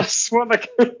 That's what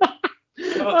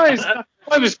I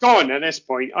was gone at this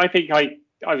point. I think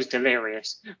I was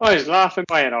delirious. I was laughing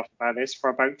my head off about this for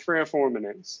about 3 or 4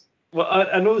 minutes. Well,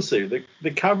 and also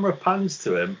the camera pans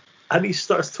to him and he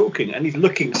starts talking and he's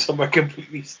looking somewhere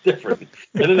completely different,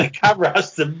 and then the camera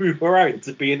has to move around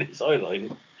to be in his eye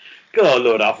line. God,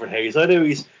 Lord Alfred Hayes. I know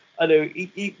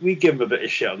we give him a bit of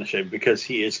shit on the show because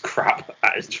he is crap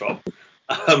at his job.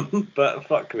 But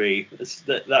fuck me,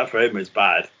 that for him is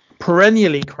bad.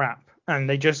 Perennially crap, and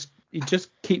he just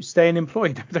keeps staying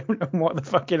employed. I don't know what the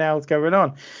fucking hell's going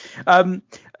on.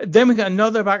 Then we got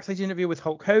another backstage interview with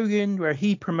Hulk Hogan where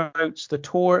he promotes the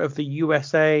tour of the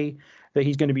USA that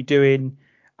he's going to be doing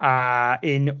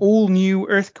in all new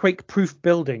earthquake-proof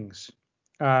buildings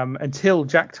until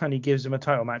Jack Tunney gives him a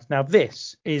title match. Now,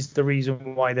 this is the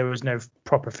reason why there was no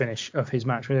proper finish of his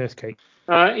match with Earthquake.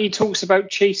 He talks about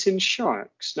chasing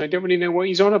sharks. And I don't really know what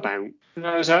he's on about. And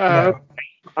I was like, No.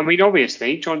 I mean,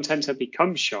 obviously, John Tenta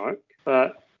becomes Shark,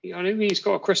 but I don't think he's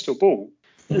got a crystal ball.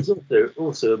 There's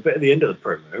also a bit at the end of the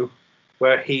promo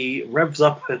where he revs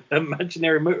up an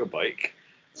imaginary motorbike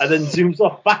and then zooms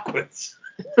off backwards.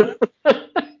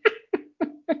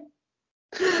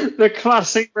 The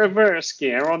classic reverse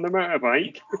gear on the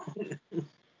motorbike.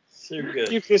 So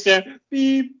good. You can say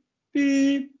beep,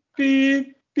 beep,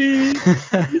 beep, beep.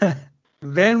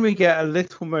 Then we get a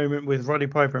little moment with Roddy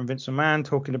Piper and Vince McMahon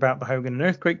talking about the Hogan and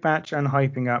Earthquake match and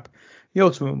hyping up the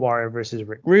Ultimate Warrior versus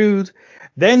Rick Rude.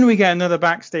 Then we get another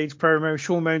backstage promo,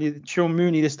 Sean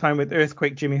Mooney this time with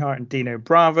Earthquake, Jimmy Hart and Dino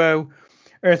Bravo.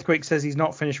 Earthquake says he's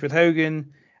not finished with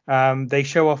Hogan. They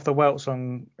show off the welts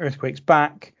on Earthquake's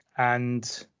back,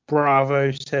 and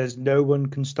Bravo says no one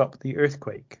can stop the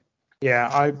Earthquake.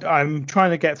 Yeah, I'm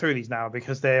trying to get through these now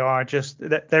because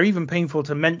they're even painful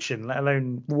to mention, let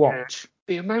alone watch.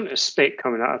 The amount of spit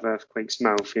coming out of Earthquake's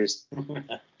mouth is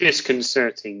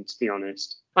disconcerting, to be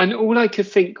honest. And all I could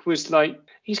think was, like,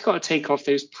 he's got to take off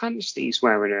those pants that he's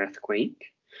wearing, Earthquake.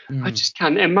 I just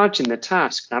can't imagine the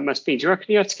task that must be. Do you reckon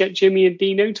he had to get Jimmy and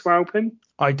Dino to help him?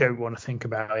 I don't want to think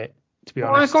about it, to be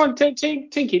honest. Go on,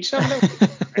 Tinky, just have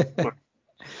a look.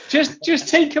 Just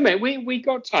take a minute. We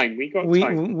got time.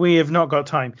 We have not got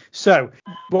time. So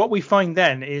what we find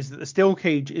then is that the steel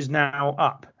cage is now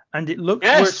up, and it looks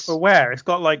worse for wear. It's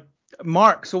got like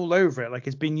marks all over it, like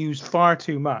it's been used far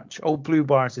too much. Old Blue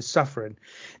Bars is suffering.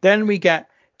 Then we get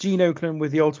Gene Oakland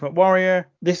with the Ultimate Warrior.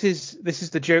 This is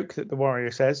the joke that the Warrior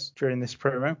says during this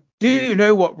promo. Do you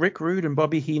know what Rick Rude and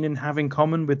Bobby Heenan have in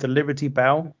common with the Liberty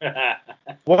Bell?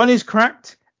 One is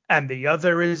cracked and the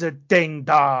other is a ding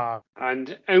dong.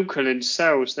 And Oakland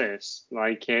sells this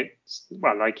like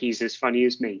he's as funny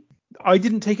as me. I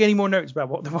didn't take any more notes about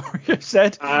what the Warrior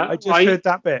said. I just heard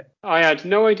that bit. I had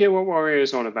no idea what Warrior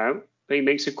is on about, but he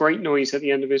makes a great noise at the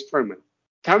end of his promo.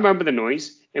 Can't remember the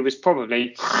noise. It was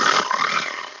probably...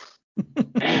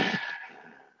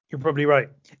 You're probably right.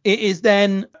 It is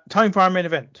then time for our main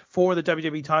event for the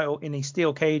WWE title in a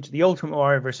steel cage. The Ultimate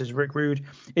Warrior versus Rick Rude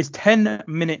is 10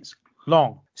 minutes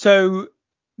long. So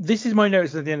this is my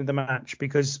notes at the end of the match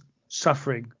because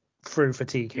suffering through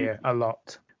fatigue here a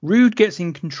lot. Rude gets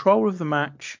in control of the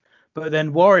match, but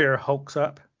then Warrior hulks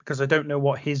up because I don't know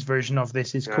what his version of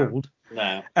this is called.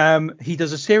 No. He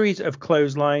does a series of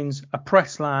clotheslines, a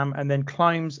press slam, and then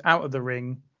climbs out of the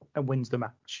ring and wins the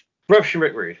match. Russian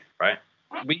Rick Rude, right?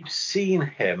 We've seen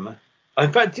him.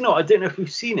 In fact, I don't know if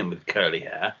we've seen him with curly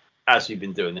hair, as we've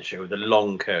been doing the show with the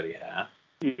long curly hair.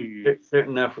 Don't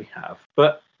know if we have.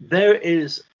 But there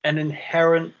is an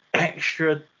inherent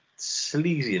extra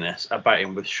sleaziness about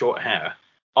him with short hair.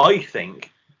 I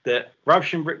think that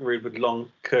Russian Rick Rude with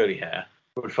long curly hair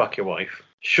would fuck your wife.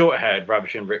 Short-haired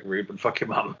Russian Rick Rude would fuck your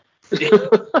mum.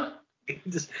 I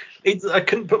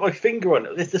couldn't put my finger on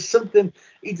it. There's just something.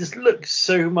 He just looks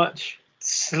so much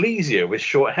sleazier with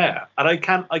short hair, and I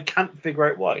can't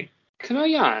figure out why. Can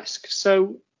I ask?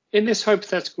 So, in this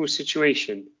hypothetical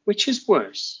situation, which is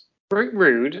worse, Rick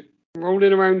Rude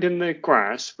rolling around in the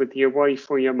grass with your wife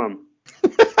or your mum?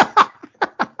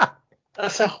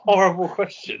 That's a horrible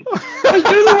question. I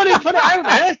don't know what to put it out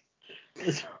there.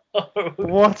 It's horrible.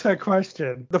 What a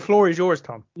question. The floor is yours,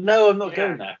 Tom. No, I'm not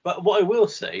going there. But what I will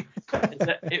say is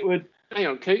that it would. Hang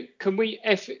on, can we?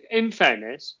 If in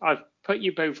fairness, I've put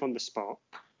you both on the spot.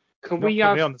 Can Not we put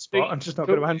have me on the spot? I'm just not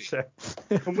going to answer.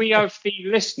 Can we have the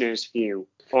listeners' view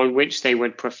on which they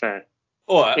would prefer?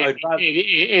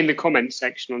 In the comments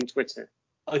section on Twitter.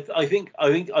 I think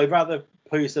I'd rather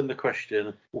pose them the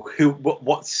question: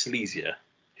 what's sleazier?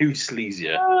 Who's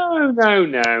sleazier?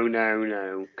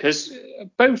 No. Because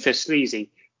both are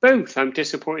sleazy. Both, I'm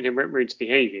disappointed in Rick Rude's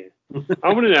behaviour.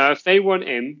 I want to know if they want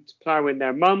him to plough in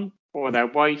their mum or their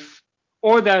wife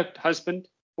or their husband,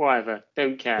 whatever.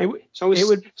 Don't care. So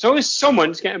as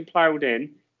someone's getting ploughed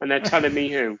in and they're telling me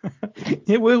who.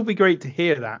 It will be great to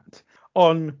hear that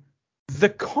on the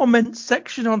comment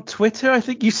section on Twitter. I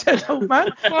think you said, old man.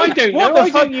 I don't what know.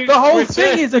 The fuck? Use the whole Twitter.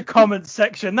 thing is a comment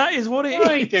section. That is what it is.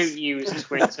 I don't use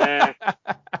Twitter.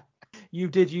 You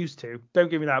did used to.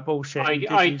 Don't give me that bullshit.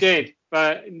 I did,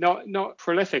 but not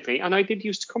prolifically. And I did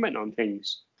used to comment on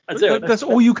things. That's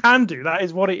all you can do. That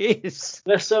is what it is.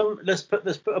 Let's put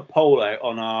a poll out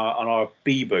on our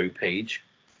Bebo page.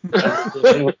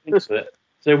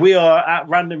 So we are at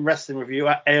Random Wrestling Review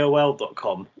at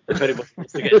AOL.com. If anybody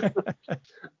wants to get.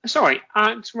 Sorry,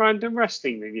 at Random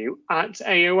Wrestling Review at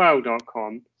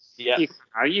AOL.com. Yeah.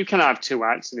 You can have two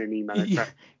ads in an email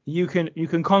address. You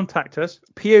can contact us.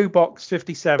 PO Box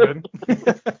 57.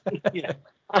 Yeah.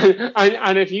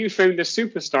 And if you phone the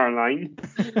Superstar line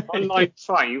on line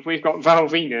 5, we've got Val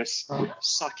Venus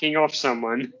sucking off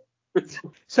someone.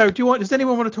 So does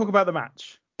anyone want to talk about the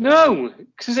match? No,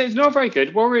 because it's not very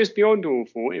good. Warrior's beyond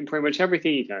awful in pretty much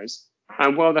everything he does.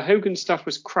 And while the Hogan stuff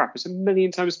was crap, it's a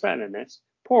million times better than this.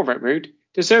 Poor Rick Rude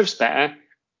deserves better,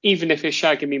 even if it's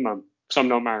shagging me mum, because I'm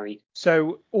not married.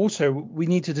 So also we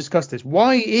need to discuss this.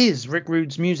 Why is Rick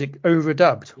Rude's music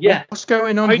overdubbed? Yeah. What's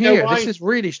going on here? This is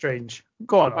really strange.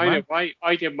 Go on, man.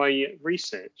 I did my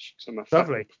research, because I'm a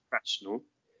Lovely professional.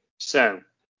 So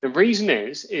the reason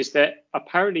is that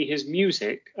apparently his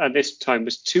music at this time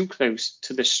was too close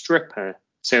to the stripper.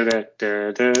 So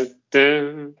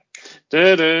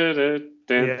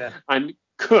and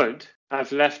could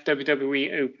have left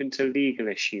WWE open to legal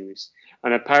issues.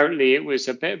 And apparently it was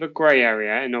a bit of a grey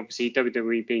area, and obviously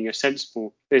WWE being a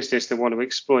sensible business that want to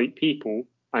exploit people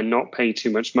and not pay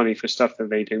too much money for stuff that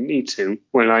they don't need to.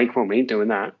 We're like, well, we ain't doing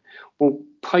that. We'll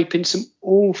pipe in some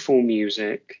awful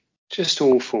music. Just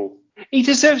awful. He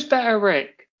deserves better,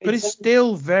 Rick. But it's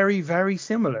still very, very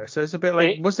similar. So it's a bit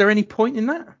like, was there any point in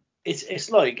that?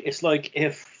 It's like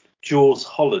if Jules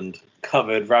Holland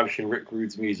covered Ravishing Rick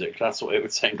Rude's music. That's what it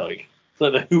would sound like. It's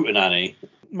like the Hootenanny.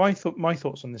 My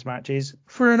thoughts on this match is,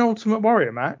 for an Ultimate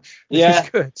Warrior match, yeah,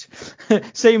 it's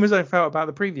good. Same as I felt about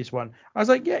the previous one. I was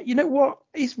like, yeah, you know what?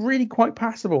 It's really quite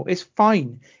passable. It's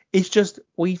fine. It's just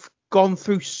we've gone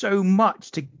through so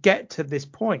much to get to this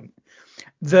point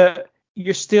that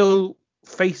you're still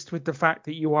faced with the fact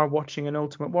that you are watching an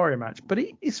Ultimate Warrior match, but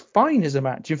it is fine as a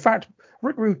match. In fact,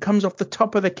 Rick Rude comes off the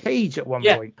top of the cage at one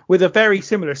point with a very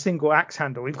similar single axe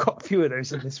handle. We've got a few of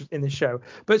those in this show,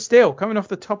 but still, coming off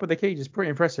the top of the cage is pretty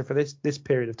impressive for this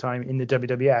period of time in the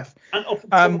WWF. And off the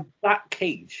top of that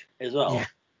cage as well. Yeah.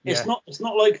 It's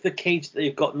not like the cage that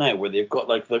they've got now, where they've got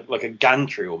like a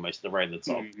gantry almost around the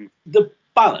top. Mm-hmm. The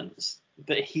balance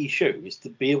that he shows to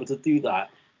be able to do that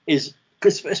is,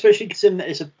 especially considering that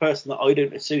it's a person that I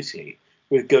don't associate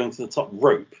with going to the top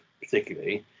rope,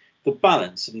 particularly, the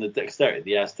balance and the dexterity that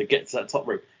he has to get to that top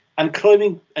rope and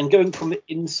climbing and going from the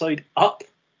inside up,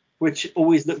 which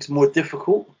always looks more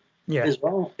difficult as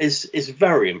well, is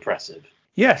very impressive.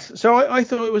 Yes, so I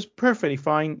thought it was perfectly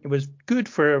fine. It was good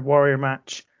for a Warrior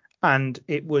match, and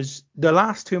it was, the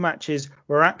last two matches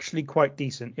were actually quite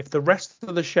decent. If the rest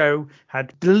of the show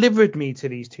had delivered me to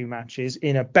these two matches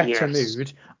in a better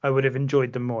mood, I would have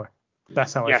enjoyed them more.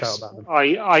 That's how I felt about them.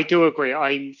 I do agree.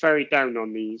 I'm very down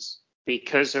on these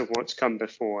because of what's come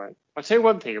before. I'll tell you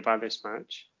one thing about this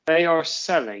match. They are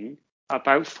selling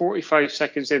about 45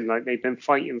 seconds in like they've been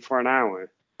fighting for an hour.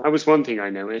 That was one thing I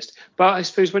noticed. But I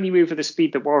suppose when you move at the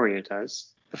speed that Warrior does,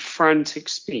 the frantic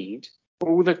speed,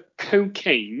 all the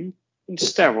cocaine and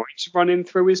steroids running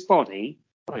through his body,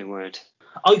 my word.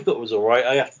 I thought it was all right.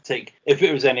 I have to take, if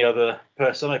it was any other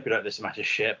person, I'd be like, this match is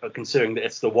shit. But considering that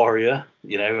it's the Warrior,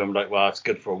 I'm like, well, it's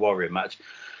good for a Warrior match.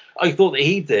 I thought that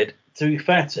he did, to be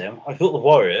fair to him, I thought the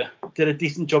Warrior did a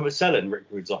decent job at selling Rick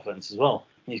Rude's offense as well.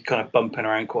 He's kind of bumping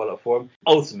around quite a lot for him.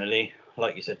 Ultimately,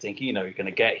 like you said, Tinky, you're going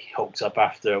to get hooked up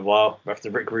after a while,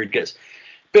 after Rick Rude gets a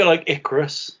bit like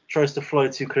Icarus, tries to fly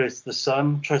too close to the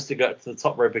sun, tries to get to the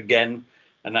top rope again,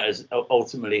 and that is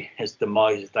ultimately his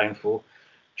demise, his downfall.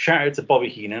 Shout out to Bobby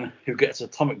Heenan, who gets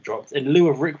atomic dropped in lieu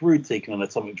of Rick Rude taking an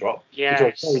atomic drop, which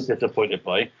I was very disappointed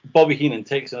by. Bobby Heenan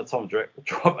takes an atomic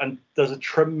drop and does a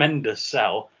tremendous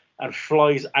sell and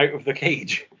flies out of the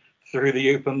cage through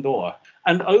the open door.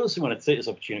 And I also want to take this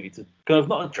opportunity to kind of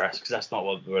not address, because that's not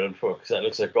what we're in for, because that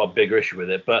looks like I've got a bigger issue with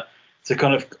it, but to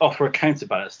kind of offer a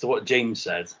counterbalance to what James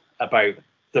said about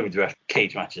WWF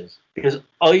cage matches. Because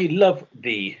I love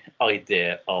the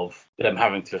idea of them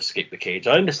having to escape the cage.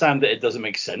 I understand that it doesn't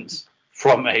make sense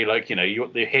from the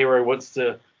hero wants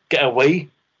to get away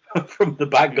from the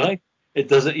bad guy. It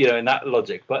doesn't, in that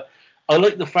logic. But I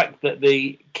like the fact that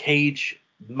the cage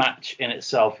match in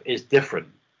itself is different.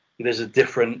 There's a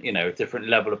different, different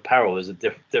level of peril. There's a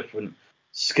different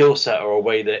skill set or a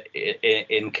way that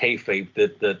in kayfabe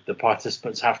the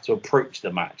participants have to approach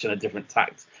the match in a different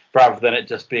tact, rather than it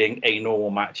just being a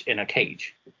normal match in a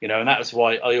cage. And that's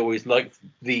why I always liked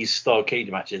these style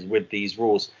cage matches with these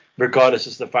rules, regardless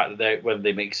of the fact that whether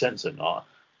they make sense or not.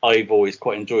 I've always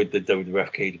quite enjoyed the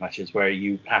WWF cage matches where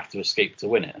you have to escape to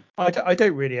win it. I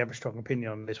don't really have a strong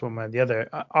opinion on this one way or the other.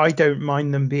 I don't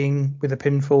mind them being with a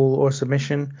pinfall or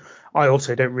submission. I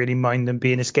also don't really mind them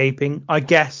being escaping. I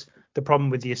guess the problem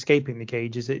with the escaping the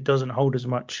cage is it doesn't hold as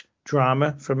much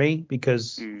drama for me,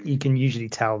 because you can usually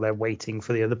tell they're waiting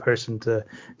for the other person to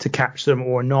catch them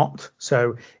or not.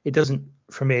 So it doesn't,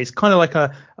 for me, it's kind of like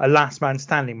a last man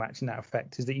standing match in that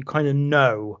effect, is that you kind of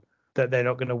know that they're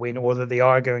not going to win or that they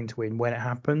are going to win when it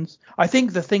happens. I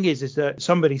think the thing is that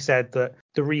somebody said that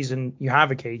the reason you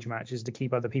have a cage match is to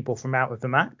keep other people from out of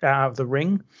the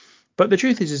ring. But the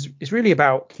truth is it's really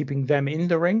about keeping them in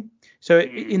the ring. So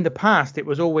in the past, it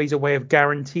was always a way of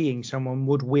guaranteeing someone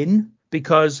would win,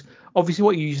 because obviously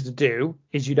what you used to do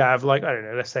is you'd have, like, I don't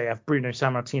know, let's say you have Bruno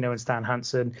Sammartino and Stan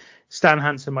Hansen. Stan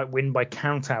Hansen might win by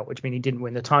count out, which means he didn't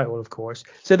win the title, of course.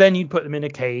 So then you'd put them in a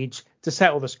cage to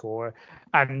settle the score,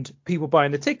 and people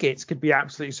buying the tickets could be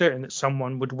absolutely certain that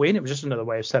someone would win. It was just another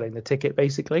way of selling the ticket,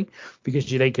 basically, because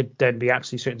they could then be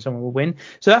absolutely certain someone will win.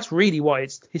 So that's really what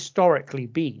it's historically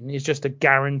been, is just a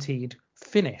guaranteed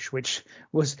finish, which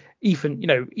was even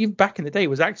back in the day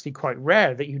was actually quite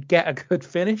rare that you'd get a good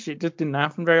finish. It just didn't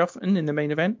happen very often in the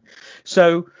main event.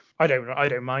 So I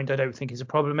don't mind. I don't think it's a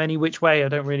problem any which way. I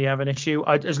don't really have an issue,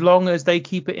 as long as they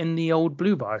keep it in the old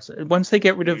blue bars. Once they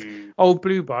get rid of old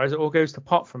blue bars, it all goes to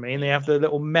pot for me, and they have the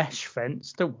little mesh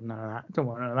fence. Don't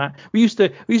want none of that. We used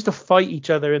to fight each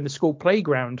other in the school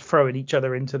playground, throwing each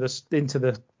other into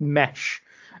the mesh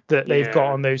that they've got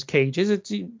on those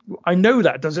cages. I know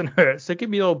that doesn't hurt, so give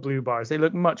me the old blue bars. They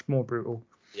look much more brutal.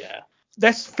 Yeah.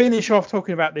 Let's finish off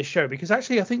talking about this show, because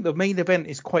actually I think the main event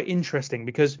is quite interesting,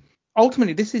 because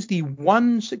ultimately this is the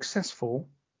one successful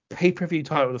pay-per-view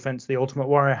title defense the Ultimate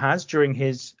Warrior has during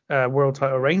his world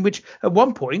title reign, which at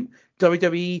one point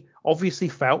WWE obviously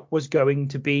felt was going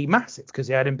to be massive because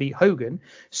they had him beat Hogan.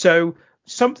 So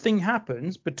something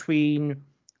happens between,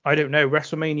 I don't know,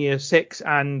 WrestleMania 6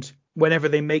 and whenever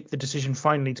they make the decision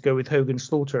finally to go with Hogan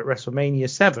Slaughter at WrestleMania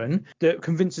 7, that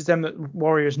convinces them that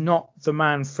Warrior's not the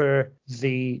man for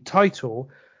the title.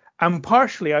 And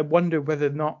partially, I wonder whether or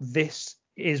not this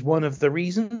is one of the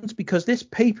reasons, because this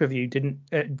pay-per-view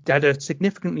had a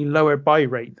significantly lower buy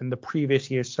rate than the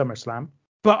previous year's SummerSlam.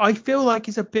 But I feel like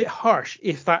it's a bit harsh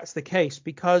if that's the case,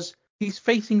 because he's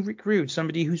facing Rick Rude,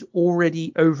 somebody who's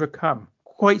already overcome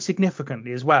quite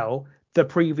significantly as well the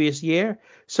previous year.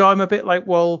 So I'm a bit like,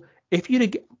 well,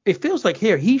 it feels like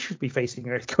here he should be facing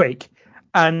Earthquake,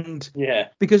 and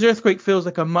because Earthquake feels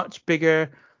like a much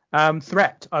bigger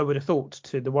threat, I would have thought,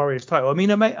 to the Warriors title. I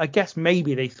mean, I guess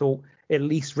maybe they thought at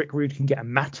least Rick Rude can get a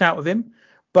match out of him,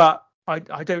 but I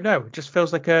don't know. It just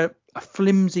feels like a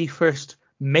flimsy first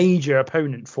major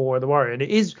opponent for the Warrior, and it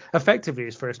is effectively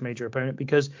his first major opponent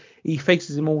because he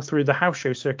faces him all through the house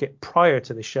show circuit prior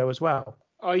to the show as well.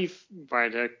 I've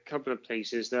read a couple of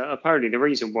places that apparently the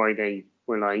reason why they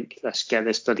were like, let's get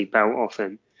this bloody belt off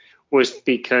him, was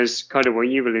because kind of what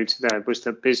you alluded to there was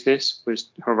the business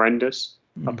was horrendous.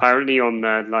 Apparently on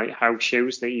the like house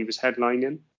shows that he was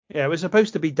headlining. Yeah, it was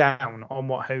supposed to be down on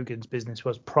what Hogan's business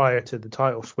was prior to the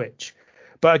title switch.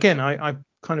 But again, I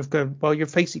kind of go, well,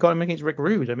 you've got him against Rick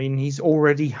Rude. I mean, he's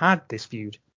already had this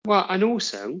feud. Well, and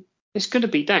also, it's going to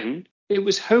be down. It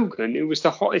was Hogan. It was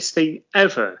the hottest thing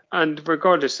ever. And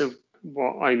regardless of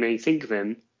what I may think of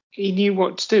him, he knew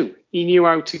what to do. He knew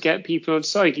how to get people on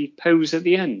side. He'd pose at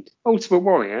the end. Ultimate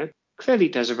Warrior clearly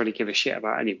doesn't really give a shit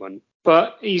about anyone.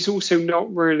 But he's also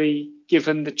not really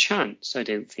given the chance, I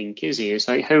don't think, is he? It's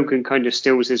like Hogan kind of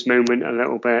steals his moment a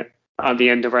little bit at the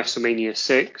end of WrestleMania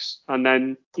 6, and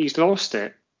then he's lost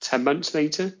it 10 months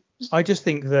later. I just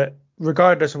think that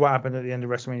regardless of what happened at the end of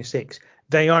WrestleMania 6,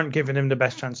 they aren't giving him the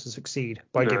best chance to succeed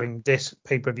by giving this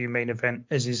pay-per-view main event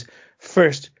as his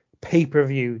first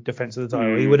pay-per-view defense of the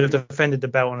title. He would have defended the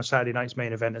belt on a Saturday night's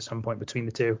main event at some point between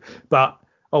the two, but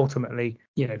ultimately,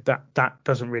 that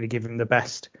doesn't really give him the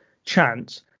best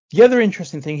chance. The other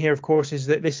interesting thing here, of course, is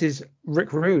that this is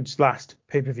Rick Rude's last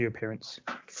pay-per-view appearance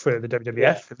for the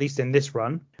WWF, at least in this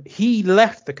run. He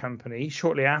left the company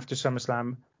shortly after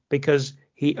SummerSlam because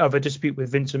of a dispute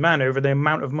with Vince McMahon over the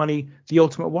amount of money the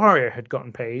Ultimate Warrior had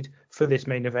gotten paid for this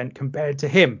main event compared to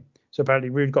him. So apparently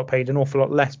Rude got paid an awful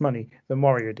lot less money than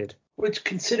Warrior did. Which,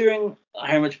 considering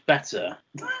how much better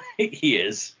he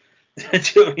is, do you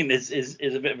know what I mean, is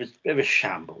a bit of a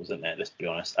shambles, isn't it? Let's be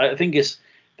honest. I think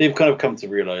they've kind of come to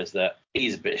realise that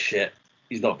he's a bit shit.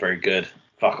 He's not very good.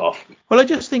 Fuck off. Well, I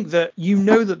just think that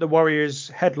that the Warrior's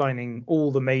headlining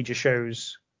all the major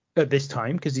shows at this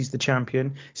time because he's the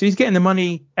champion. So he's getting the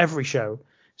money every show.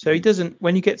 So he doesn't,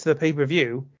 when you get to the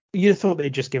pay-per-view, you'd have thought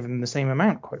they'd just given him the same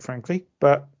amount, quite frankly.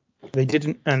 But they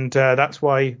didn't. And that's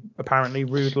why apparently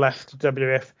Rude left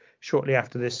WWF shortly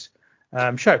after this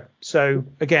show. So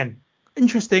again,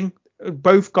 interesting.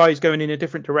 Both guys going in a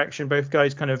different direction. Both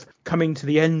guys kind of coming to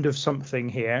the end of something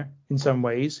here in some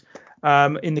ways.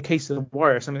 In the case of the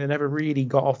Warrior, something that never really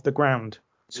got off the ground.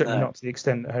 Certainly not to the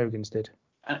extent that Hogan's did.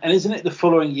 And isn't it the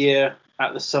following year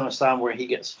at the SummerSlam where he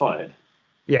gets fired?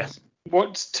 Yes.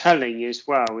 What's telling as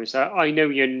well is that I know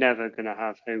you're never going to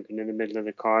have Hogan in the middle of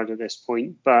the card at this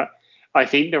point, but I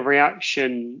think the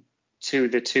reaction to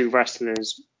the two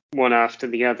wrestlers, one after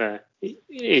the other,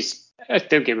 is,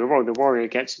 don't get me wrong, the Warrior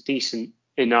gets a decent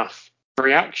enough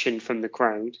reaction from the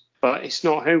crowd, but it's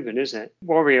not Hogan, is it?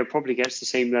 Warrior probably gets the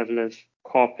same level of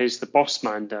pop as the Boss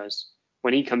Man does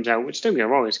when he comes out, which, don't get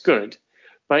me wrong, it's good,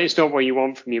 but it's not what you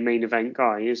want from your main event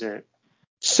guy, is it?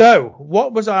 So,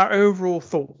 what was our overall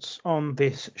thoughts on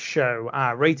this show?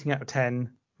 Our rating out of 10,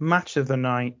 match of the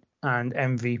night, and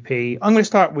MVP. I'm going to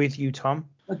start with you, Tom.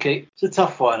 Okay, it's a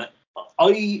tough one.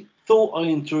 I thought I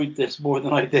enjoyed this more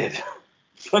than I did.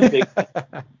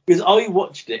 Because I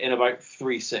watched it in about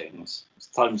 3 sittings.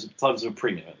 Times of a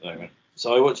premium at the moment.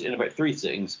 So I watched it in about 3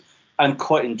 sittings and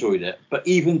quite enjoyed it. But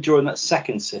even during that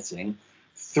second sitting,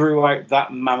 throughout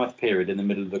that mammoth period in the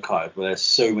middle of the card where there's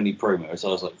so many promos, I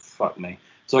was like, fuck me.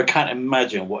 So I can't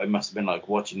imagine what it must have been like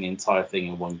watching the entire thing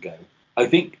in one go. I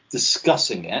think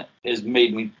discussing it has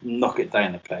made me knock it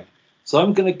down a peg. So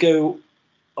I'm going to go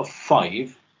a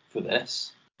 5 for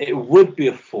this. It would be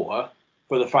a 4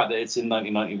 for the fact that it's in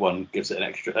 1991 gives it an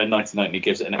extra. 1990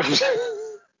 gives it an extra.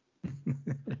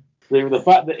 The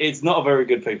fact that it's not a very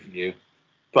good pay-per-view,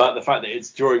 but the fact that it's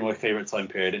during my favourite time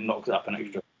period, it knocks it up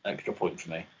an extra point for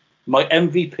me. My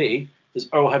MVP is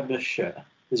Earl having a shirt.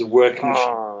 Is a working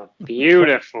shirt.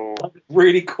 Beautiful. That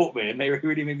really caught me, and they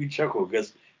really made me chuckle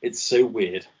because it's so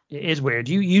weird. It is weird.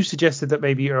 You suggested that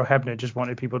maybe Earl Hebner just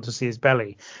wanted people to see his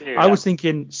belly. Yeah. I was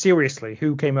thinking, seriously,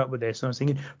 who came up with this? And I was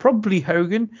thinking, probably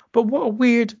Hogan. But what a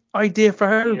weird idea for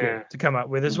Hogan to come up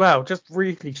with as well. Just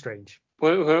really strange.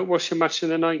 What's your match of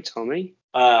the night, Tommy?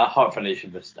 Hart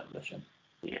Foundation versus Demolition.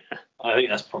 Yeah. I think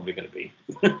that's probably going to be.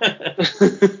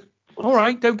 All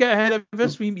right, don't get ahead of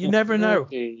us. You never know.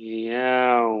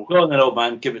 Yeah. Go on then, old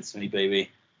man. Give it to me, baby.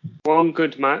 One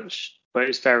good match, but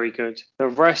it's very good. The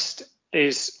rest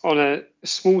is on a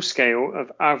small scale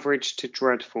of average to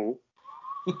dreadful.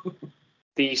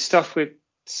 The stuff with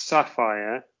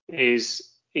Sapphire is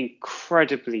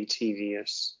incredibly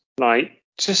tedious. Like,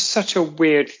 just such a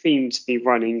weird theme to be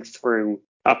running through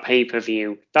a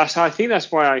pay-per-view. I think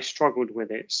that's why I struggled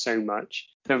with it so much.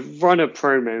 The run of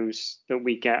promos that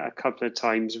we get a couple of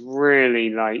times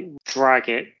really drag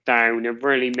it down and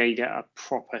really made it a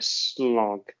proper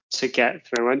slog to get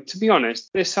through. And to be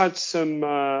honest, this had some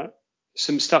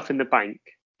stuff in the bank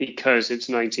because it's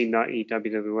 1990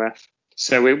 WWF.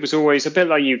 So it was always a bit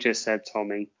like you just said,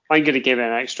 Tommy. I'm going to give it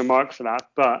an extra mark for that,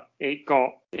 but it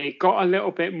got a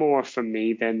little bit more from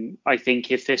me than I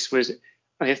think if this was an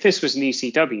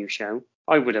ECW show.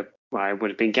 I would have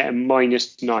been getting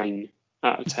 -9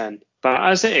 out of 10. But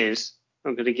as it is,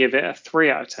 I'm going to give it a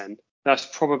 3 out of 10. That's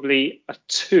probably a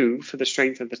 2 for the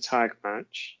strength of the tag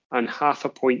match and half a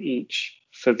point each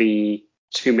for the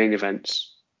 2 main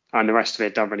events. And the rest of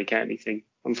it don't really get anything,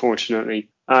 unfortunately.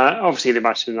 Obviously, the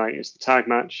match of the night is the tag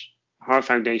match, Hart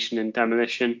Foundation and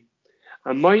Demolition.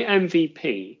 And my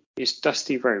MVP is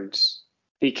Dusty Rhodes,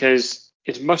 because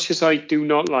as much as I do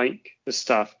not like the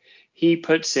stuff, he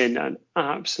puts in an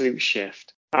absolute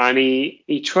shift. And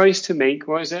he tries to make,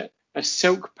 a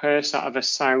silk purse out of a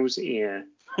sow's ear.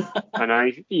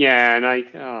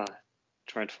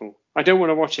 Dreadful. I don't want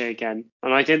to watch it again.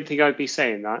 And I didn't think I'd be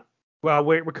saying that. Well,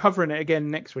 we're covering it again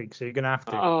next week, so you're going to have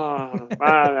to. Oh,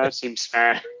 well, that seems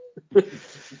fair.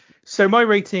 So my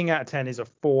rating out of 10 is a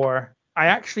 4. I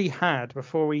actually had,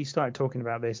 before we started talking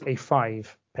about this, a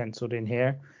 5 penciled in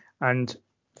here. And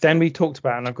then we talked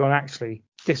about it, and I've gone, actually,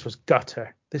 this was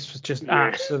gutter. This was just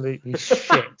absolutely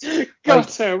shit.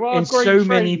 Gutter, what a great so phrase.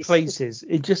 many places.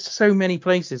 In just so many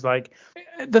places. Like,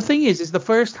 the thing is the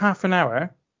first half an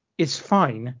hour is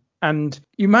fine. And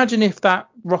you imagine if that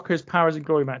Rockers, Powers and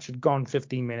Glory match had gone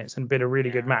 15 minutes and been a really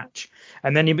good match.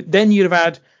 And then you'd have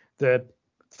had the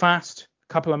fast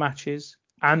couple of matches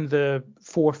and the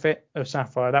forfeit of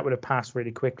Sapphire. That would have passed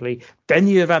really quickly. Then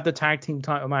you'd have had the tag team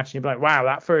title match and you'd be like, wow,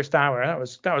 that first hour, that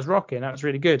was rocking. That was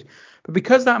really good. But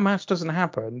because that match doesn't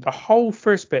happen, the whole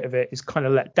first bit of it is kind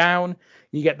of let down.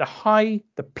 You get the high,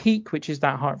 the peak, which is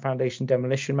that Hart Foundation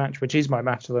Demolition match, which is my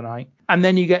match of the night. And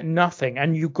then you get nothing.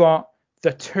 And you got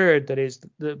the turd that is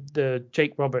the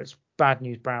Jake Roberts Bad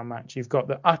News Brown match. You've got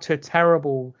the utter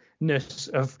terribleness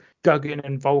of Duggan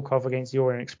and Volkov against the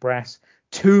Orient Express.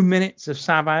 2 minutes of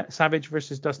Savage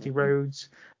versus Dusty Rhodes.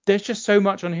 There's just so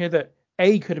much on here that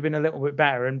A, could have been a little bit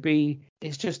better, and B,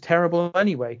 it's just terrible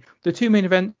anyway. The 2 main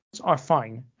events are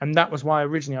fine, and that was why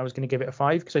originally I was going to give it a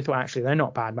 5, because I thought actually they're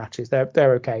not bad matches.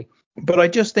 They're okay. But I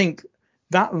just think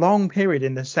that long period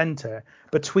in the center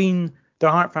between the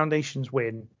Hart Foundation's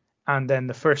win and then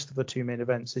the first of the 2 main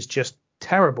events is just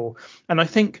terrible. And I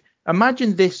think,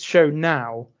 imagine this show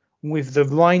now with the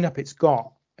lineup it's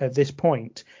got at this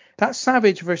point. That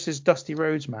Savage versus Dusty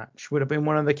Rhodes match would have been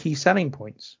one of the key selling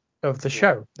points of the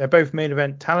show. They're both main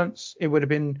event talents. It would have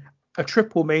been a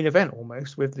triple main event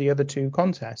almost with the other 2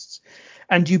 contests.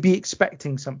 And you'd be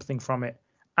expecting something from it,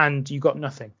 and you got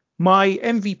nothing. My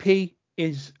MVP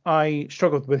is, I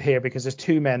struggled with here because there's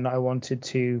 2 men that I wanted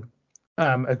to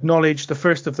acknowledge. The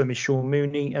first of them is Sean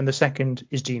Mooney, and the second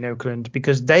is Gene Oakland,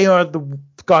 because they are the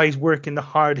guys working the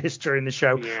hardest during the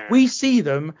show. Yeah. We see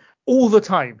them all the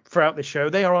time throughout the show.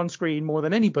 They are on screen more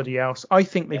than anybody else. I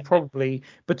think they probably,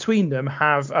 between them,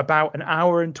 have about an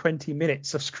hour and 20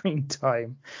 minutes of screen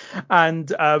time. And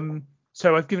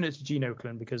so I've given it to Gene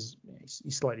Oakland because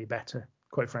he's slightly better,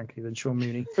 quite frankly, than Sean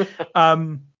Mooney.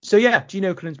 So yeah, Gene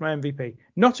Oakland's my MVP.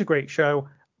 Not a great show.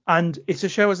 And it's a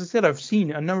show, as I said, I've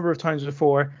seen a number of times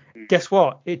before. Guess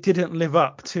what? It didn't live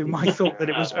up to my thought that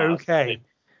it was okay,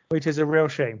 which is a real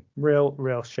shame.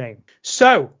 Real shame.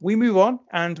 So we move on,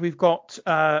 and we've got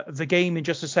the game in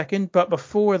just a second. But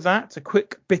before that, a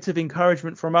quick bit of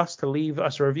encouragement from us to leave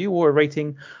us a review or a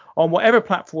rating on whatever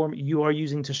platform you are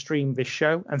using to stream this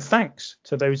show. And thanks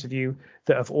to those of you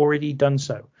that have already done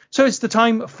so. So it's the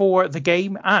time for the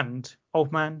game. And,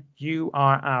 old man, you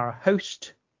are our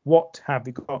host. What have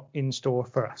you got in store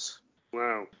for us?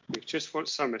 Well, we've just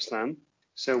watched SummerSlam,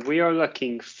 so we are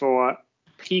looking for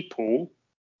people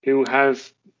who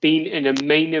have been in a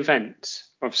main event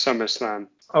of SummerSlam.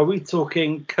 Are we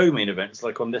talking co-main events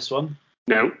like on this one?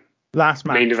 No. Last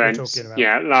match Main we're event. talking about.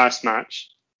 Yeah, last match.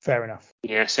 Fair enough.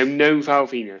 Yeah, so no Val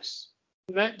Venus.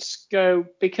 Let's go,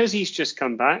 because he's just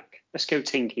come back, let's go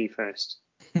Tinky first.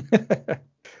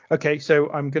 Okay, so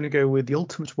I'm going to go with the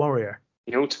Ultimate Warrior.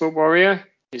 The Ultimate Warrior?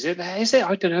 Is it there? Is it?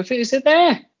 I don't know if it is. It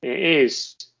there? It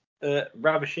is.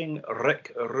 Ravishing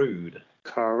Rick Rude.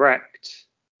 Correct.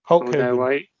 Hulk Although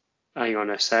Hogan. hang on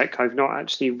a sec, I've not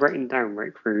actually written down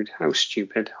Rick Rude. How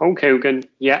stupid. Hulk Hogan,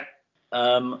 yeah.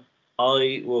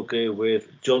 I will go with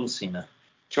John Cena.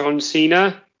 John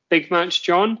Cena, big match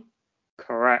John?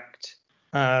 Correct.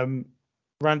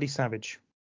 Randy Savage.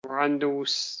 Randall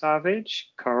Savage?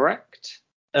 Correct.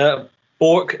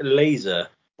 Bork Laser.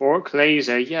 Bork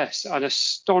Laser, yes. An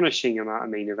astonishing amount of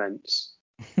main events.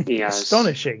 He has.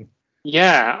 Astonishing.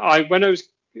 Yeah, when I was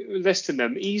listing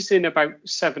them, he's in about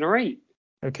 7 or 8.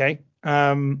 Okay.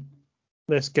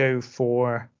 Let's go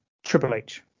for Triple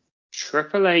H.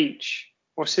 Triple H.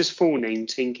 What's his full name,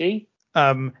 Tinky?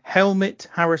 Helmut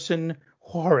Harrison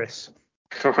Horace.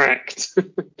 Correct.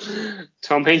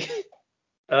 Tommy?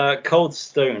 Cold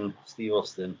Stone Steve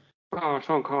Austin. Oh,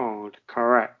 Tom Cold.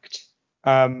 Correct.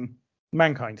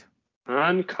 Mankind.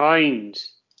 Mankind.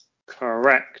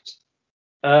 Correct.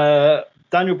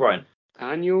 Daniel Bryan.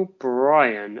 Daniel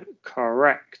Bryan.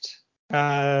 Correct.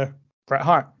 Bret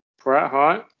Hart. Bret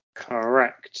Hart.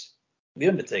 Correct. The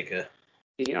Undertaker.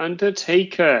 The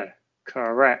Undertaker.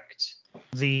 Correct.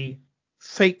 The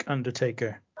fake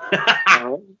Undertaker.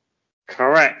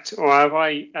 Correct. Or have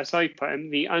I, as I put him,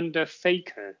 the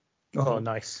Underfaker. Oh,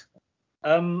 nice.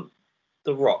 The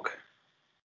Rock.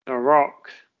 The Rock.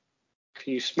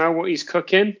 Can you smell what he's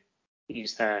cooking?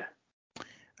 He's there.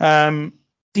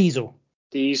 Diesel.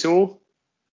 Diesel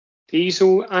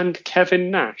and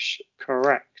Kevin Nash.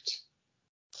 Correct.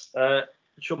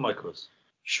 Shawn Michaels.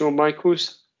 Shawn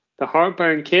Michaels. The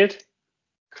Heartburn Kid.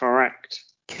 Correct.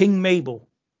 King Mabel.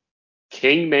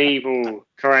 King Mabel.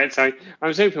 Correct. I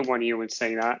was hoping one of you would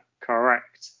say that.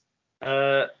 Correct.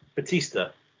 Batista.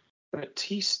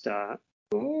 Batista.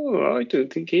 Oh, I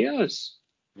don't think he has.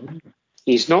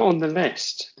 He's not on the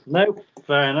list. No,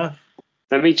 fair enough.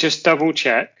 Let me just double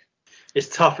check. It's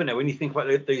tough, isn't it? When you think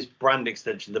about those brand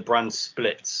extensions, the brand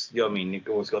splits, you know what I mean? You've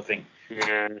always got to think.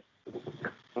 Yeah.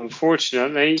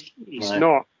 Unfortunately, he's No.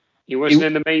 not. He wasn't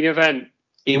in the main event.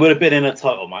 He would have been in a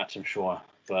title match, I'm sure.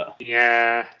 But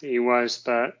Yeah, he was,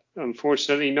 but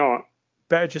unfortunately not.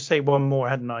 Better just say one more,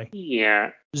 hadn't I?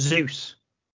 Yeah. Zeus.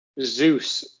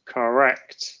 Zeus.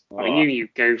 Correct. I knew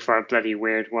you'd go for a bloody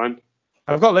weird one.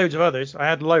 I've got loads of others. I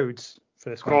had loads for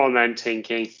this Go one. on then,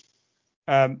 Tinky.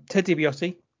 Ted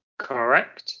DiBiase.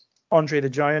 Correct. Andre the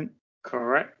Giant.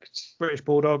 Correct. British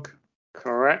Bulldog.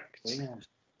 Correct.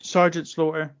 Sergeant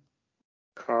Slaughter.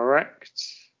 Correct.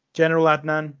 General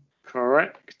Adnan.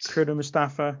 Correct. Kurdo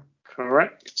Mustafa.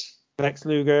 Correct. Lex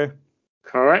Luger.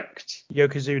 Correct.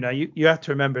 Yokozuna. You have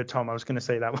to remember, Tom, I was going to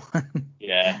say that one.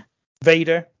 yeah.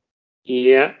 Vader.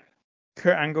 Yeah.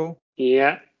 Kurt Angle.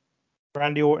 Yeah.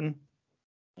 Randy Orton.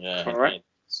 Yeah. Correct.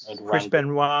 Chris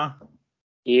Benoit.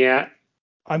 Yeah.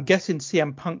 I'm guessing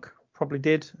CM Punk probably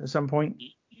did at some point.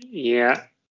 Yeah.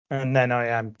 And then I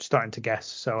am starting to guess,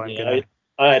 so I'm going to...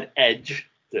 I had Edge.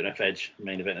 Don't know if Edge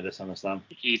main event of this SummerSlam.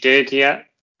 You did, yeah.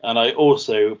 And I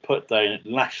also put down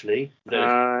Lashley.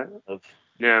 No.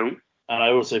 And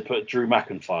I also put Drew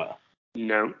McIntyre.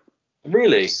 No.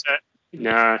 Really? So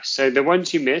the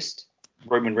ones you missed.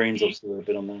 Roman Reigns obviously would have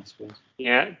been on there, I suppose.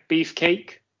 Yeah.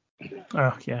 Beefcake.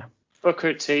 Oh, yeah.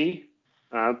 Booker T.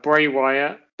 Bray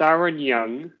Wyatt. Darren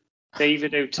Young.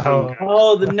 David Otunga.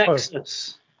 Oh, the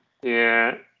Nexus.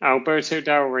 Yeah. Alberto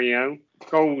Del Rio.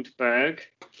 Goldberg.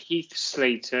 Heath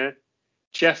Slater.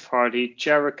 Jeff Hardy.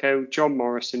 Jericho. John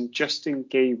Morrison. Justin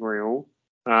Gabriel.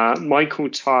 Michael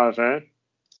Tarver.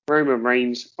 Roman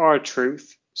Reigns.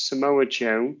 R-Truth. Samoa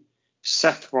Joe.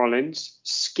 Seth Rollins.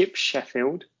 Skip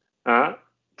Sheffield.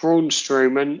 Braun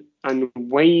Strowman. And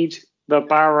Wade the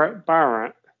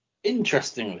Barrett.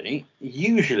 Interestingly,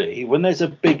 usually when there's a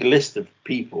big list of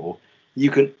people, you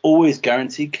can always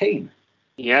guarantee Kane.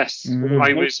 Yes,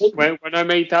 I was when I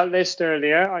made that list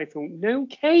earlier. I thought, no,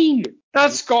 Kane.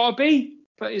 That's gotta be,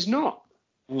 but it's not.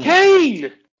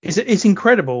 Kane. It's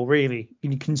incredible, really.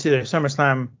 When you consider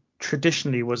SummerSlam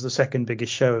traditionally was the second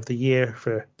biggest show of the year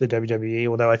for the WWE,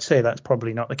 although I'd say that's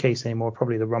probably not the case anymore.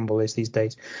 Probably the Rumble is these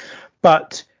days.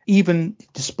 But even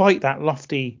despite that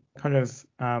lofty kind of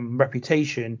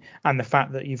reputation and the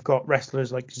fact that you've got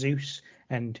wrestlers like Zeus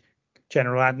and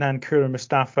General Adnan, Kurdo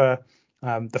Mustafa,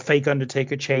 the fake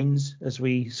Undertaker chains, as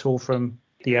we saw from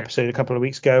the episode a couple of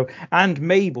weeks ago, and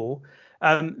Mabel.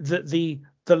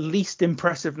 The least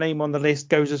impressive name on the list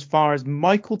goes as far as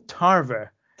Michael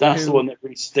Tarver. That's the one that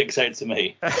really sticks out to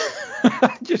me.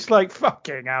 Just like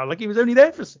fucking hell, like he was only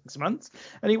there for 6 months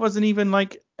and he wasn't even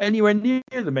like anywhere near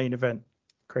the main event.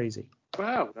 Crazy.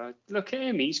 Wow, look at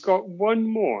him. He's got one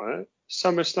more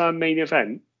SummerSlam main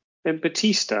event than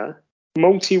Batista,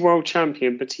 multi-world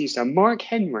champion Batista, Mark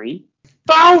Henry,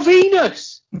 Val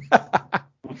Venus.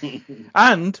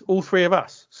 And all three of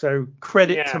us. So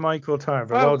credit to Michael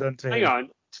Tarver. Well done to him. Hang on.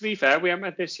 To be fair, we haven't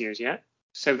had this year's yet.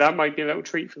 So that might be a little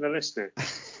treat for the listener.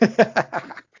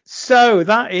 So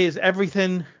that is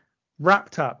everything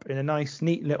wrapped up in a nice,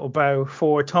 neat little bow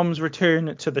for Tom's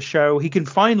return to the show. He can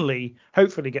finally,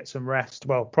 hopefully, get some rest.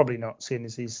 Well, probably not, seeing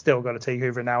as he's still got to take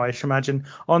over now, I should imagine,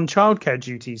 on childcare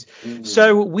duties.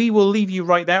 So we will leave you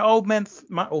right there. Old men,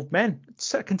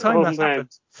 second time that's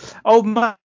happened. Old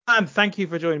man, thank you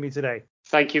for joining me today.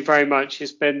 Thank you very much.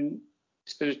 It's been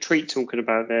a treat talking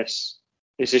about this.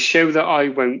 It's a show that I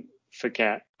won't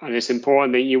forget, and it's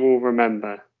important that you all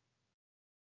remember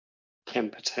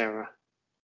Ken Patera.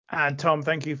 And Tom,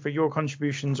 thank you for your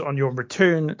contributions on your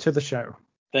return to the show.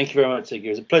 Thank you very much, Tinky. It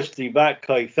was a pleasure to be back.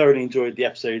 I thoroughly enjoyed the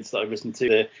episodes that I've listened to,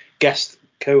 the guest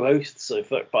co-hosts,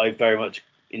 but I very much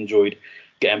enjoyed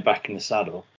getting back in the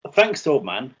saddle. Thanks to Old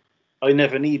Man. I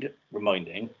never need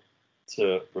reminding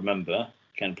to remember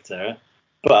Ken Patera,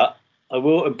 but I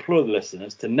will implore the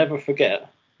listeners to never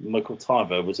forget Michael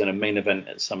Tarver was in a main event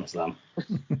at SummerSlam.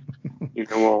 You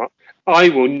know what? I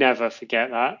will never forget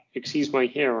that because he's my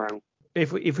hero.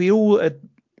 If we all had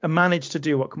managed to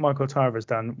do what Michael Tarver's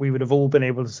done, we would have all been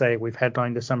able to say we've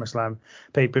headlined a SummerSlam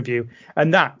pay-per-view.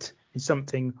 And that is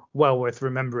something well worth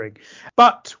remembering.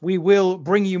 But we will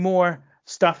bring you more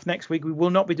stuff next week. We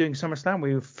will not be doing SummerSlam.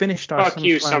 We've finished our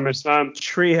SummerSlam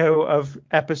trio of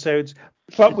episodes.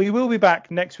 But we will be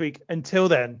back next week. Until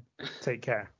then, take care.